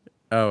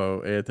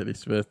 Oh, Anthony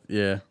Smith.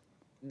 Yeah.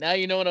 Now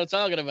you know what I'm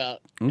talking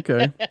about.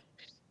 Okay.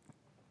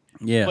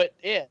 Yeah. But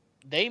yeah,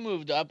 they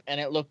moved up and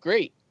it looked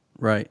great.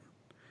 Right.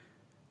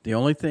 The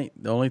only thing,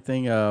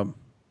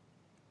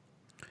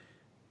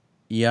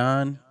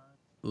 Jan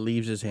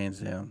leaves his hands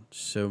down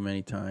so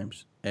many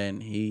times,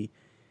 and he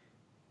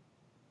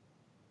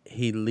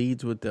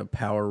leads with the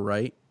power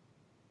right,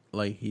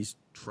 like he's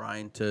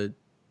trying to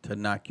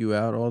knock you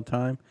out all the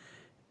time,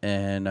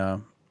 and I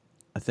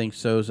think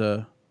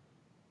Souza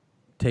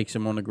takes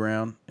him on the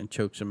ground and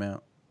chokes him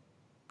out.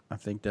 I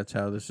think that's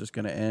how this is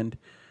going to end.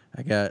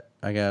 I got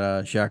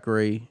a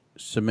Jacare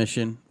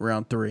submission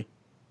round 3.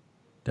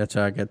 That's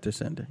how I got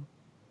this ending.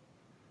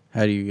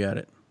 How do you got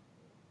it?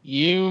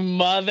 You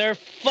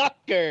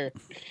motherfucker.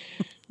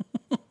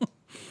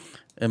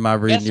 Am I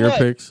reading your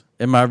picks?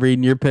 Am I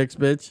reading your picks,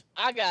 bitch?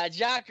 I got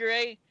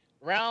Jacare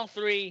round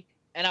 3,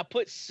 and I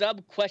put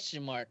sub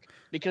question mark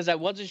because I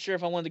wasn't sure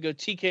if I wanted to go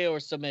TKO or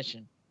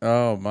submission.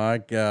 Oh my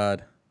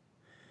God.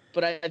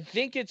 but I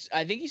think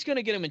he's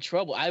gonna get him in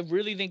trouble. I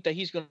really think that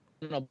he's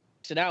gonna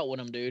sit out with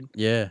him, dude.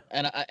 Yeah.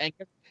 And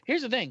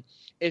here's the thing: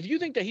 if you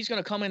think that he's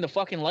gonna come in the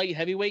fucking light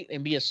heavyweight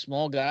and be a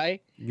small guy,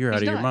 You're out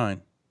of your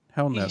mind.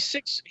 Hell no.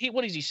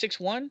 What is he,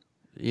 6'1"?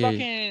 Yeah.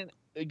 Fucking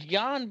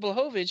Jan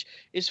Blachowicz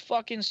is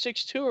fucking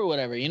 6'2" or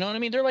whatever. You know what I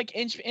mean? They're like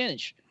inch for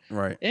inch.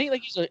 Right. It ain't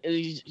like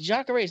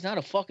Jacare is not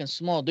a fucking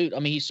small dude. I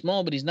mean, he's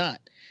small, but he's not.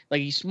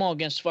 Like, he's small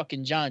against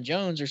fucking John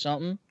Jones or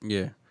something.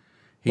 Yeah.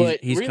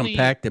 He's really,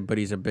 compacted, but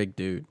he's a big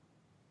dude.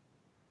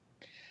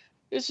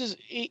 This is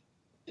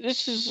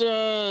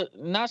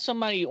not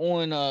somebody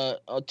on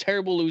a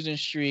terrible losing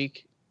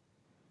streak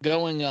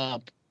going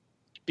up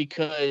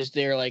because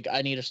they're like,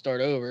 I need to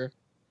start over.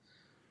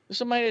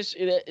 Somebody that's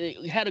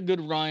had a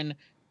good run,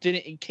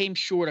 came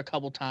short a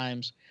couple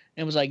times,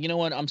 and was like, you know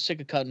what, I'm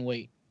sick of cutting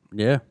weight.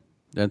 Yeah,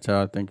 that's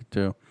how I think it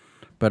too.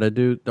 But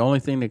the only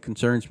thing that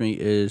concerns me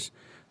is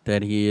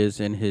that he is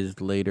in his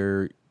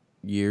later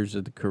years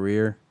of the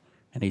career,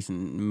 and he's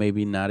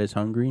maybe not as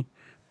hungry.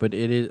 But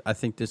I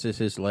think this is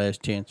his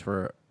last chance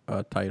for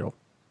a title.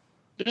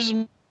 This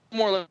is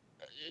more like,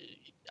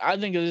 I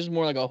think this is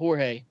more like a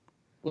Jorge.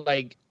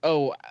 Like,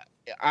 oh,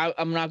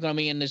 I'm not going to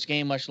be in this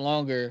game much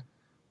longer.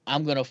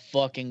 I'm going to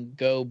fucking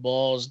go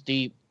balls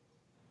deep.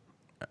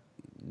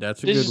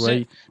 That's a good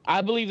way.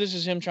 I believe this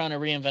is him trying to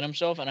reinvent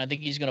himself, and I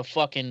think he's going to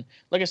fucking,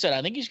 like I said,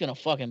 I think he's going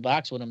to fucking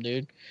box with him,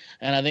 dude.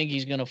 And I think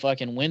he's going to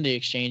fucking win the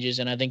exchanges,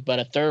 and I think by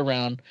the third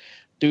round,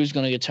 dude's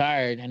going to get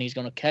tired, and he's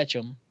going to catch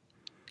him.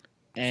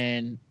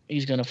 And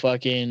he's going to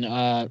fucking,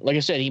 like I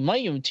said, he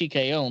might even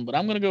TKO him, but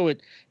I'm going to go with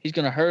he's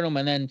going to hurt him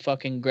and then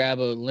fucking grab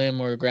a limb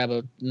or grab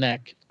a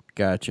neck.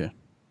 Gotcha.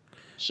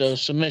 So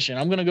submission.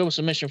 I'm going to go with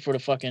submission for the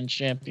fucking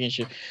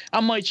championship. I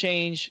might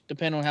change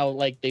depending on how,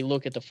 like, they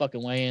look at the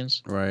fucking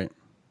weigh-ins. Right.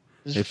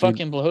 This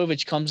fucking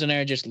Blachowicz comes in there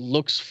and just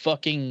looks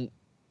fucking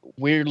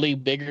weirdly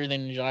bigger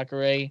than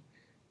Jacare.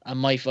 I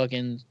might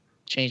fucking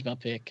change my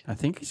pick. I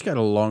think he's got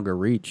a longer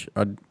reach.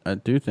 I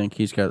do think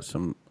he's got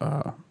some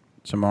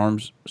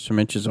arms, some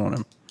inches on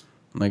him,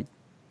 like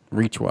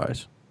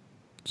reach-wise.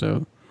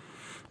 So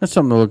that's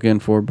something to look in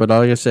for. But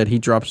like I said, he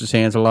drops his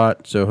hands a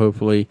lot, so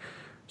hopefully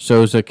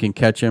Souza can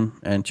catch him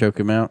and choke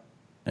him out,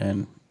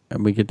 and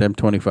we get them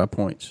 25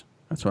 points.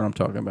 That's what I'm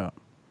talking about.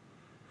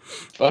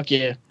 Fuck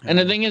yeah. And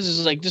the thing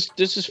is like this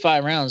is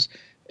 5 rounds.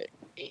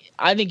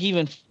 I think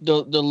even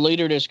the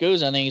later this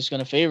goes, I think it's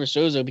going to favor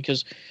Souza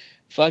because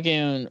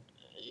fucking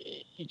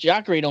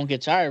Jacare don't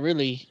get tired,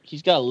 really.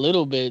 He's got a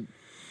little bit,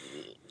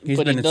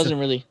 but he doesn't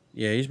really.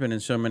 Yeah, he's been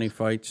in so many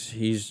fights.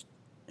 He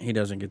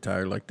doesn't get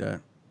tired like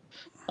that.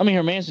 I mean,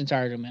 Hermanson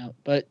tired him out,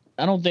 but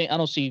I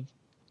don't see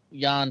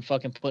Jan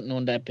fucking putting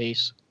on that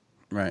pace.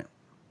 Right.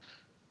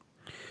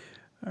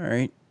 All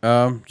right.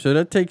 So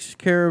that takes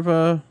care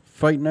of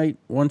Fight Night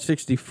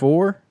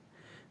 164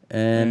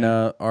 and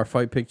our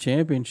Fight Pick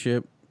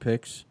Championship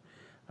picks.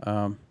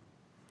 You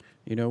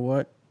know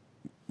what?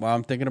 While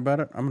I'm thinking about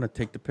it, I'm going to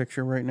take the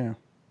picture right now.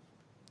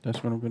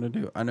 That's what I'm going to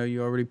do. I know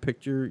you already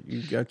picked you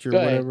got your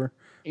whatever.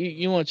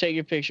 You want to take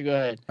your picture? Go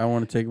ahead. I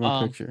want to take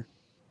my picture.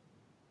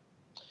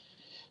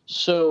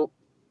 So,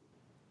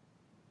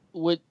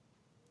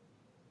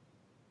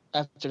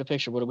 after the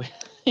picture, what do we?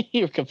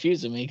 You're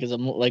confusing me because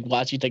I'm like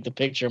watching you take the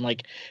picture. I'm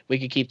like, we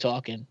could keep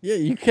talking. Yeah,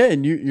 you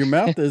can. Your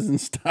mouth isn't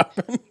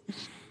stopping.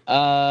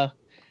 Yeah,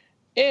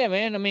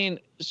 man. I mean,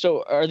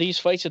 so are these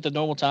fights at the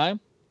normal time?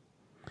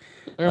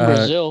 They're in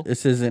Brazil.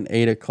 This is an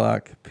 8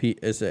 o'clock.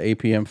 It's an 8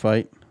 p.m.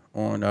 fight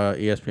on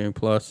ESPN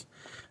Plus.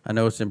 I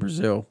know it's in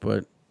Brazil,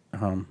 but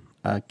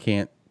I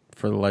can't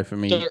for the life of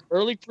me. The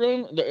early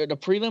prelim, the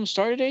prelim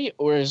start at 8,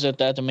 or is it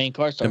that the main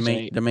card starts at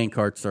 8? The main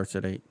card starts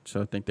at 8,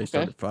 so I think they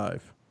start at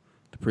 5.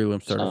 The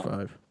prelim start at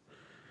 5.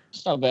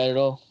 It's not bad at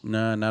all.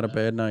 Nah, not a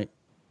bad night.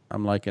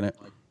 I'm liking it.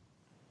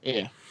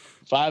 Yeah,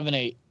 5 and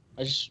 8.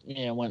 I just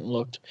went and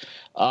looked.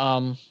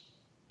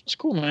 It's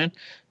cool, man.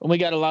 And we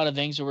got a lot of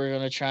things that we're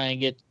gonna try and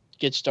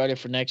get started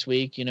for next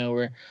week. You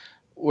know,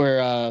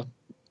 we're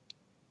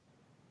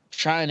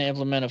trying to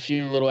implement a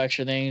few little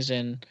extra things,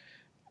 and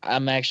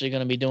I'm actually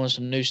going to be doing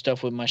some new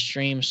stuff with my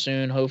stream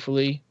soon,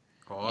 hopefully.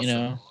 Awesome. You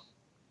know,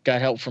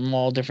 got help from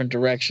all different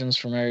directions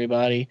from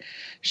everybody.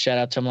 Shout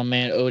out to my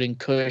man Odin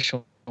Kush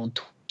on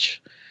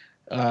Twitch.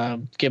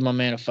 Give my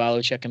man a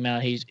follow. Check him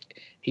out. He's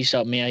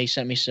helped me out. He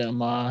sent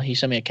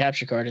me a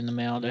capture card in the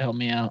mail to help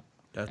me out.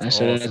 That's awesome. I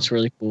said that's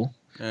really cool.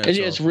 Yeah,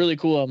 it's really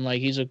cool. I'm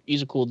like, he's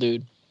a cool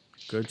dude.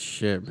 Good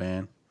shit,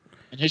 man.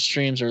 And his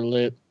streams are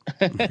lit.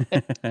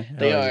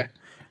 They are.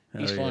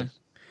 He's fun.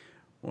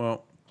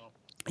 Well,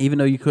 even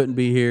though you couldn't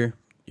be here,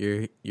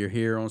 you're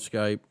here on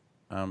Skype.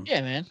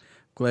 Yeah, man.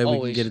 Glad we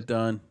can get it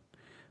done.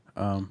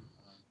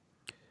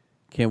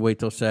 Can't wait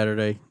till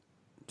Saturday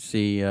to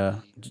see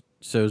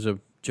Souza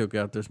choke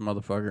out this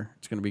motherfucker.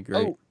 It's gonna be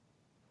great.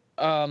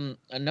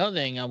 Another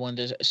thing I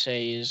wanted to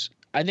say is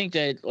I think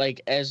that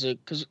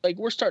because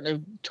we're starting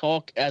to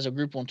talk as a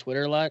group on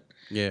Twitter a lot.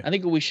 Yeah. I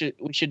think we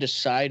should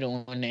decide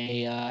on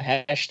a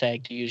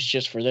hashtag to use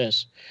just for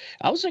this.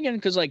 I was thinking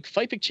because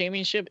Fight Pick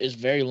Championship is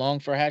very long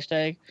for a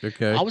hashtag.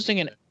 Okay. I was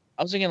thinking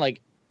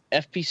like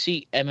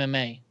FPC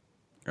MMA.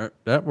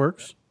 That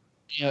works.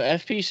 You know,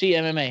 FPC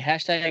MMA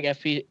hashtag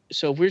FP.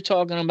 So if we're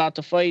talking about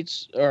the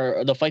fights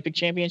or the Fight Pick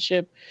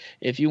Championship,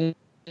 if you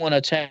want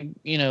to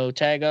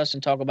tag us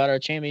and talk about our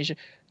championship,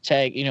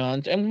 tag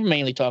and we're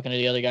mainly talking to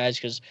the other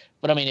guys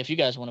but I mean, if you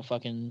guys want to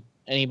fucking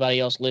anybody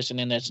else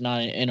listening that's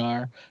not in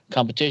our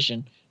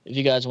competition, if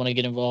you guys want to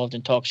get involved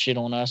and talk shit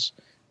on us,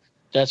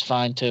 that's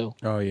fine too.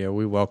 Oh yeah,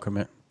 we welcome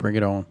it. Bring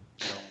it on.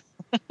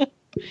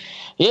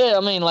 Yeah, I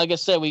mean, like I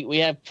said, we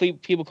have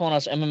people calling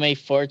us MMA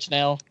farts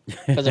now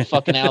because of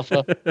fucking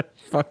Alpha.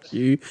 Fuck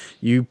you,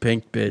 you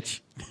pink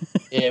bitch.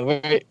 Yeah,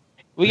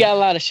 we got a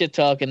lot of shit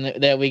talking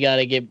that we got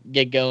to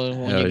get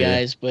going on, you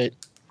guys, but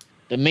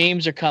the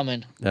memes are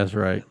coming. That's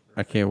right.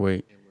 I can't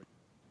wait.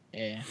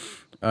 Yeah.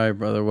 All right,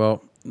 brother.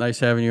 Well, nice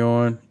having you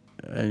on,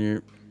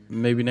 and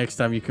maybe next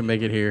time you can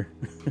make it here.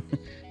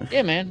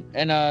 Yeah, man.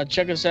 And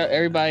check us out,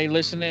 everybody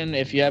listening.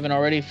 If you haven't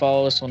already,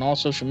 follow us on all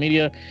social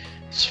media.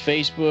 It's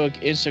Facebook,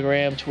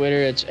 Instagram,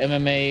 Twitter. It's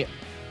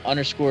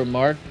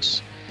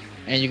MMA_marks.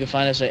 And you can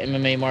find us at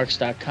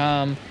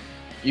MMAmarks.com.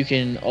 You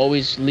can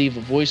always leave a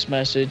voice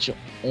message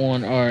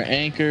on our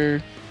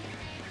Anchor.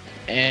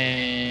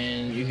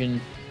 And you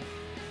can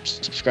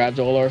subscribe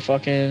to all our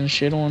fucking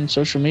shit on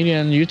social media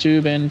and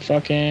YouTube and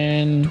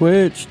fucking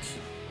Twitch.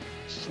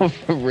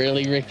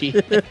 Really, Ricky?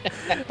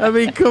 I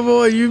mean, come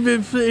on. You've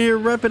been sitting here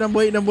repping. I'm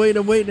waiting,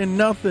 and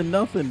nothing.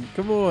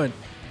 Come on.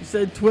 You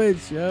said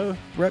Twitch, yo.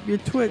 Rep your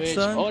Twitch,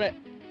 son.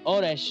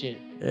 All that shit.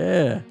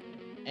 Yeah.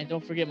 And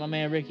don't forget my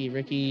man Ricky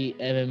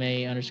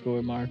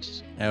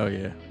MMA_marks. Hell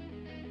yeah.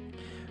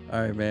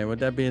 All right, man. With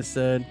that being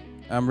said,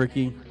 I'm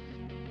Ricky.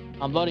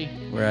 I'm Buddy.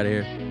 We're out of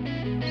here.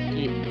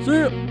 See you. See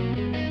ya.